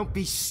her? Don't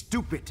be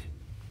stupid,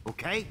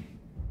 okay?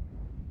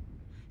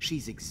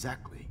 She's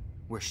exactly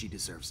where she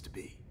deserves to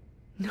be.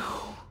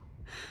 No.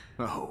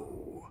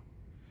 Oh,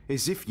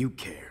 as if you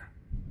care.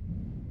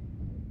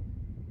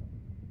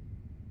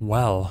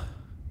 Well.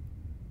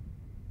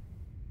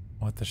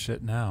 What the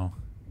shit now?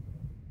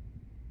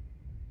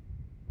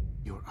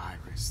 Your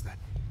iris, that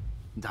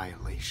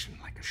dilation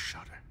like a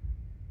shutter.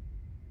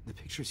 The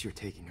pictures you're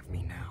taking of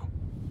me now.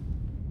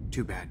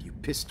 Too bad you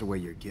pissed away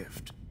your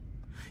gift.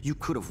 You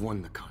could have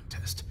won the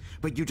contest,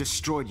 but you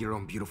destroyed your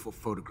own beautiful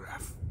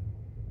photograph.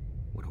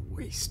 What a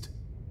waste.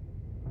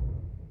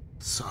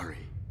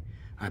 Sorry,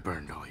 I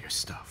burned all your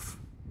stuff.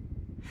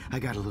 I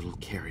got a little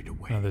carried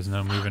away. Oh, there's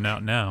no moving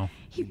out now.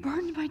 He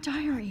burned my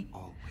diary.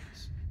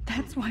 Always.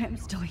 That's why I'm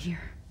still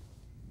here.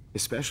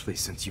 Especially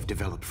since you've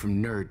developed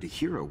from nerd to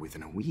hero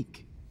within a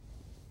week.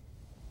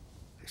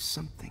 There's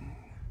something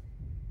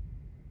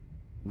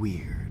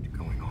weird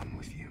going on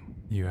with you.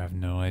 You have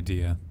no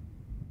idea.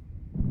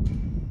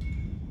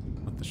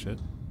 What the shit?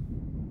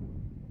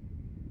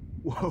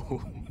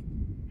 Whoa.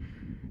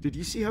 Did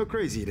you see how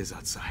crazy it is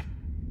outside?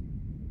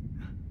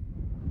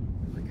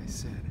 Like I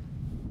said,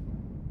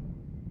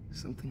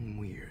 something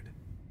weird.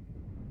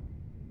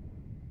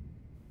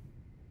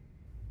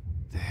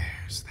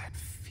 There's that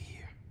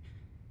fear.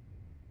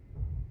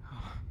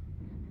 Oh,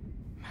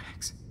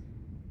 Max,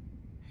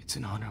 it's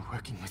an honor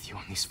working with you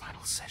on these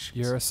final sessions.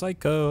 You're a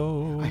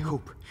psycho. I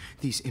hope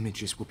these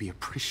images will be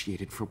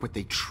appreciated for what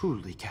they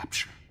truly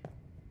capture.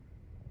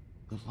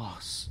 The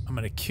loss. I'm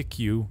gonna kick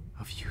you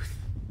of youth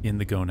in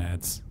the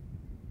gonads.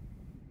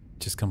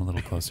 Just come a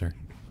little closer.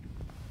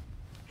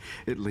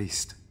 At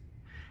least,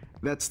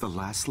 that's the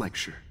last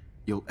lecture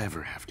you'll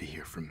ever have to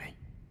hear from me.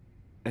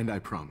 And I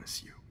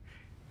promise you,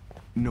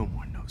 no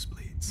more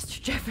nosebleeds.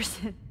 Mr.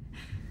 Jefferson,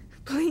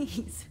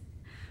 please,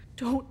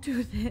 don't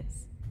do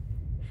this.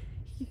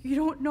 You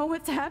don't know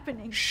what's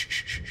happening. Shh,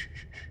 shh, shh, shh,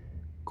 shh.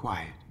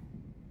 Quiet.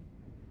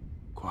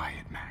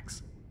 Quiet,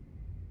 Max.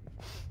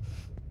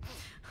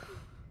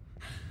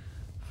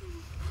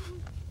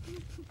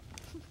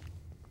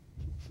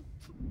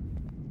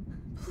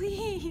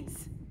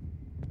 Please,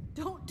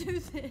 don't do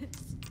this.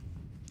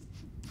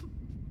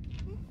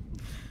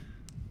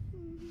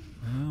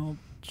 Well,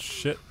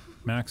 shit.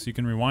 Max, you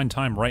can rewind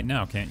time right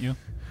now, can't you?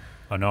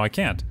 Oh no, I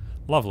can't.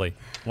 Lovely.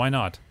 Why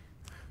not?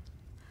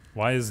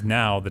 Why is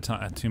now the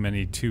time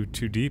too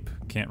deep?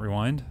 Can't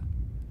rewind?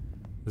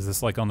 Is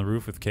this like on the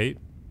roof with Kate?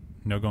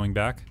 No going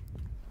back?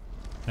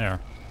 There.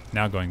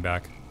 Now going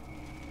back.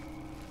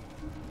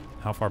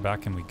 How far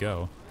back can we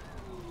go?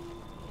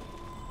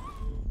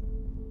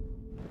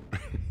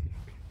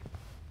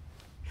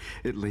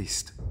 At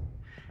least,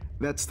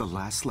 that's the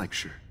last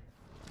lecture.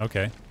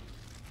 Okay.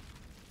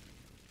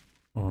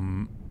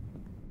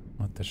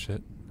 What the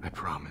shit? I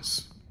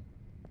promise.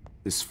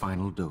 This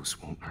final dose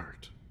won't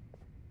hurt.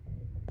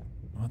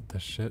 What the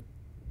shit?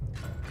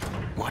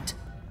 What?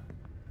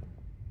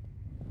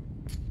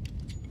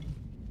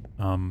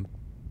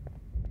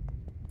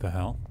 The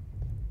hell?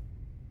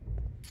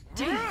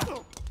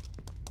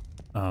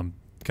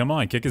 Come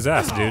on, kick his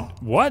ass, dude.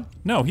 What?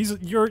 No,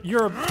 you're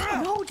a...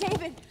 No,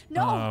 David,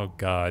 no! Oh,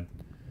 God.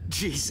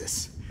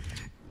 Jesus.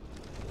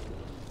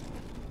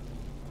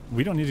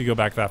 We don't need to go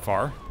back that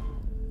far.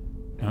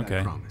 And okay.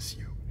 I promise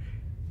you,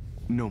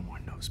 no more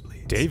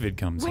nosebleeds. David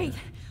comes in. Wait,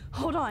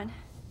 hold on.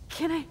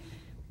 Can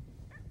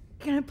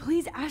I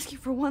please ask you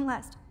for one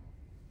last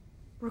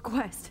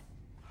request?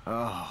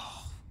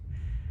 Oh,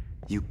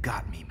 you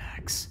got me,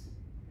 Max.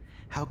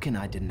 How can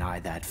I deny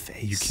that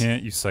face? You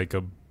can't, you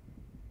psycho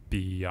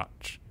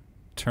biatch.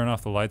 Turn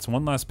off the lights.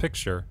 One last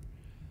picture.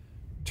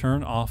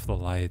 Turn off the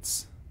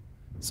lights.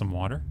 Some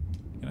water?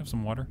 Can I have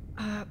some water?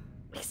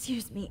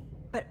 Excuse me,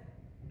 but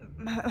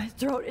my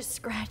throat is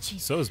scratchy.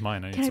 So is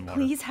mine. I need Can some I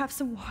water. please have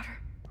some water?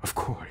 Of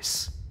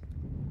course.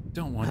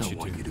 Don't want I don't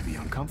want you to be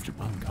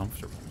uncomfortable.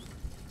 Uncomfortable.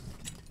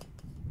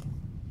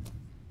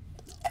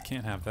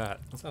 Can't have that.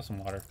 Let's have some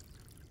water.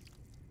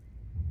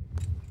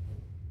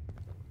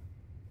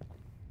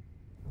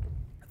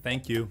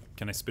 Thank you.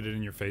 Can I spit it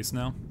in your face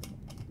now?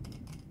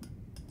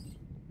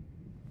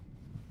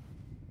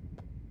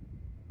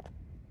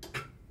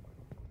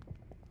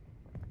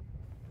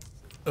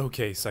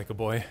 Okay, Psycho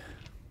Boy.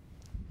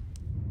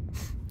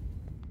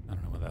 I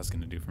don't know what that's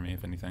gonna do for me,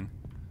 if anything.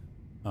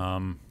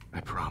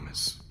 I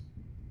promise.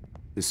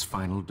 This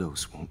final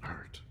dose won't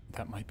hurt.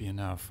 That might be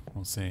enough.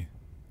 We'll see.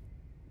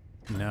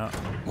 No.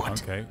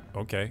 What?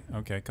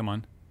 Okay, come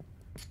on.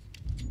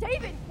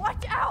 David,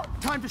 watch out!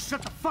 Time to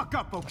shut the fuck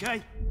up,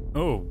 okay?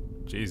 Oh,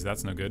 jeez,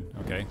 that's no good.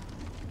 Okay.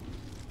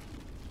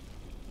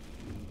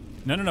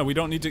 No, we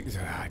don't need to...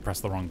 I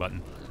pressed the wrong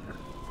button.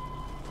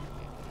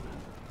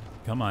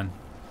 Come on.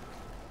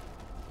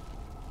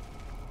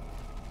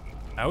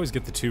 I always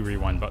get the two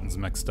rewind buttons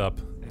mixed up.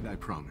 And I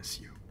promise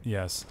you.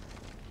 Yes.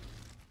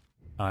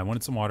 I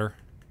wanted some water.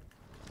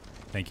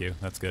 Thank you,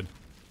 that's good.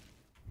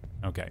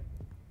 Okay.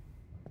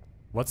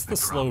 What's the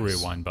slow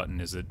rewind button?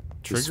 Is it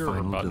trigger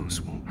or button? Dose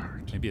won't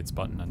hurt. Maybe it's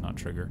button and not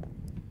trigger.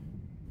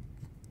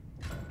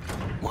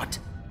 What?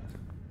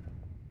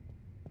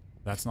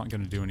 That's not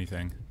gonna do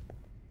anything.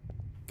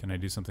 Can I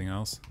do something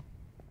else?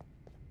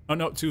 Oh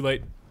no, too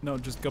late. No,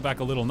 just go back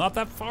a little. Not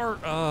that far.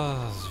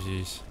 Oh,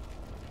 jeez.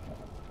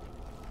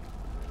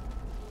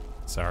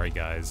 Sorry,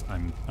 guys.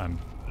 I'm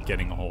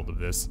getting a hold of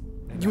this.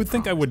 You would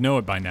think I would know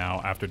it by now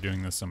after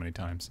doing this so many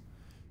times.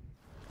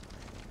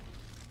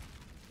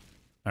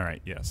 All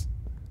right. Yes.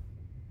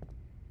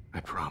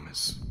 I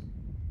promise.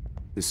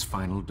 This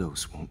final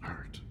dose won't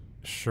hurt.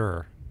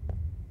 Sure.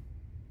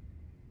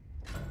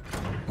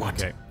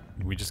 What? Okay.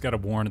 We just gotta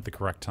warn at the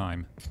correct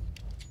time.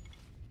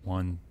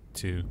 1,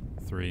 2,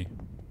 3.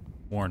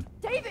 Warn.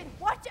 David,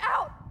 watch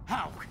out!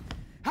 How?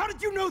 How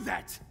did you know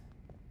that?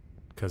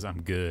 Because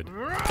I'm good.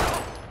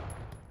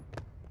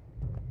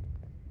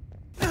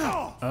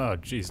 Oh,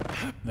 jeez.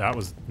 That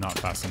was not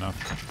fast enough.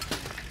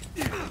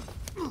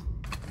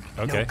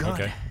 Okay, no gun,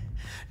 okay.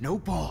 No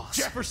balls.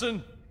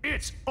 Jefferson,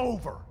 it's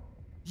over.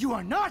 You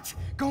are not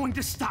going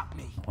to stop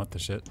me. What the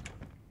shit?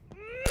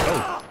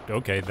 Oh,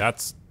 okay,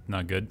 that's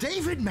not good.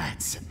 David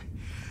Madsen.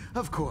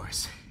 Of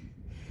course.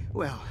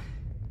 Well,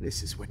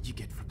 this is what you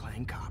get for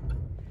playing cop.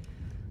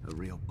 A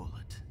real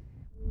bullet.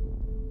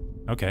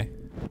 Okay.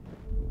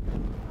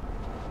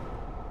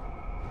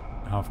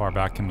 How far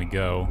back can we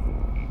go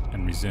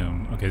and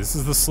resume? Okay, this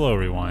is the slow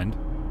rewind.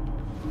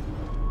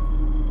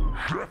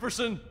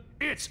 Jefferson,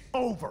 it's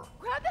over.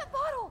 Grab that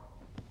bottle!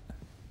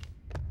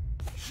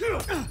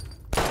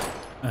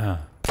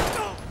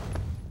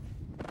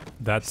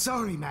 That's...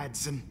 Sorry,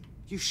 Madsen.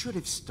 You should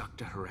have stuck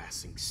to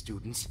harassing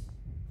students.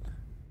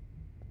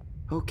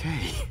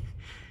 Okay.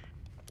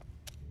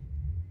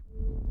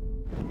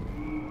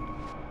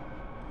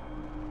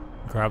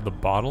 Grab the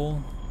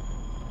bottle?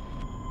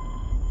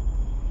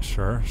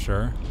 Sure.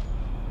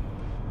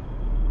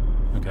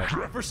 Okay.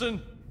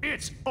 Jefferson,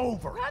 it's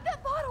over. Grab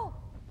that bottle!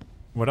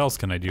 What else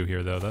can I do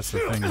here, though? That's the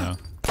thing, though.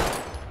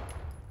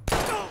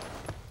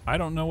 I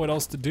don't know what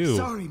else to do.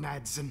 Sorry,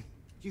 Madsen.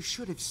 You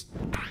should have...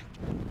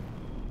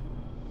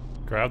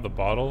 Grab the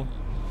bottle?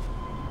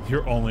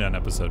 You're only on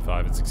episode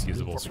 5. It's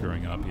excusable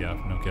screwing up. Yeah,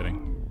 no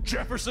kidding.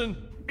 Jefferson,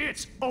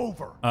 it's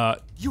over.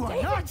 You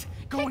are not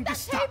going to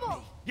stop me.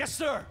 Yes,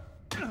 sir.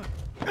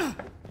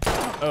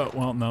 Oh,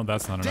 well, no,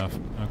 that's not enough.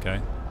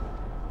 Okay.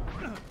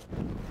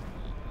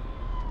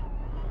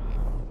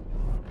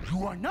 You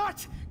You are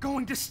not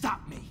going to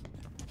stop me.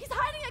 He's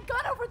hiding a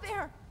gun over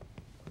there.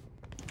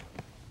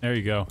 There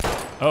you go.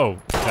 Oh,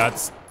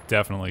 that's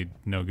definitely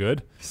no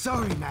good.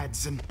 Sorry,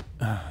 Madsen.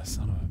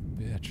 Son of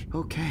a bitch.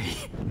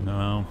 Okay.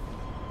 No.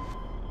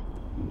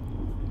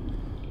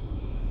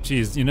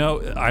 Jeez, you know,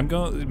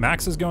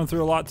 Max is going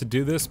through a lot to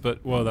do this,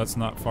 but whoa, that's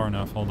not far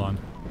enough. Hold on.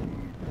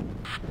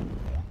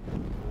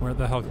 Where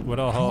the hell?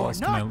 What else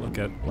can I look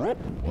at?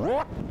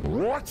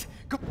 What?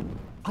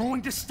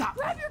 Going to stop.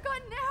 Grab your gun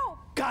now.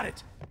 Got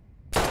it.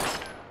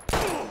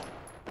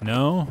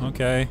 No?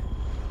 Okay.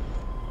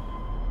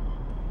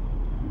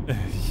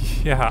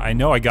 Yeah, I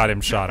know I got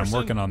him shot. I'm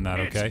working on that,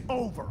 okay? It's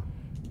over.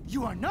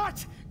 You are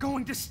not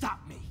going to stop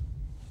me.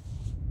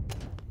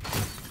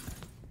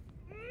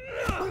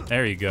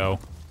 There you go.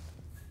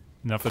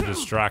 Enough of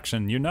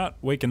distraction. You're not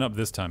waking up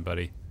this time,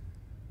 buddy.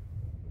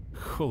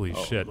 Holy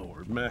shit. Oh,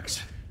 Lord,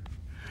 Max.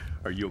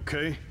 Are you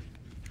okay?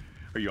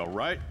 Are you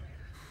alright?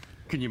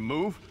 Can you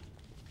move?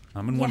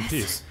 I'm in one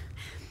piece.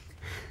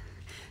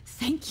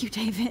 Thank you,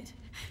 David.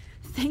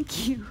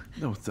 Thank you.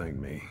 Don't thank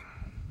me.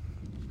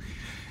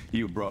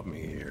 You brought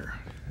me here.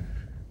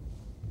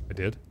 I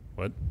did?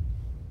 What?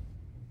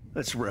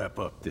 Let's wrap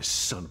up this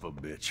son of a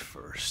bitch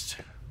first.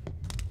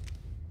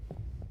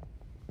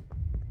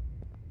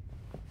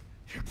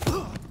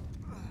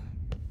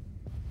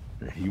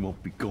 He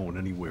won't be going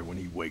anywhere when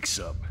he wakes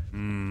up.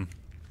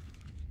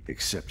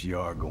 Except you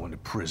are going to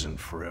prison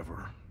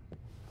forever.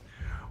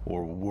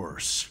 Or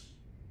worse.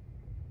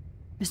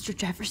 Mr.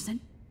 Jefferson,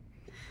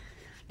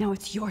 now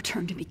it's your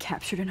turn to be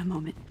captured in a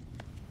moment.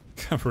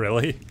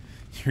 Really?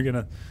 You're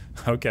gonna...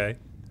 Okay.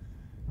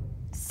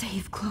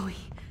 Save Chloe.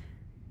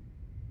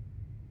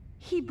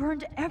 He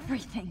burned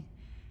everything,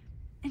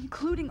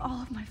 including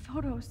all of my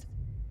photos.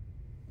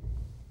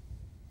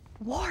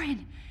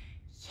 Warren!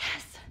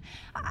 Yes!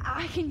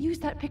 I can use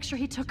that picture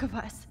he took of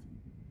us.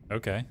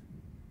 Okay.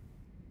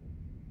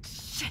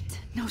 Shit,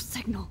 no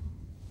signal.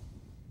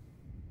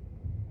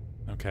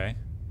 Okay.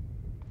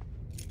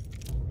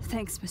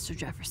 Thanks, Mr.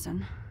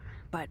 Jefferson,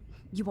 but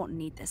you won't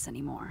need this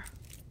anymore.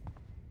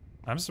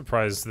 I'm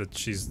surprised that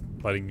she's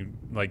letting you,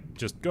 like,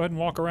 just go ahead and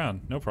walk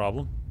around. No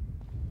problem.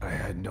 I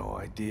had no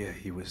idea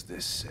he was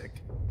this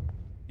sick.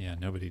 Yeah,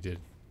 nobody did.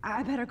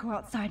 I better go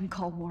outside and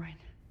call Warren.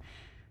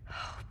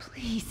 Oh,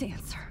 please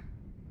answer.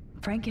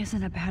 Frank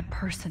isn't a bad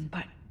person,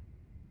 but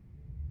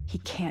he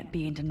can't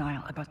be in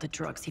denial about the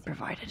drugs he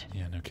provided.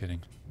 Yeah, no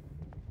kidding.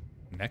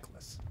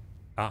 Necklace.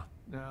 Ah.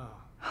 No.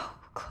 Oh,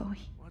 Chloe.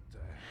 What the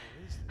hell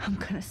is this? I'm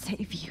gonna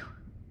save you.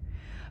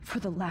 For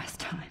the last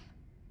time.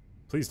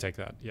 Please take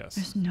that, yes.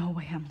 There's no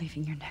way I'm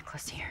leaving your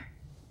necklace here.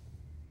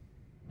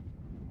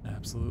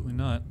 Absolutely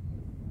not.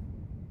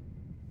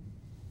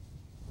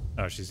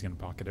 Oh, she's gonna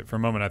pocket it. For a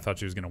moment, I thought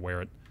she was gonna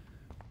wear it.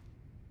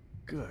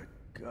 Good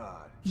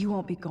God. You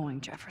won't be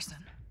going,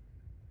 Jefferson.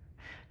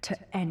 To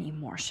any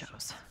more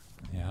shows.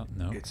 Yeah,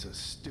 no. It's a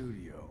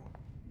studio.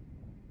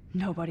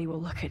 Nobody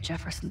will look at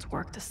Jefferson's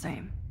work the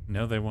same.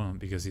 No, they won't,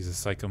 because he's a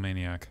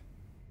psychomaniac.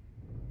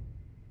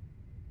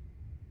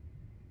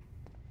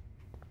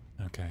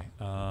 Okay,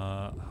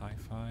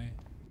 hi-fi.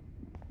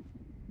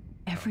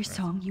 Every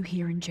song you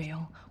hear in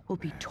jail will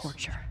be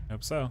torture.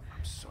 Hope so.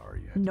 I'm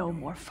sorry. No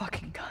more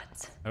fucking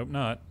guns. Hope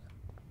not.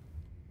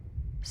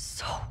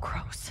 So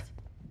gross.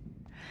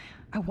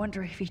 I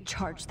wonder if he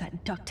charged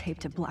that duct tape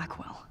to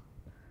Blackwell.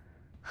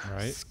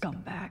 Right.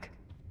 Scumbag.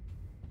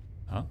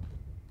 Huh?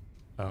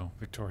 Oh,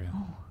 Victoria.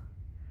 Oh.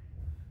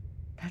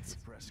 That's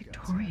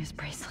Victoria's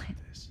bracelet.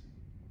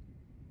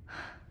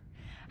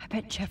 I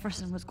bet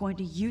Jefferson was going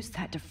to use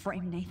that to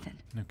frame Nathan.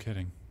 No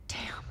kidding.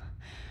 Damn.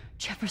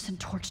 Jefferson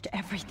torched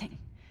everything.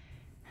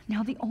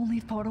 Now the only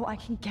photo I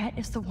can get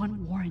is the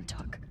one Warren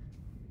took.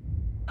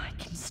 I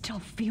can still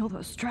feel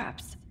those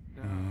straps.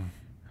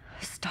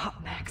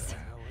 Stop, Max. What the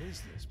hell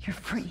is this? You're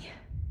free.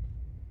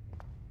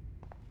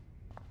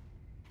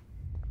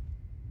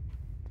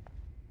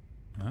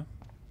 Huh?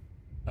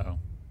 Oh.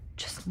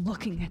 Just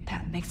looking at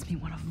that makes me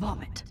want to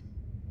vomit.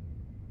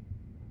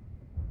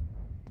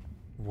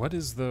 What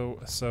is though?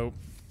 So.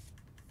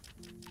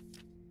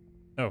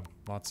 Oh,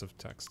 lots of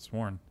texts.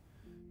 Warren.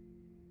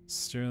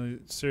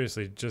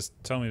 Seriously, just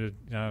tell me to.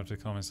 I have to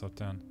calm myself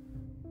down.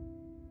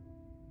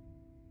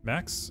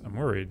 Max, I'm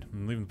worried.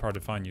 I'm leaving the part to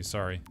find you.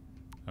 Sorry.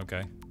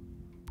 Okay.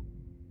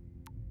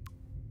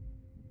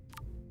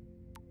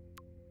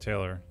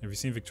 Taylor, have you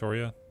seen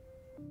Victoria?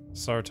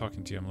 Saw her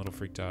talking to you. I'm a little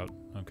freaked out.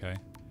 Okay.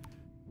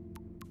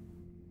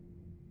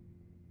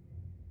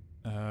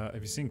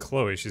 Have you seen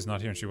Chloe? She's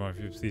not here and she won't.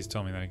 If you please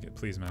tell me that.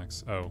 Please,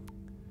 Max. Oh.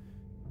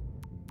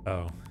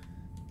 Oh.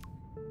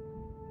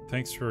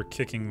 Thanks for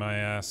kicking my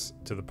ass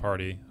to the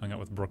party. Hung out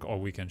with Brooke all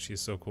weekend. She's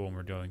so cool and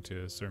we're going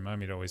to. So remind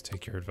me to always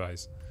take your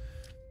advice.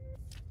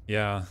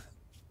 Yeah.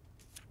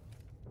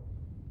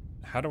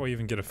 How do I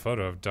even get a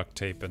photo of duct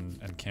tape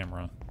and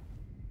camera?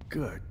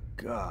 Good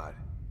God.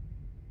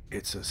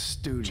 It's a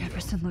studio.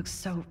 Jefferson looks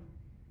so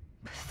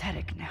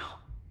pathetic now.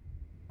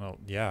 Well,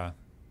 yeah.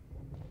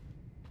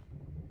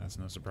 That's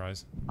no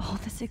surprise. All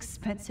this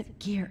expensive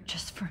gear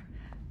just for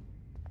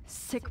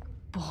sick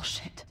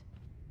bullshit.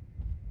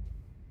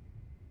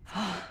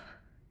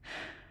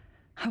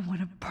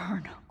 want to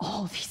burn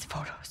all these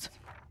photos.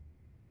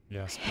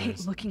 Yes, I hate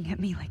please. looking at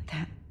me like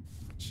that.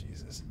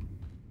 Jesus.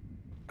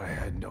 I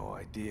had no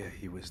idea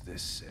he was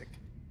this sick.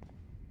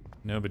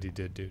 Nobody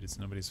did, dude. It's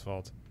nobody's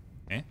fault.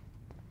 Eh?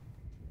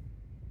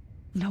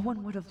 No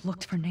one would have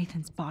looked for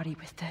Nathan's body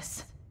with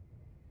this.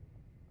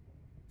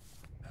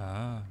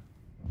 Ah.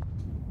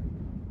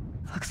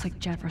 Looks like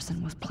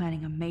Jefferson was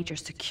planning a major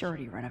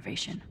security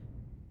renovation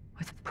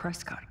with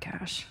Prescott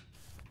cash.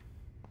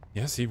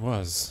 Yes, he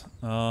was.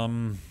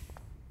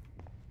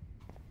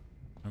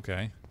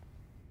 Okay.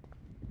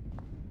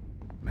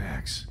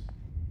 Max,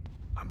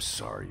 I'm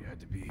sorry you had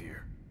to be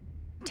here.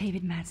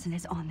 David Madsen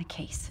is on the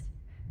case.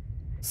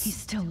 He's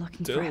still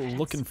looking for Still evidence.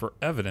 looking for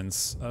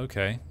evidence.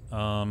 Okay.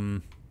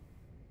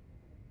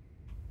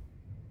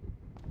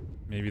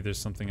 Maybe there's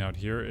something out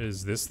here.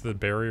 Is this the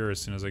barrier? As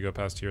soon as I go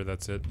past here,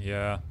 that's it?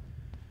 Yeah.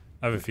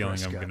 I have a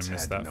feeling I'm going to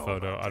miss that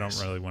photo. I don't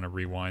really want to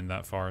rewind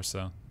that far,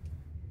 so.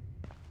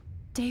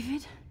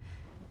 David?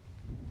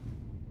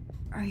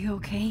 Are you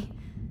okay?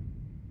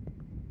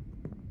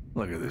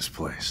 Look at this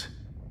place.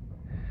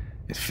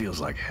 It feels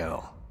like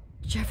hell.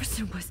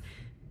 Jefferson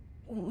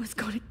was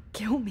going to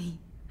kill me.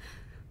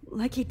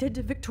 Like he did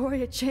to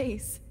Victoria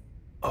Chase.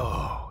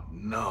 Oh,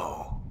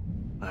 no.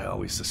 I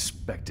always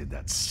suspected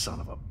that son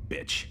of a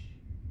bitch.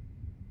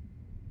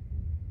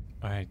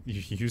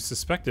 You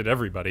suspected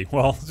everybody.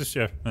 Well,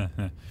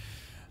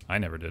 I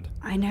never did.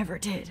 I never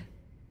did.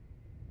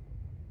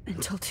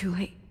 Until too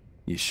late.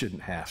 You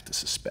shouldn't have to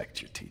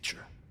suspect your teacher.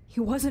 He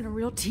wasn't a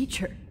real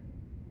teacher.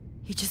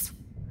 He just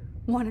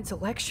wanted to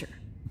lecture.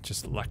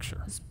 Just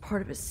lecture. As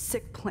part of his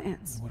sick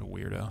plans. What a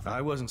weirdo.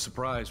 I wasn't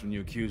surprised when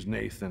you accused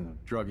Nathan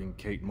of drugging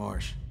Kate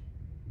Marsh.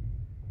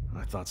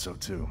 I thought so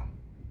too.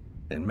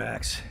 And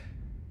Max,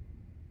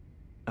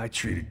 I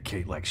treated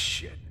Kate like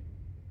shit.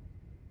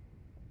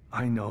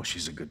 I know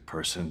she's a good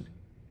person,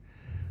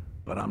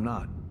 but I'm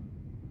not.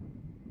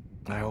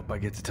 I hope I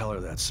get to tell her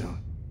that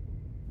soon.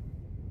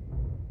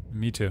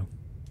 Me too.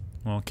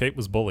 Well, Kate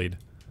was bullied.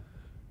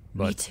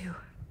 But me too.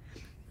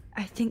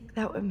 I think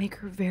that would make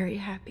her very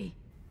happy.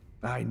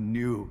 I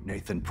knew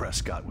Nathan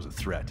Prescott was a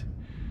threat.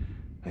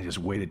 I just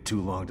waited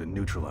too long to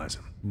neutralize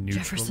him.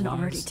 Jefferson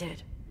already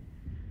did.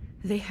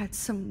 They had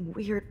some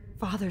weird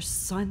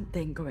father-son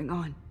thing going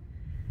on.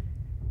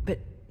 But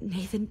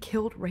Nathan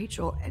killed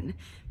Rachel, and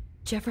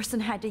Jefferson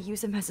had to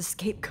use him as a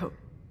scapegoat.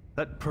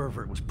 That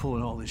pervert was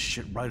pulling all this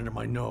shit right under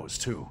my nose,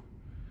 too.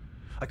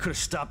 I could have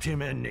stopped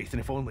him and Nathan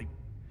if only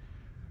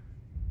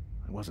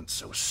I wasn't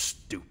so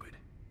stupid.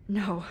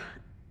 No.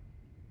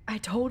 I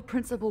told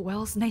Principal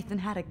Wells Nathan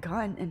had a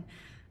gun and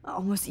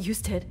almost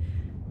used it.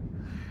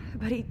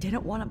 But he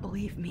didn't want to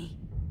believe me.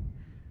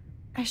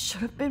 I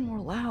should have been more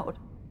loud.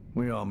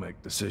 We all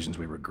make decisions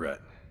we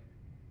regret.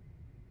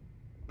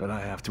 But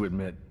I have to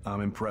admit,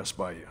 I'm impressed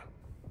by you.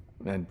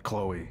 And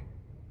Chloe.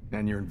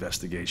 And your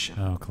investigation.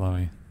 Oh,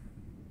 Chloe.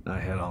 I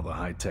had all the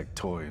high-tech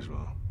toys,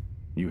 well,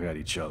 you had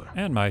each other.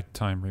 And my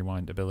time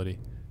rewind ability.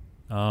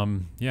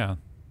 Yeah.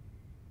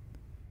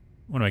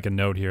 I want to make a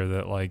note here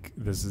that, like,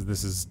 this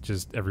is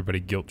just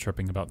everybody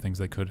guilt-tripping about things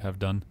they could have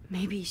done.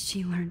 Maybe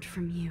she learned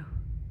from you.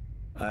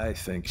 I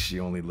think she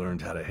only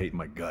learned how to hate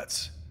my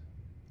guts.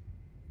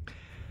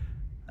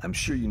 I'm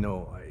sure you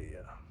know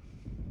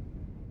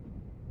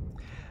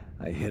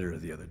I hit her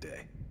the other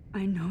day.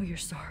 I know you're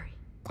sorry.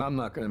 I'm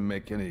not going to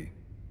make any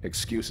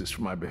excuses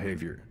for my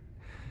behavior.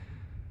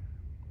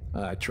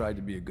 I tried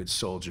to be a good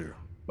soldier,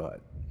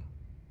 but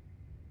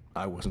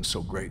I wasn't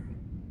so great.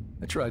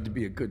 I tried to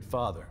be a good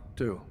father,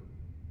 too.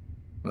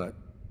 But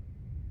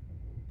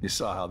you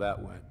saw how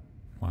that went.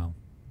 Wow.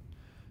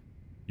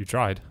 You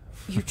tried.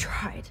 You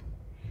tried.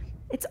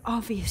 It's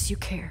obvious you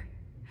care.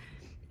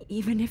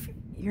 Even if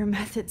your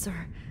methods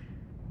are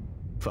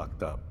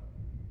fucked up.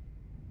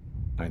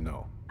 I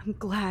know. I'm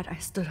glad I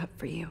stood up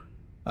for you.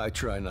 I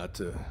try not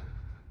to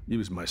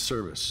use my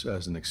service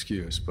as an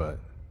excuse, but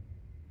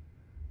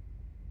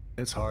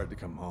it's hard to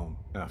come home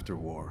after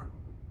war.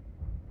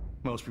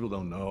 Most people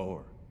don't know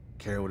or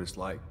care what it's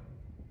like.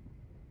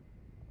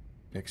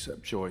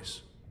 Except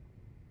Joyce.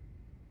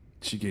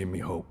 She gave me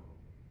hope.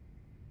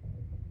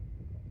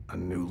 A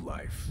new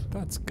life.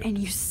 That's good. And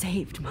you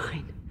saved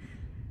mine.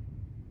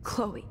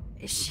 Chloe,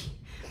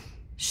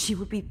 she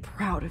would be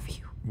proud of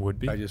you. Would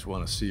be? I just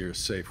want to see her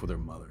safe with her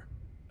mother.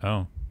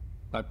 Oh.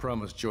 I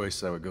promised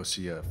Joyce I would go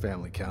see a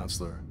family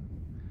counselor.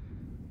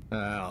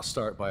 I'll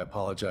start by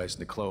apologizing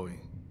to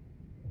Chloe.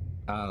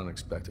 I don't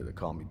expect her to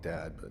call me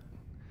Dad, but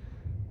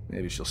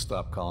maybe she'll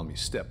stop calling me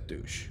step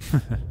douche.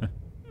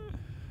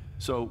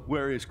 So,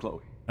 where is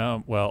Chloe?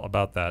 Well,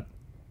 about that.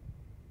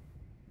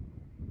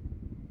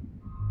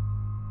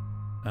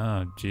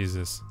 Oh,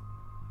 Jesus.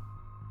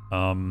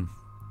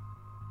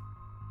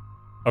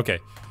 Okay.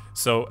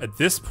 So at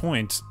this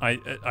point,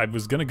 I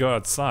was gonna go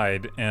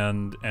outside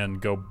and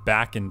go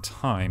back in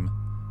time,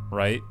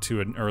 right,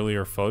 to an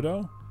earlier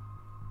photo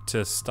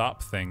to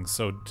stop things.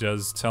 So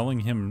does telling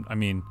him, I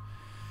mean,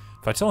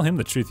 if I tell him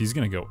the truth, he's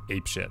gonna go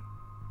apeshit.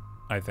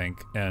 I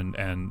think,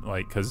 and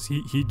like, because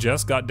he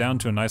just got down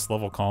to a nice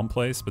level calm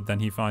place, but then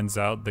he finds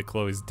out that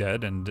Chloe's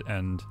dead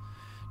and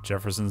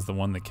Jefferson's the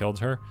one that killed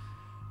her.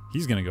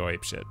 He's gonna go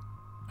apeshit,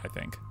 I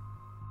think.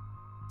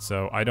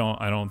 So I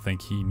don't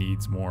think he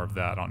needs more of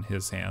that on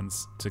his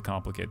hands to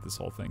complicate this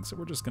whole thing. So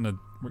we're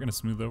gonna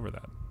smooth over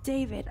that.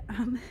 David,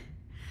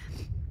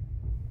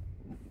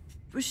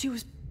 she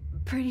was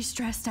pretty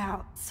stressed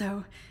out,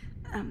 so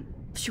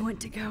she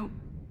went to go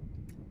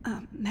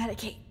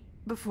medicate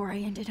before I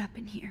ended up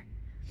in here.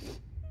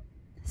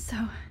 So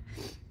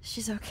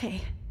she's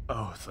okay.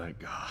 Oh, thank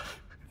God.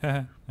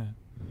 For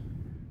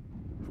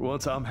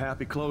once, I'm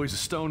happy Chloe's a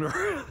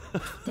stoner.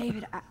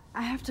 David,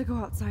 I have to go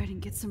outside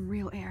and get some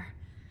real air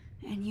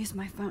and use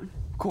my phone.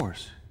 Of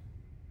course.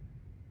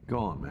 Go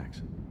on,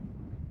 Max.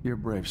 You're a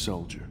brave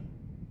soldier.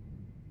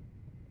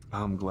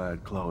 I'm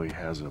glad Chloe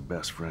has a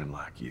best friend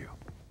like you.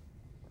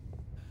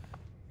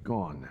 Go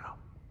on now.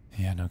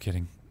 Yeah, no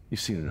kidding.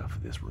 You've seen enough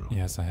of this room.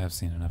 Yes, I have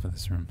seen enough of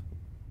this room.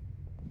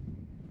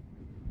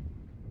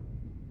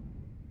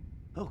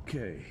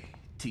 Okay,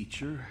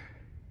 teacher.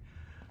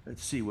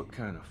 Let's see what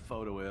kind of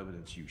photo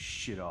evidence you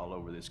shit all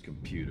over this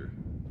computer.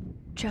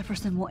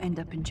 Jefferson will end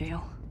up in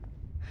jail.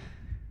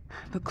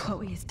 But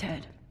Chloe is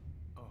dead.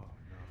 Oh,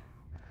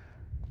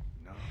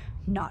 no. No.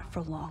 Not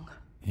for long.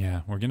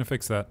 Yeah, we're gonna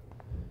fix that.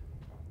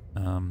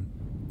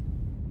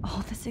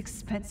 All this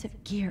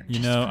expensive gear. You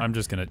know, I'm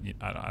just gonna.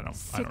 I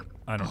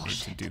don't need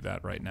to do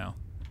that right now.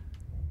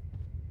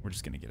 We're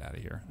just gonna get out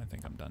of here. I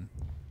think I'm done.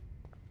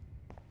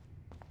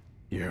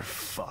 You're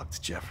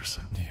fucked,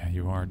 Jefferson. Yeah,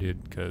 you are,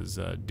 dude. Because,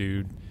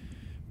 dude,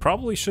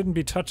 probably shouldn't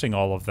be touching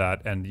all of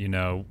that. And, you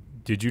know,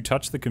 did you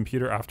touch the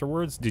computer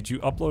afterwards? Did you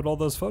upload all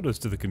those photos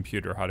to the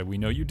computer? How do we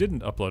know you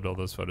didn't upload all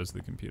those photos to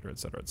the computer, et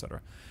cetera, et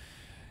cetera?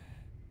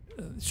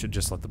 Should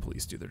just let the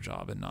police do their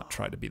job and not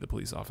try to be the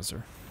police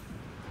officer.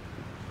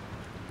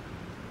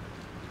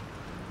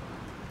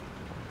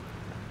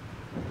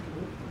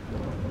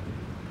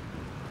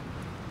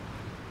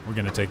 We're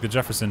gonna take the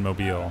Jefferson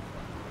mobile.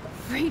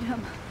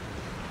 Freedom.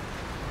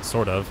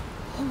 Sort of.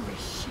 Holy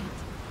shit.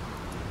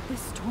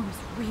 This storm is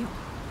real.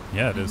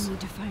 Yeah, it is. I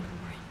need to find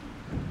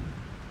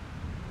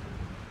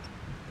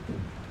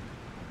Warren.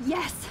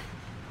 Yes!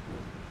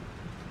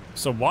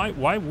 So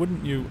why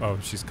wouldn't you... Oh,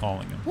 she's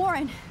calling him.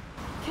 Warren,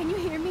 can you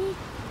hear me?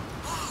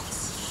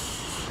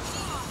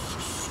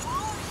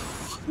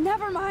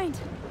 Never mind.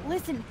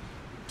 Listen,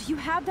 do you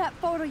have that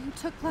photo you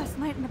took last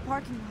night in the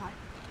parking lot?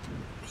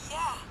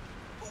 Yeah,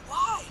 but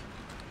why?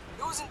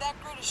 It wasn't that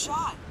great a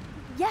shot.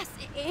 Yes,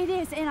 it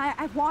is, and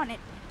I want it.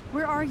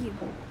 Where are you?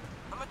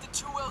 I'm at the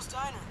Two Whales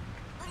Diner.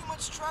 Pretty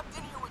much trapped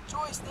in here with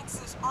Joyce thanks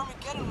to this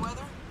Armageddon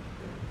weather.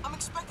 I'm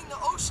expecting the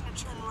ocean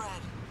to turn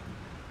red.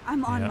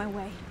 I'm on my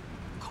way.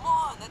 Come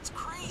on, that's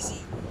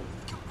crazy.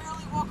 You can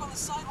barely walk on the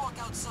sidewalk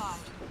outside.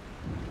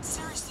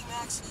 Seriously,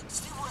 Max,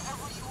 stay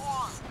wherever you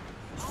are.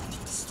 I don't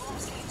think the storm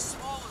is getting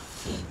smaller.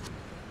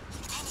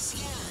 I'm kind of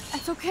scared.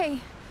 That's okay.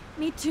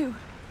 Me too.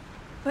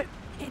 But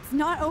it's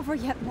not over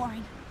yet,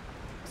 Warren.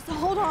 So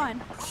hold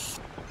on.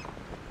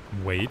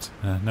 Wait.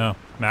 No.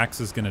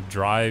 Max is gonna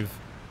drive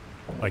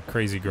like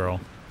crazy girl.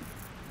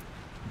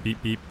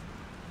 Beep, beep.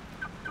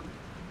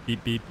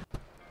 Beep, beep.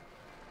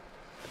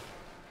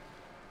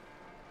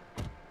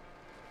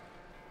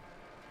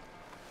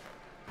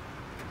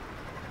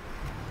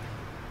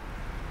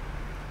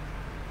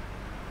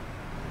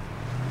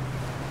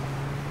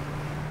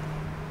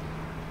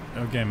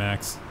 Okay,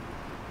 Max.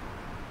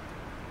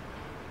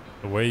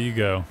 Away you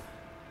go.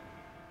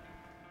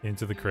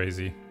 Into the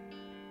crazy.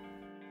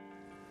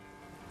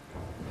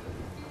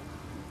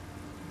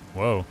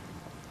 Whoa.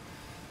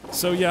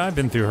 So yeah, I've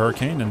been through a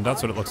hurricane, and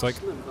that's what it looks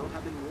like. Limbo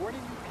have been warning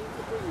you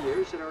people for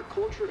years that our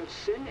culture of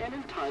sin and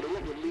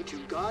entitlement would lead to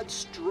God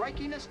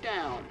striking us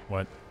down.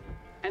 What?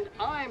 And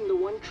I'm the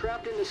one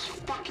trapped in this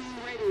fucking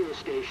radio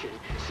station.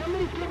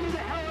 Somebody get me the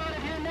hell out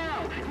of here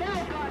now!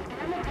 Now,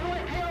 goddammit, how do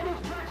I pay all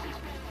those taxes?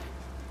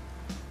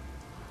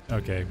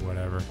 Okay,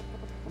 whatever.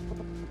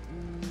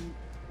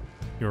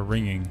 You're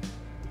ringing.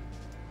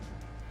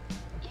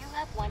 You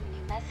have one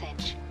new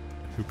message.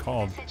 Who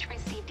called? Message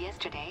received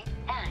yesterday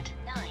at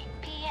 9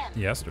 p.m.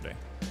 Yesterday.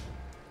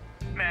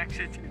 Max,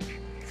 it's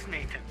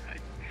Nathan.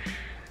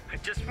 I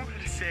just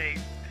wanted to say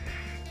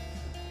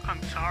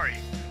I'm sorry.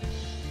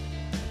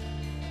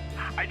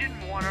 I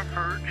didn't want to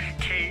hurt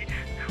Kate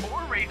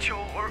or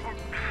Rachel or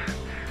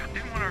I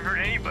didn't want to hurt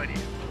anybody.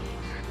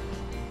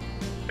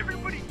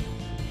 Everybody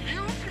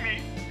used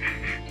me.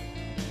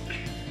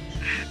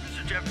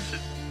 Mr. Jefferson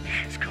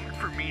is coming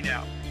for me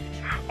now.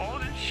 All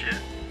this shit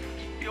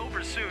will be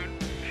over soon.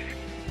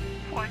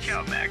 Watch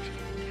out, Max.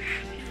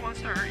 He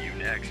wants to hurt you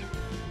next.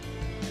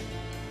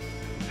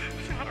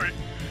 Sorry.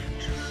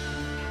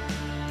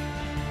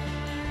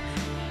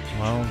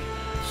 Well,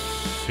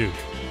 shoot.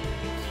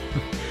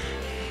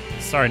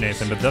 Sorry,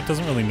 Nathan, but that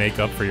doesn't really make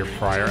up for your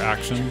prior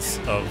actions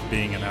of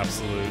being an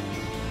absolute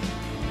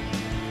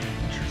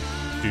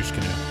douche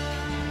canoe.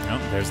 Oh,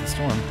 there's the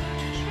storm.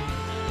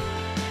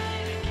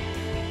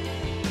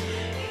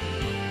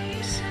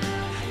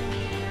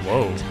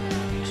 Whoa.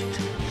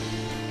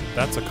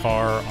 That's a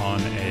car on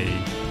a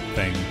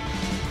thing.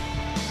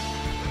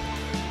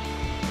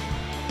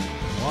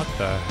 What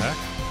the heck?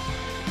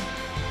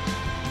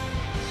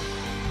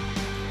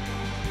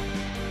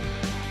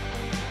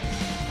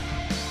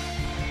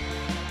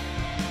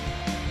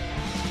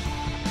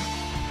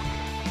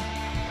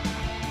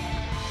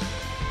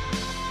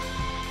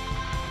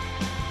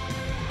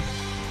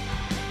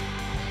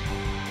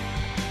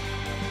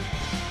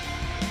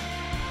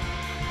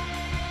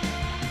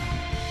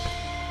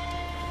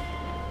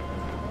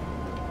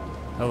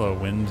 Hello,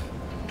 wind.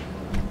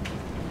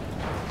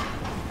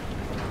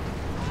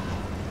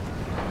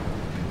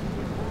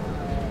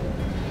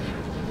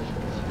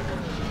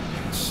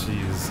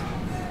 Jeez.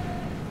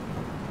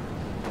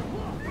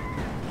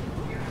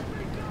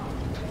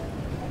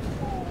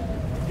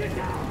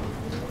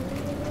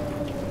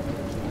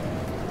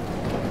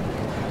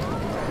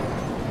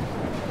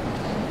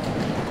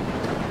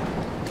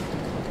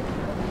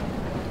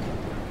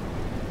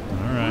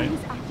 All right.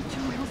 He's at the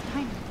Joel's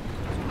diner.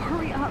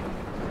 Hurry up.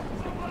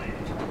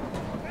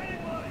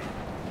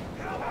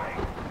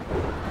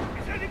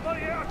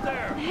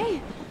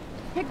 Hey,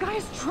 that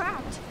guy's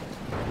trapped.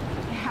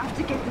 I have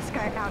to get this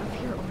guy out of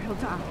here or he'll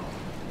die.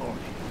 Oh,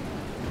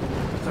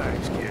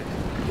 thanks, kid.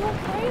 You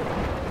okay?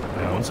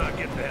 Now, once I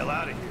get the hell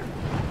out of here,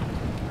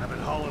 I've been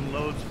hauling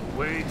loads for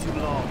way too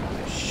long in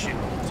this shit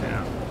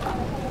town.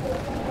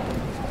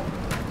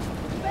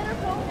 You better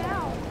go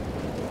now.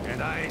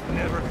 And I ain't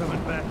never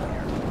coming back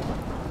here.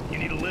 You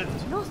need a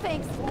lift? No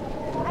thanks.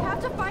 I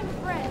have to find a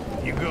friend.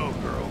 You go,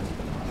 girl.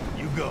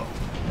 You go.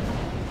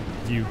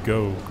 You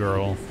go,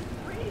 girl.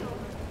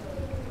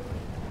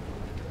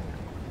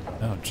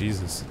 Oh,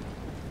 Jesus.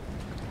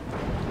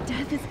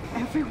 Death is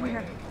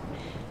everywhere.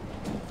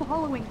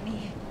 Following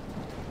me.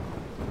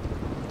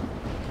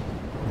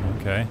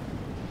 Okay.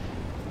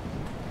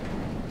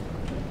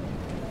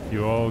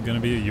 You all gonna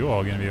be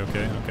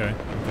okay? Okay,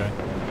 okay.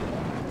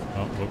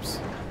 Oh, whoops.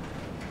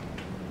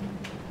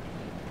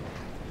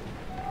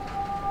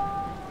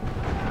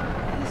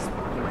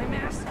 My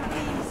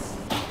masterpiece.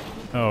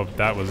 Oh,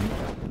 that was...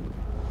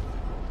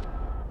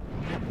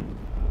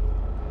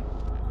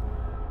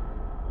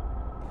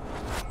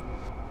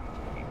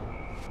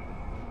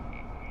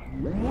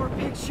 More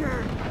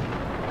picture.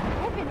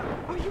 Evan,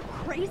 are you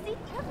crazy?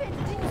 Evan,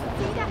 did you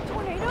see that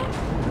tornado?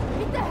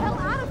 Get the hell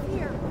out of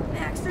here.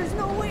 Max, there's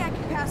no way I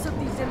can pass up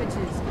these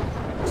images.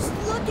 Just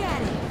look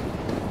at it.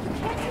 You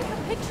can't take a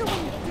picture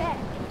when you're dead.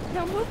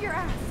 Now move your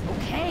ass.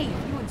 Okay,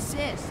 if you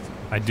insist.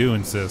 I do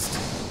insist.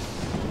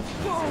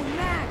 Whoa,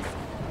 Max.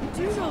 You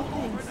do know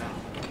things.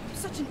 I'm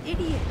such an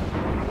idiot.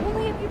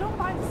 Only if you don't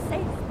find a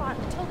safe spot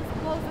until this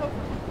blows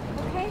over.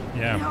 Okay?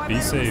 Yeah, now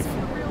be safe. A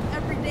real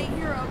everyday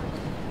hero.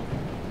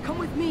 Come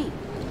with me.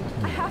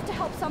 I have to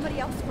help somebody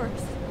else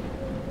first.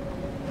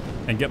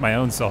 And get my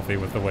own selfie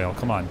with the whale.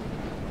 Come on.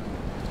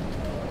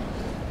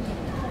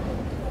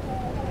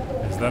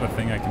 Is that a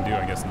thing I can do?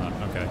 I guess not.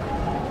 Okay.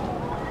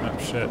 Oh,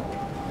 shit.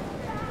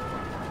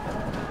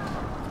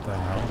 What the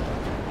hell?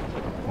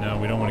 No,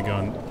 we don't want to go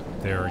in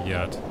there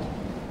yet.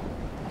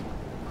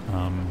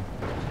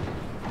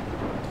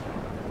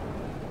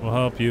 We'll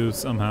help you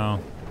somehow.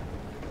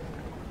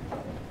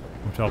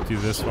 We've helped you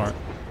this far.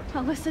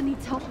 Alyssa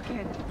needs help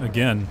again.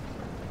 Again.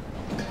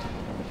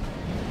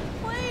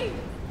 Please,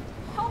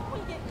 help me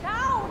get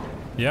down.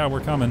 Yeah,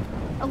 we're coming.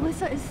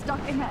 Alyssa is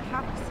stuck in that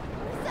house.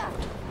 Alyssa,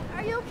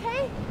 are you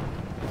okay?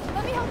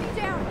 Let me help you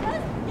down.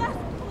 Yes, yes,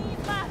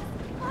 please, Max.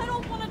 I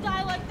don't want to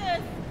die like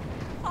this.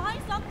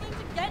 Find something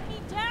to get me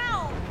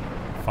down.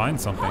 Find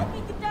something. Help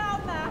me get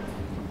down,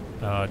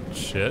 Max.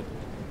 Shit.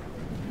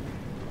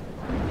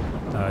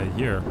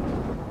 Here.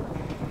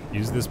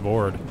 Use this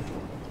board.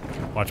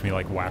 Watch me,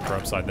 like, whack her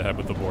upside the head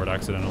with the board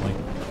accidentally.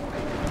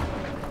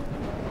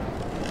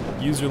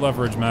 Use your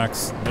leverage,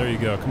 Max. There you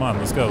go. Come on,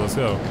 let's go, let's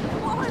go.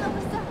 Come on,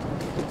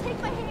 Alyssa.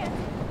 Take my hand.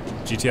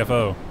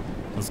 GTFO.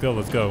 Let's go,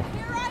 let's go.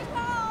 Here I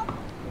come.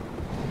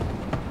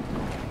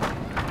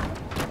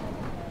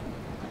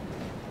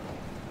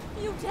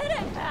 You did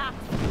it, Max.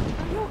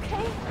 Are you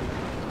okay?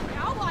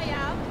 Now I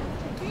am.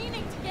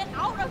 Meaning to get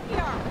out of here.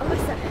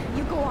 Alyssa,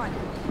 you go on.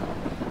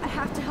 I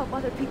have to help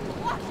other people.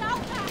 Watch out,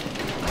 Max.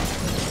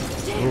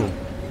 Damn. Ooh.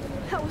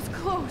 That was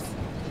close.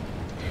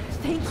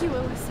 Thank you,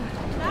 Alyssa.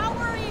 Now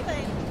we're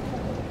even.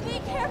 Be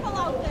careful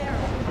out there.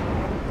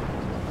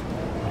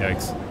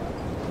 Yikes.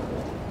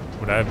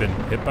 Would I have been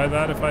hit by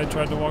that if I had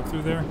tried to walk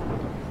through there?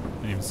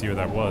 Didn't even see where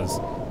that was.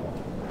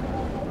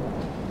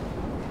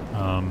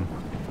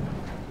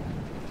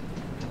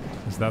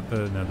 Is that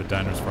the... No, the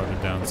diner's farther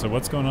down. So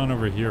what's going on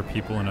over here?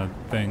 People in a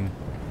thing.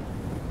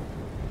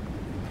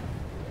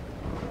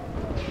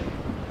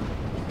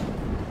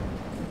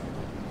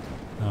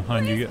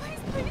 Hun, you get...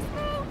 Please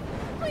move.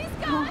 Please,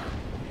 God. I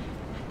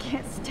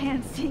can't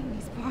stand seeing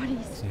these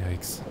bodies.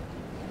 Yikes.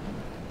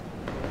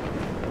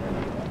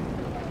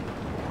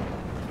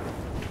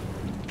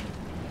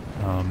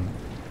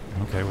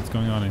 Okay, what's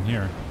going on in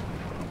here?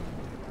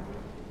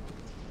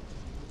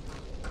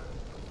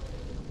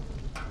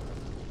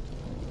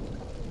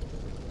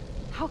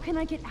 How can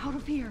I get out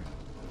of here?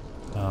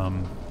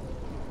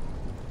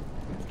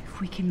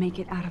 we can make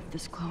it out of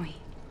this, Chloe.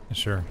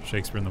 Sure.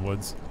 Shakespeare in the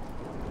Woods.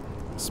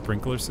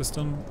 Sprinkler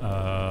system?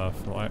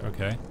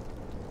 Okay.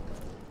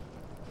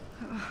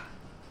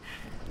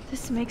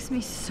 This makes me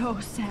so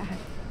sad.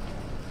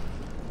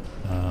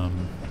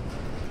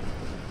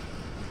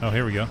 Oh,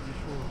 here we go.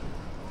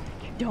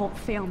 Don't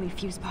fail me,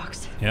 fuse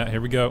box. Yeah, here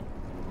we go.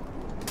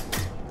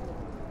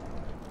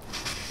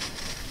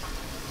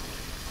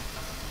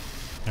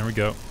 There we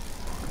go.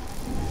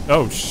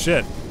 Oh,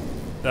 shit.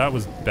 That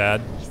was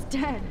bad. He's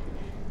dead.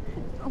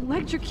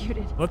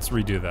 Electrocuted. Let's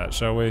redo that,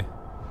 shall we?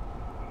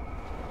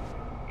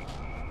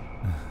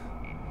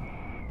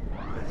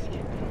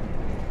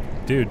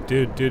 Dude.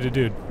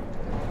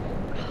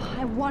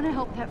 I want to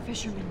help that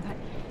fisherman, but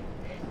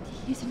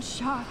he's in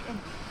shock and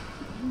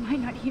he might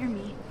not hear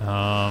me.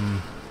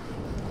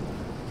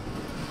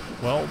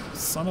 Well,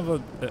 son of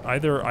a...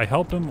 Either I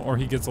help him or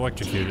he gets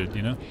electrocuted,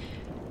 you know?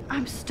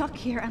 I'm stuck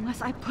here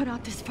unless I put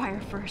out this fire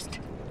first.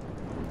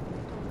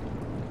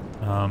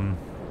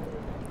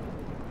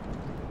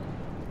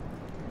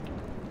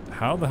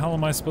 How the hell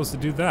am I supposed to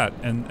do that?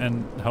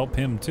 And help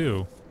him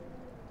too?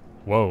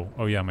 Whoa.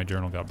 Oh yeah, my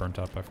journal got burnt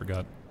up. I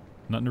forgot.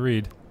 Nothing to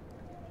read.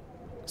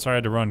 Sorry I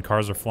had to run.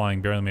 Cars are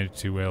flying. Barely made it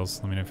to 2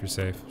 whales. Let me know if you're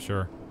safe.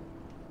 Sure.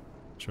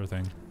 Sure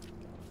thing.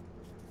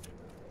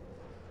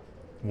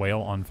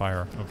 Whale on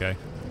fire. Okay.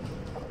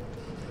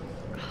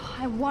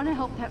 I want to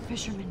help that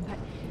fisherman, but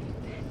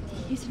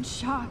he's in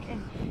shock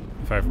and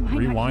if I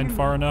rewind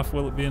far enough,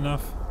 will it be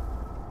enough?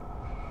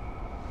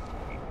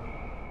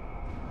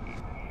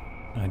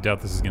 I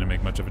doubt this is going to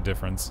make much of a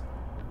difference.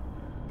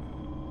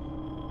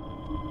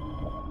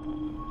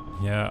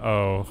 Yeah,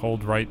 oh,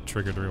 hold right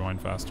trigger to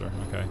rewind faster.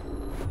 Okay.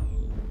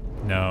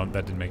 No,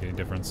 that didn't make any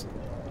difference.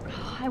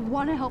 I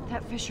want to help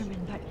that fisherman,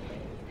 but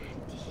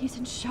he's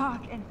in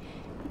shock and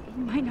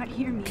he might not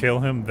hear me. Kill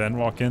him, then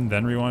walk in,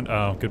 then rewind?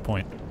 Oh, good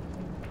point.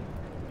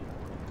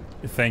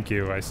 Thank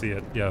you, I see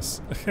it.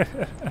 Yes.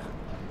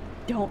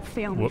 Don't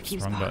fail me, whoops,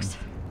 fuse wrong box.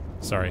 button.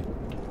 Sorry.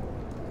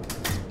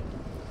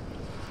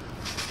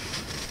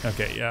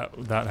 Okay, yeah,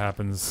 that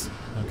happens.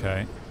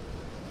 Okay.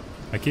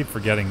 I keep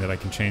forgetting that I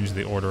can change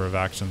the order of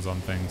actions on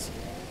things.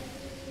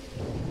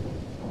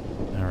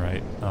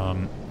 Alright,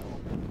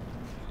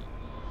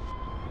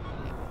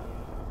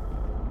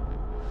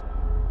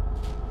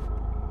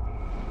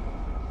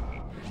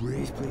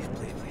 Please, please,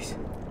 please, please.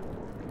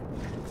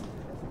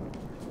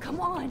 Come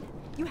on!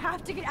 You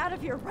have to get out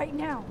of here right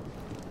now!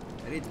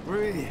 I need to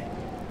breathe.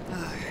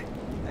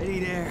 I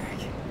need air.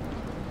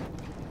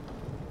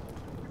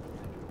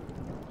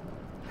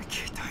 I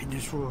can't die in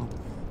this room.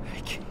 I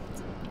can't.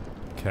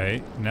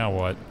 okay, now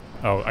what?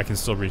 Oh, I can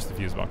still reach the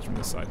fuse box from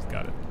this side.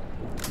 Got it.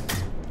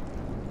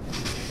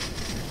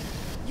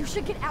 You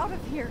should get out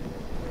of here!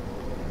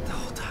 The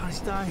whole town is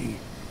dying.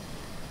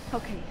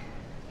 Okay.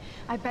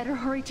 I better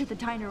hurry to the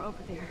diner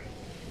over there.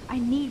 I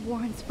need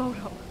Warren's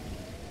photo.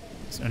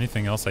 Is there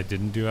anything else I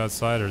didn't do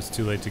outside, or is it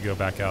too late to go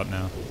back out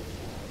now?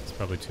 It's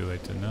probably too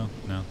late to... No.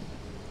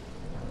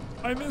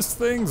 I missed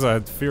things! I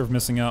had fear of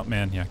missing out.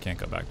 Man, yeah, I can't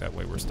go back that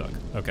way. We're stuck.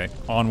 Okay,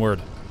 onward.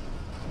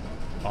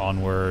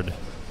 Onward.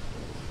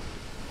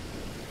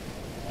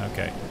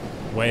 Okay.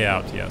 Way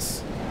out,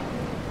 yes.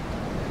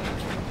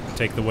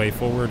 Take the way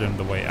forward and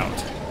the way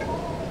out.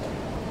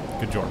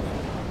 Good job.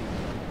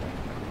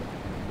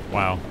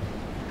 Wow.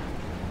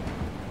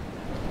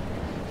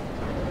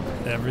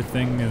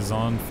 Everything is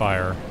on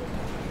fire.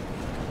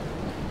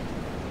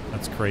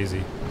 That's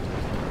crazy.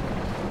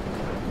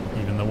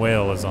 Even the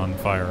whale is on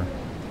fire.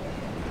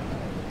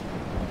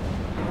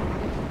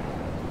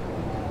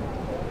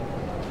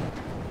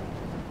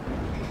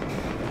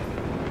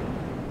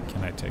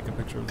 Can I take a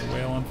picture of the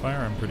whale on fire?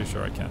 I'm pretty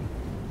sure I can.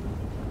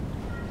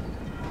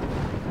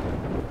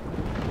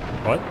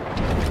 What?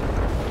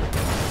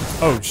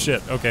 Oh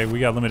shit, okay, we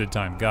got limited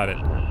time. Got it.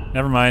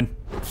 Never mind.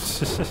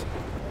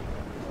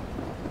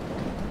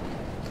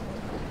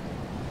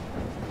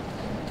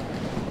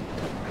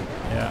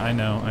 Yeah, I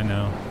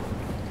know.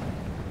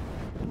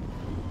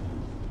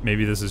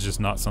 Maybe this is just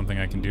not something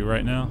I can do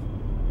right now.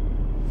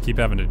 I keep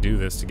having to do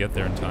this to get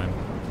there in time.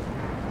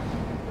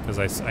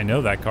 Because I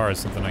know that car is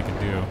something I can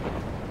do.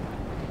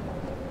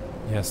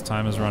 Yes,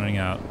 time is running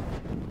out.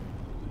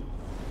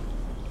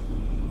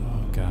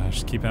 Oh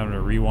gosh, keep having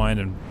to rewind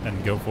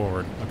and go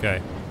forward.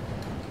 Okay.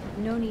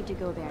 No need to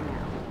go there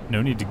now.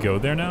 No need to go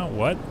there now?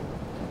 What?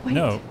 Wait,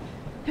 no.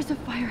 There's a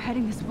fire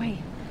heading this way.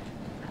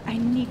 I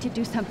need to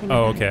do something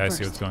Oh, about okay, it I first.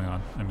 see what's going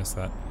on. I missed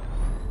that.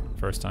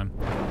 First time.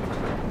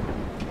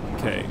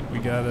 Okay, we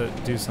gotta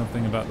do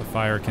something about the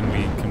fire. Can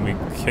we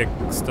kick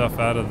stuff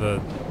out of the...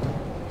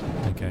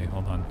 Okay,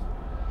 hold on.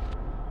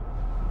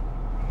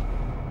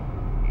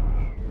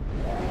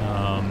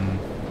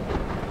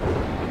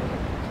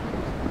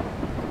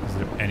 Is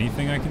there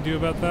anything I can do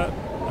about that?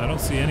 I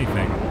don't see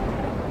anything.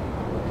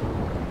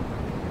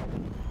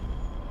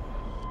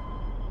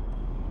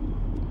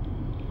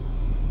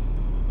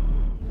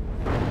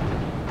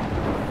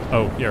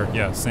 Oh, here,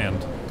 yeah,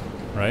 sand.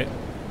 Right?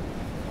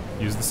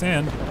 Use the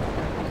sand.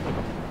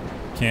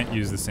 Can't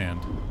use the sand.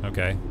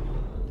 Okay.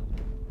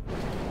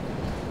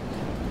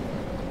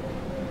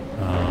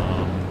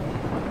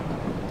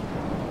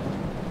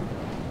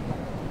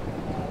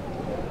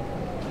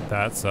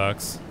 That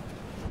sucks.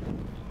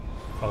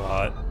 A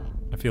lot.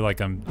 I feel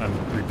like I'm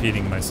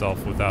repeating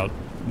myself without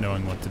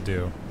knowing what to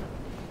do.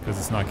 Because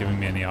it's not giving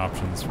me any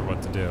options for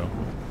what to do.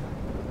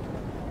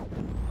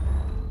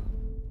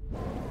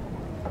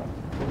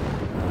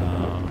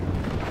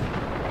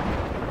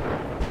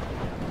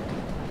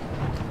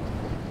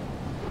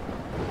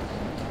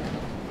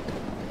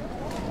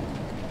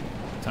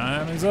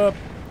 Time is up.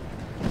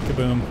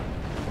 Kaboom.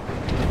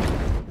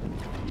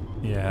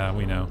 Yeah,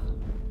 we know.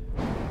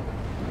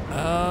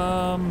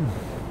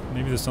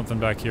 Maybe there's something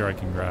back here I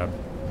can grab.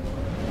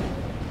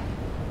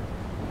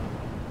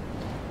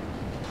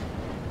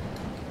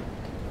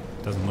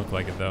 Doesn't look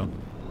like it though.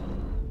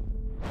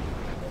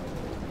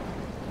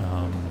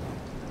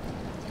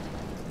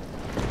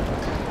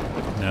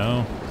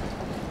 No.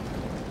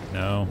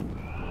 No.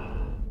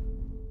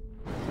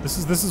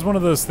 This is one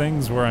of those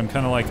things where I'm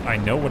kind of like, I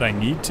know what I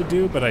need to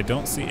do, but I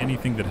don't see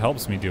anything that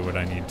helps me do what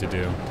I need to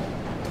do.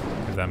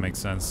 If that makes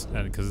sense.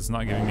 And because it's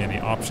not giving me any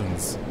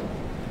options.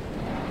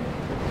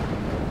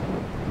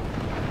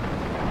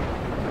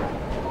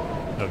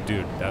 Oh,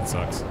 dude, that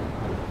sucks.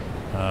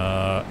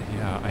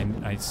 Yeah,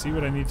 I see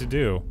what I need to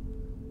do.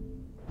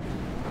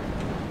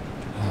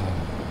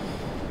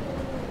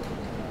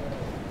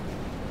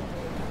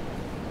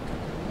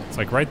 It's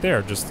like right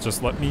there.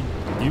 Just let me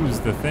use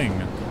the thing.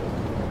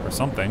 Or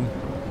something.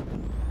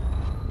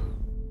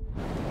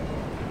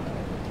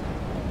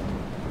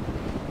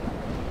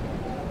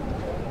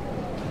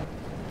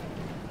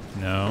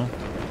 No.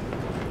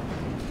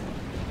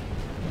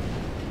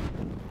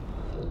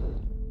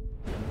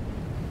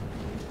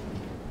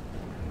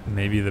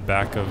 Maybe the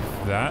back of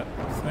that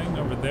thing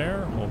over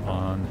there? Hold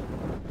on.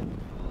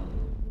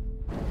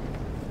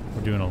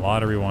 We're doing a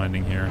lot of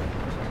rewinding here.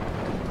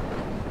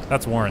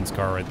 That's Warren's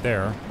car right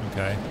there.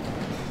 Okay.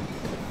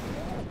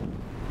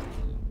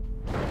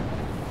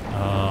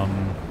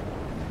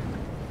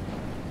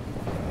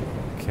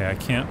 Okay, I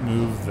can't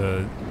move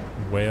the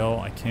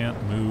whale. I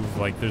can't move,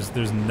 like,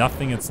 there's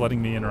nothing it's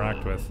letting me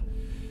interact with.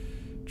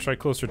 Try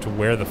closer to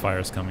where the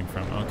fire's coming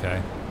from.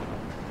 Okay.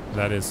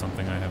 That is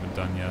something I haven't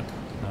done yet.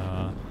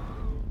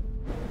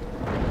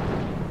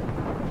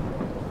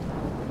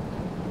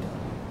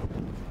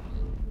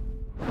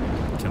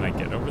 Can I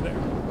get over there?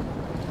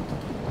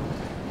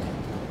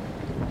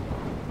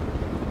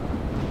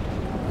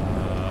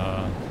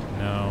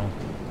 No.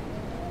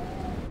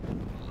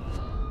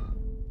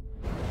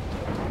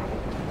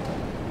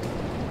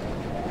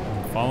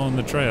 I'm following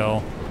the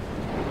trail.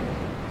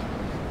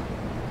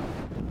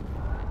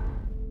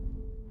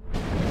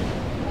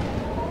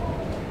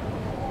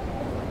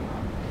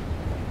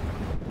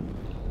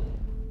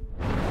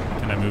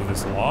 Can I move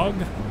this log?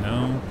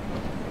 No.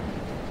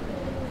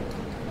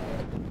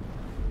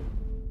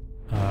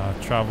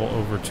 Travel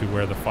over to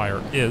where the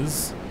fire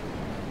is.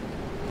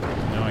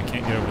 No, I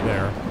can't get over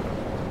there.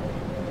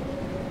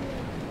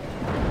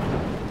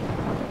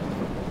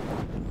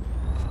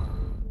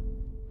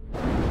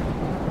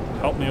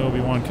 Help me,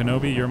 Obi-Wan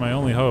Kenobi. You're my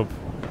only hope.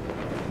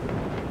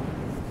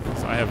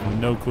 'Cause I have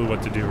no clue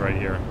what to do right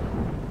here.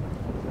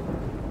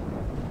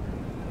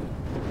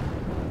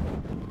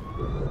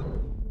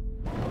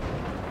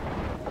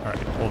 Alright,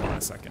 hold on a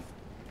second.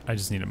 I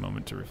just need a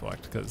moment to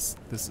reflect, because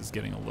this is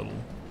getting a little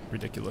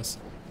ridiculous.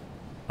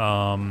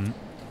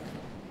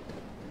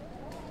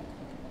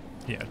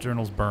 Yeah,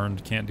 journal's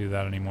burned. Can't do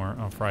that anymore.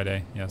 Oh,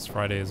 Friday. Yes,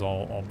 Friday is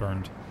all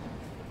burned.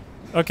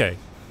 Okay.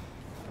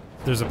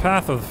 There's a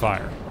path of the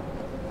fire.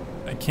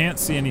 I can't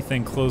see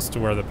anything close to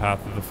where the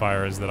path of the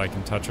fire is that I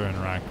can touch or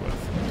interact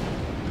with.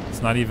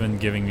 It's not even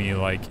giving me,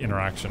 like,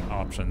 interaction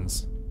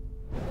options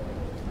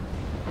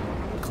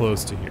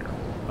close to here.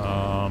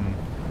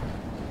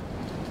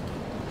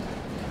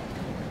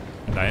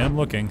 And I am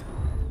looking.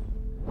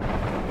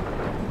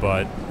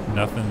 But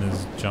nothing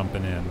is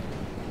jumping in.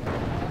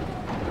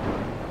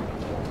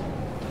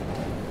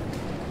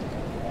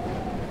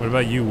 What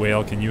about you,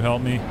 whale? Can you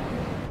help me?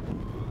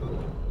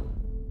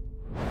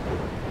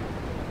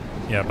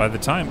 Yeah, by the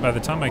time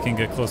I can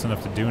get close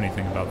enough to do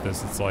anything about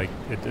this, it's like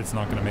it's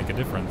not going to make a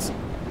difference.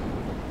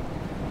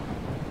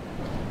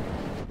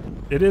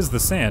 It is the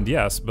sand,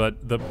 yes,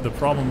 but the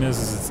problem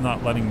is it's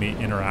not letting me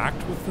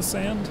interact with the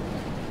sand.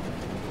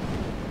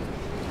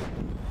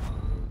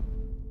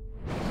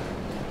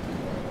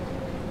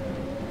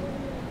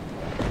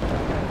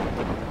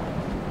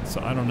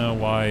 So I don't know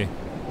why.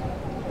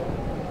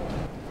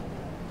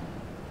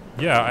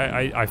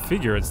 Yeah, I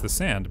figure it's the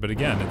sand, but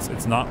again,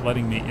 it's not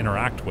letting me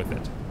interact with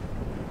it.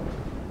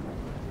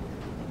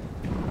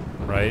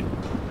 Right?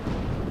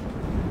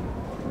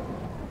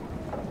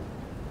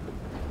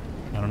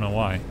 I don't know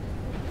why.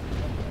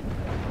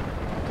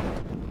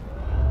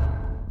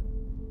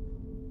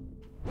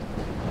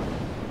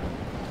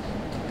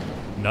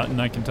 Nothing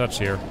I can touch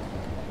here.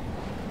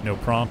 No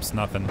prompts,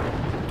 nothing.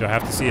 Do I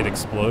have to see it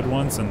explode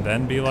once and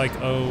then be like,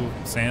 oh,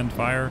 sand,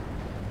 fire?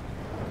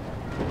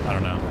 I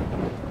don't know.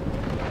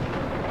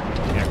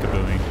 Yeah,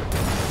 kabooming.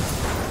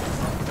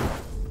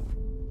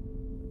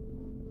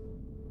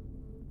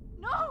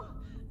 No!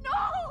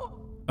 No!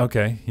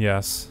 Okay,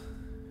 yes.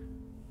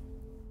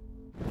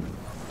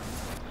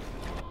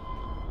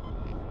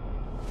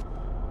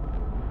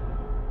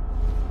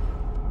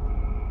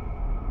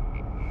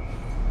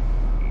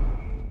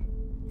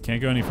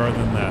 Can't go any farther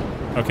than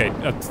that. Okay,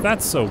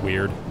 that's so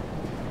weird.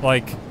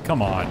 Like,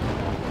 come on.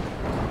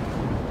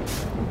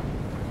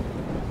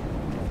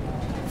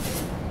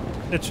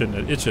 It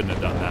shouldn't have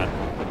done that.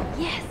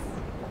 Yes.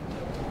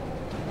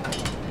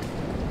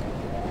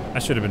 I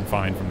should have been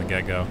fine from the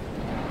get-go.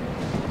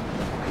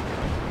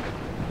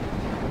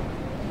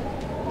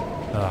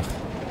 Ugh.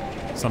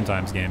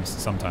 Sometimes games,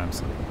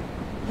 sometimes.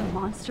 The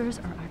monsters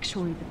are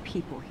actually the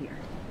people here.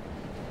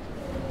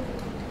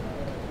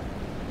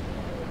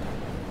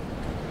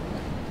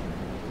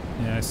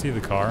 Yeah, I see the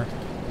car.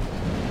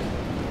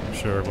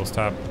 Sure, we'll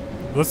stop.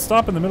 Let's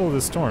stop in the middle of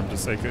this storm.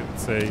 Just take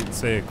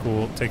a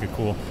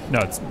cool. No,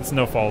 it's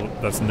no fault.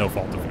 That's no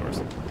fault of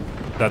yours.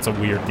 That's a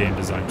weird game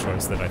design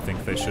choice that I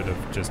think they should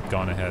have just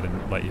gone ahead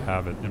and let you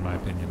have it, in my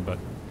opinion. But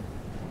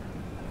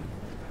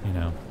you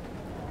know,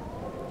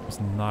 there's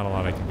not a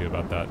lot I can do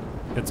about that.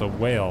 It's a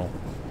whale.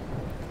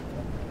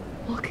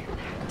 Look at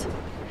that.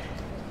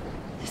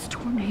 This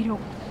tornado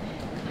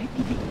might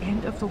be the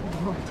end of the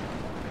world.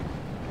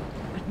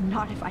 But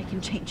not if I can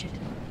change it.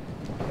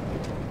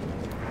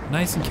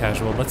 Nice and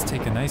casual. Let's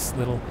take a nice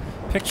little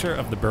picture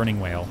of the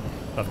burning whale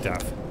of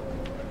death.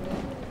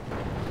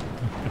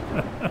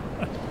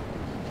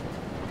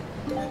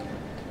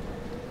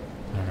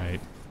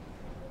 Alright.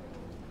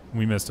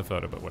 We missed a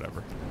photo, but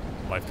whatever.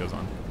 Life goes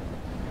on.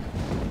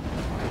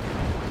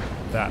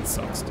 That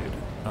sucks, dude.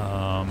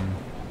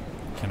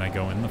 Can I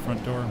go in the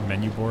front door?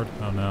 Menu board?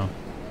 Oh no.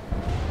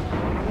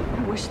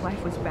 I wish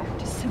life was back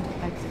to simple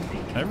eggs and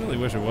bacon. I really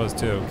wish it was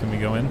too. Can we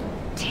go in?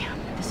 Damn,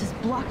 this is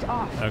blocked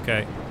off.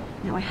 Okay.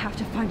 Now I have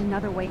to find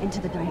another way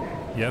into the diner.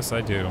 Yes, I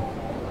do.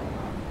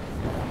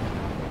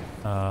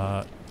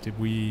 Did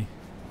we...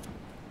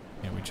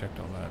 Yeah, we checked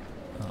all that.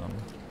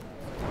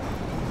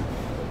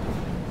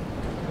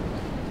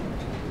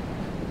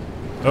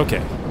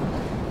 Okay.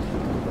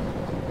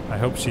 I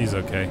hope she's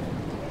okay.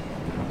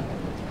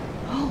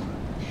 Oh,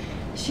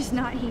 she's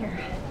not here.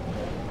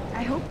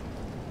 I hope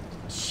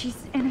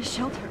she's in a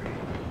shelter.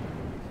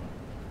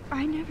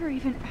 I never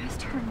even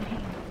asked her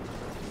name.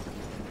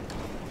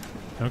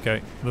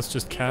 Okay, let's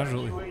just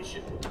casually...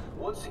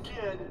 Once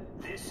again,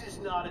 this is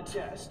not a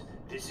test.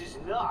 This is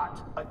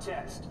not a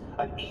test.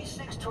 An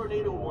E6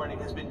 tornado warning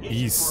has been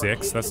issued.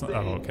 E6? That's not...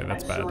 Oh, okay,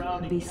 that's bad.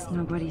 At least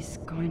nobody's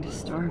going to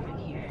starve in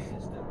here.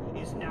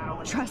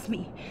 Trust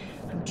me,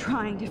 I'm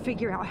trying to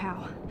figure out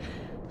how.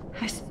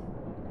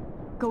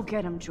 Go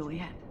get him,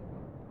 Juliet.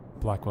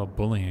 Blackwell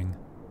bullying.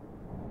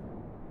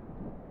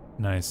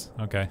 Nice,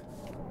 okay.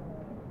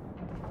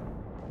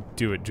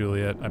 Do it,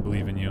 Juliet. I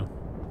believe in you.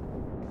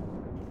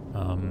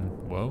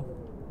 Whoa.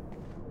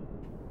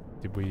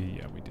 Did we?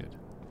 Yeah, we did.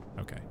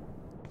 Okay.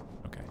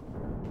 Okay.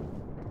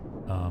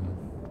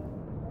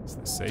 Is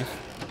this safe?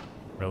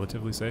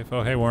 Relatively safe?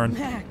 Oh, hey, Warren.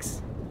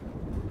 Max!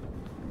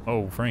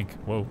 Oh, Frank.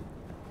 Whoa.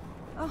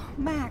 Oh,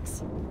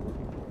 Max.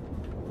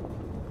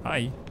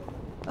 Hi.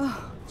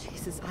 Oh,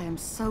 Jesus, I am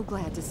so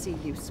glad to see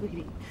you,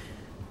 sweetie.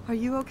 Are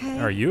you okay?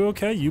 Are you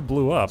okay? You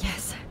blew up.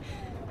 Yes.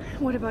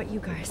 What about you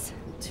guys?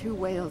 Two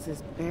Whales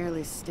is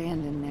barely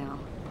standing now.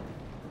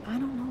 I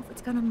don't know if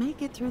it's gonna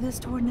make it through this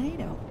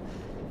tornado.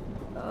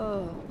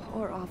 Oh,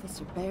 poor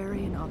Officer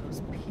Barry and all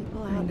those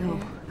people out there.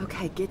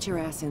 Okay, get your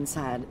ass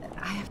inside.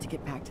 I have to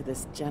get back to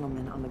this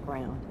gentleman on the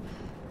ground.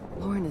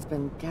 Lauren has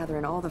been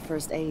gathering all the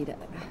first aid.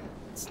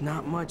 It's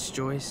not much,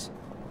 Joyce,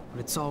 but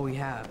it's all we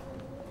have.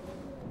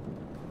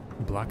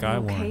 Black eye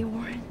Warren. Okay,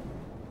 Warren?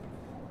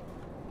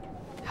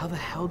 How the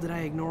hell did I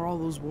ignore all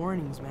those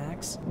warnings,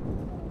 Max?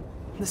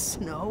 The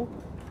snow?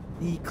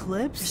 The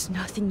eclipse? There's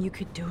nothing you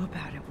could do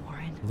about it,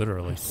 Warren.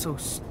 Literally. I'm so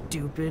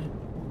stupid.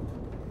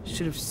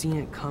 Should have seen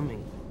it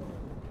coming.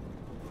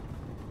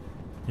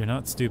 You're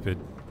not stupid.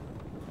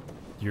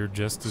 You're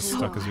just as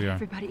stuck as we are.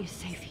 Everybody is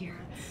safe here.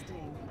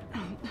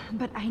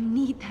 But I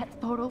need that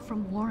photo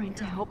from Warren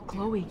to help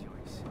Chloe.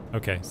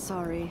 Okay.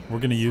 Sorry. We're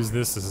gonna use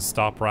this as a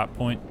stop wrap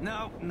point.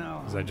 No.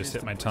 Because I just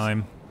hit my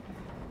time.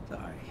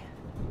 Sorry.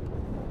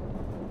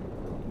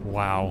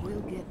 Wow.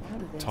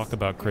 Talk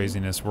about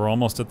craziness. We're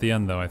almost at the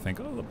end, though, I think.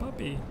 Oh, the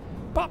puppy.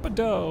 Papa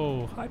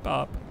Doe. Hi,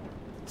 Pop.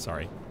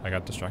 Sorry. I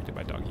got distracted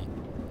by Doggy.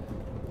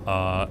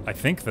 I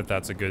think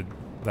that's a good...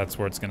 That's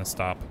where it's going to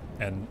stop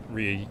and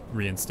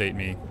reinstate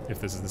me if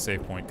this is the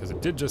save point, because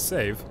it did just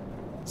save.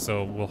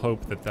 So we'll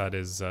hope that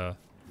is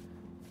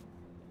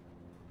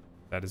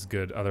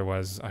good.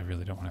 Otherwise, I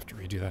really don't want to have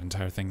to redo that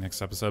entire thing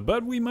next episode.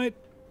 But we might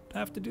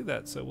have to do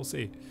that, so we'll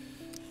see.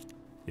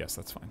 Yes,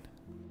 that's fine.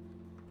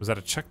 Was that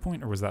a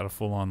checkpoint or was that a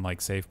full-on like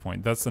save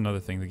point? That's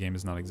another thing. The game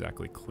is not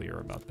exactly clear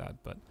about that,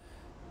 but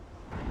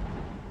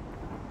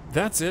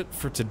that's it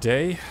for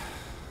today.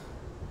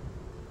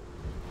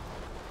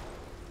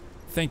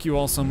 Thank you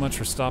all so much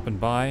for stopping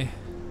by.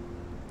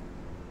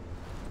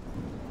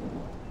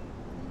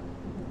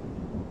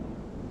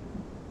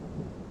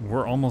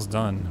 We're almost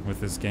done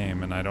with this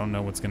game, and I don't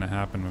know what's going to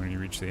happen when we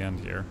reach the end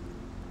here.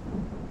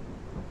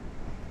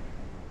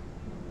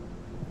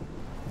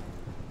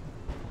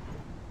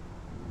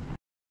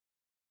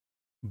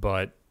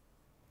 But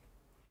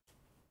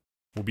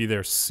we'll be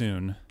there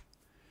soon.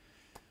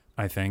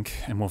 I think,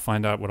 and we'll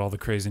find out what all the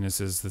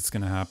craziness is that's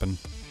going to happen.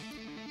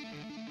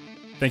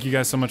 Thank you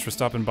guys so much for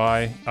stopping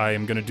by. I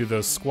am going to do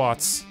those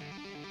squats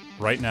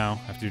right now.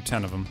 I have to do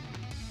 10 of them.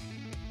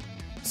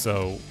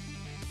 So,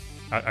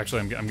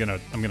 actually, I'm gonna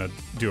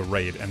do a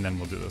raid and then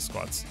we'll do those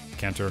squats.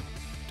 Cantor,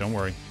 don't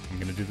worry. I'm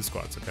gonna do the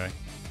squats, okay?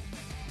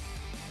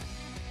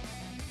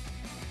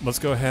 Let's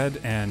go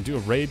ahead and do a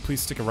raid.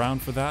 Please stick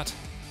around for that.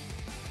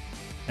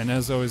 And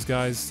as always,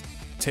 guys,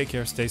 take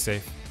care, stay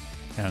safe,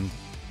 and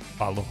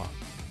aloha.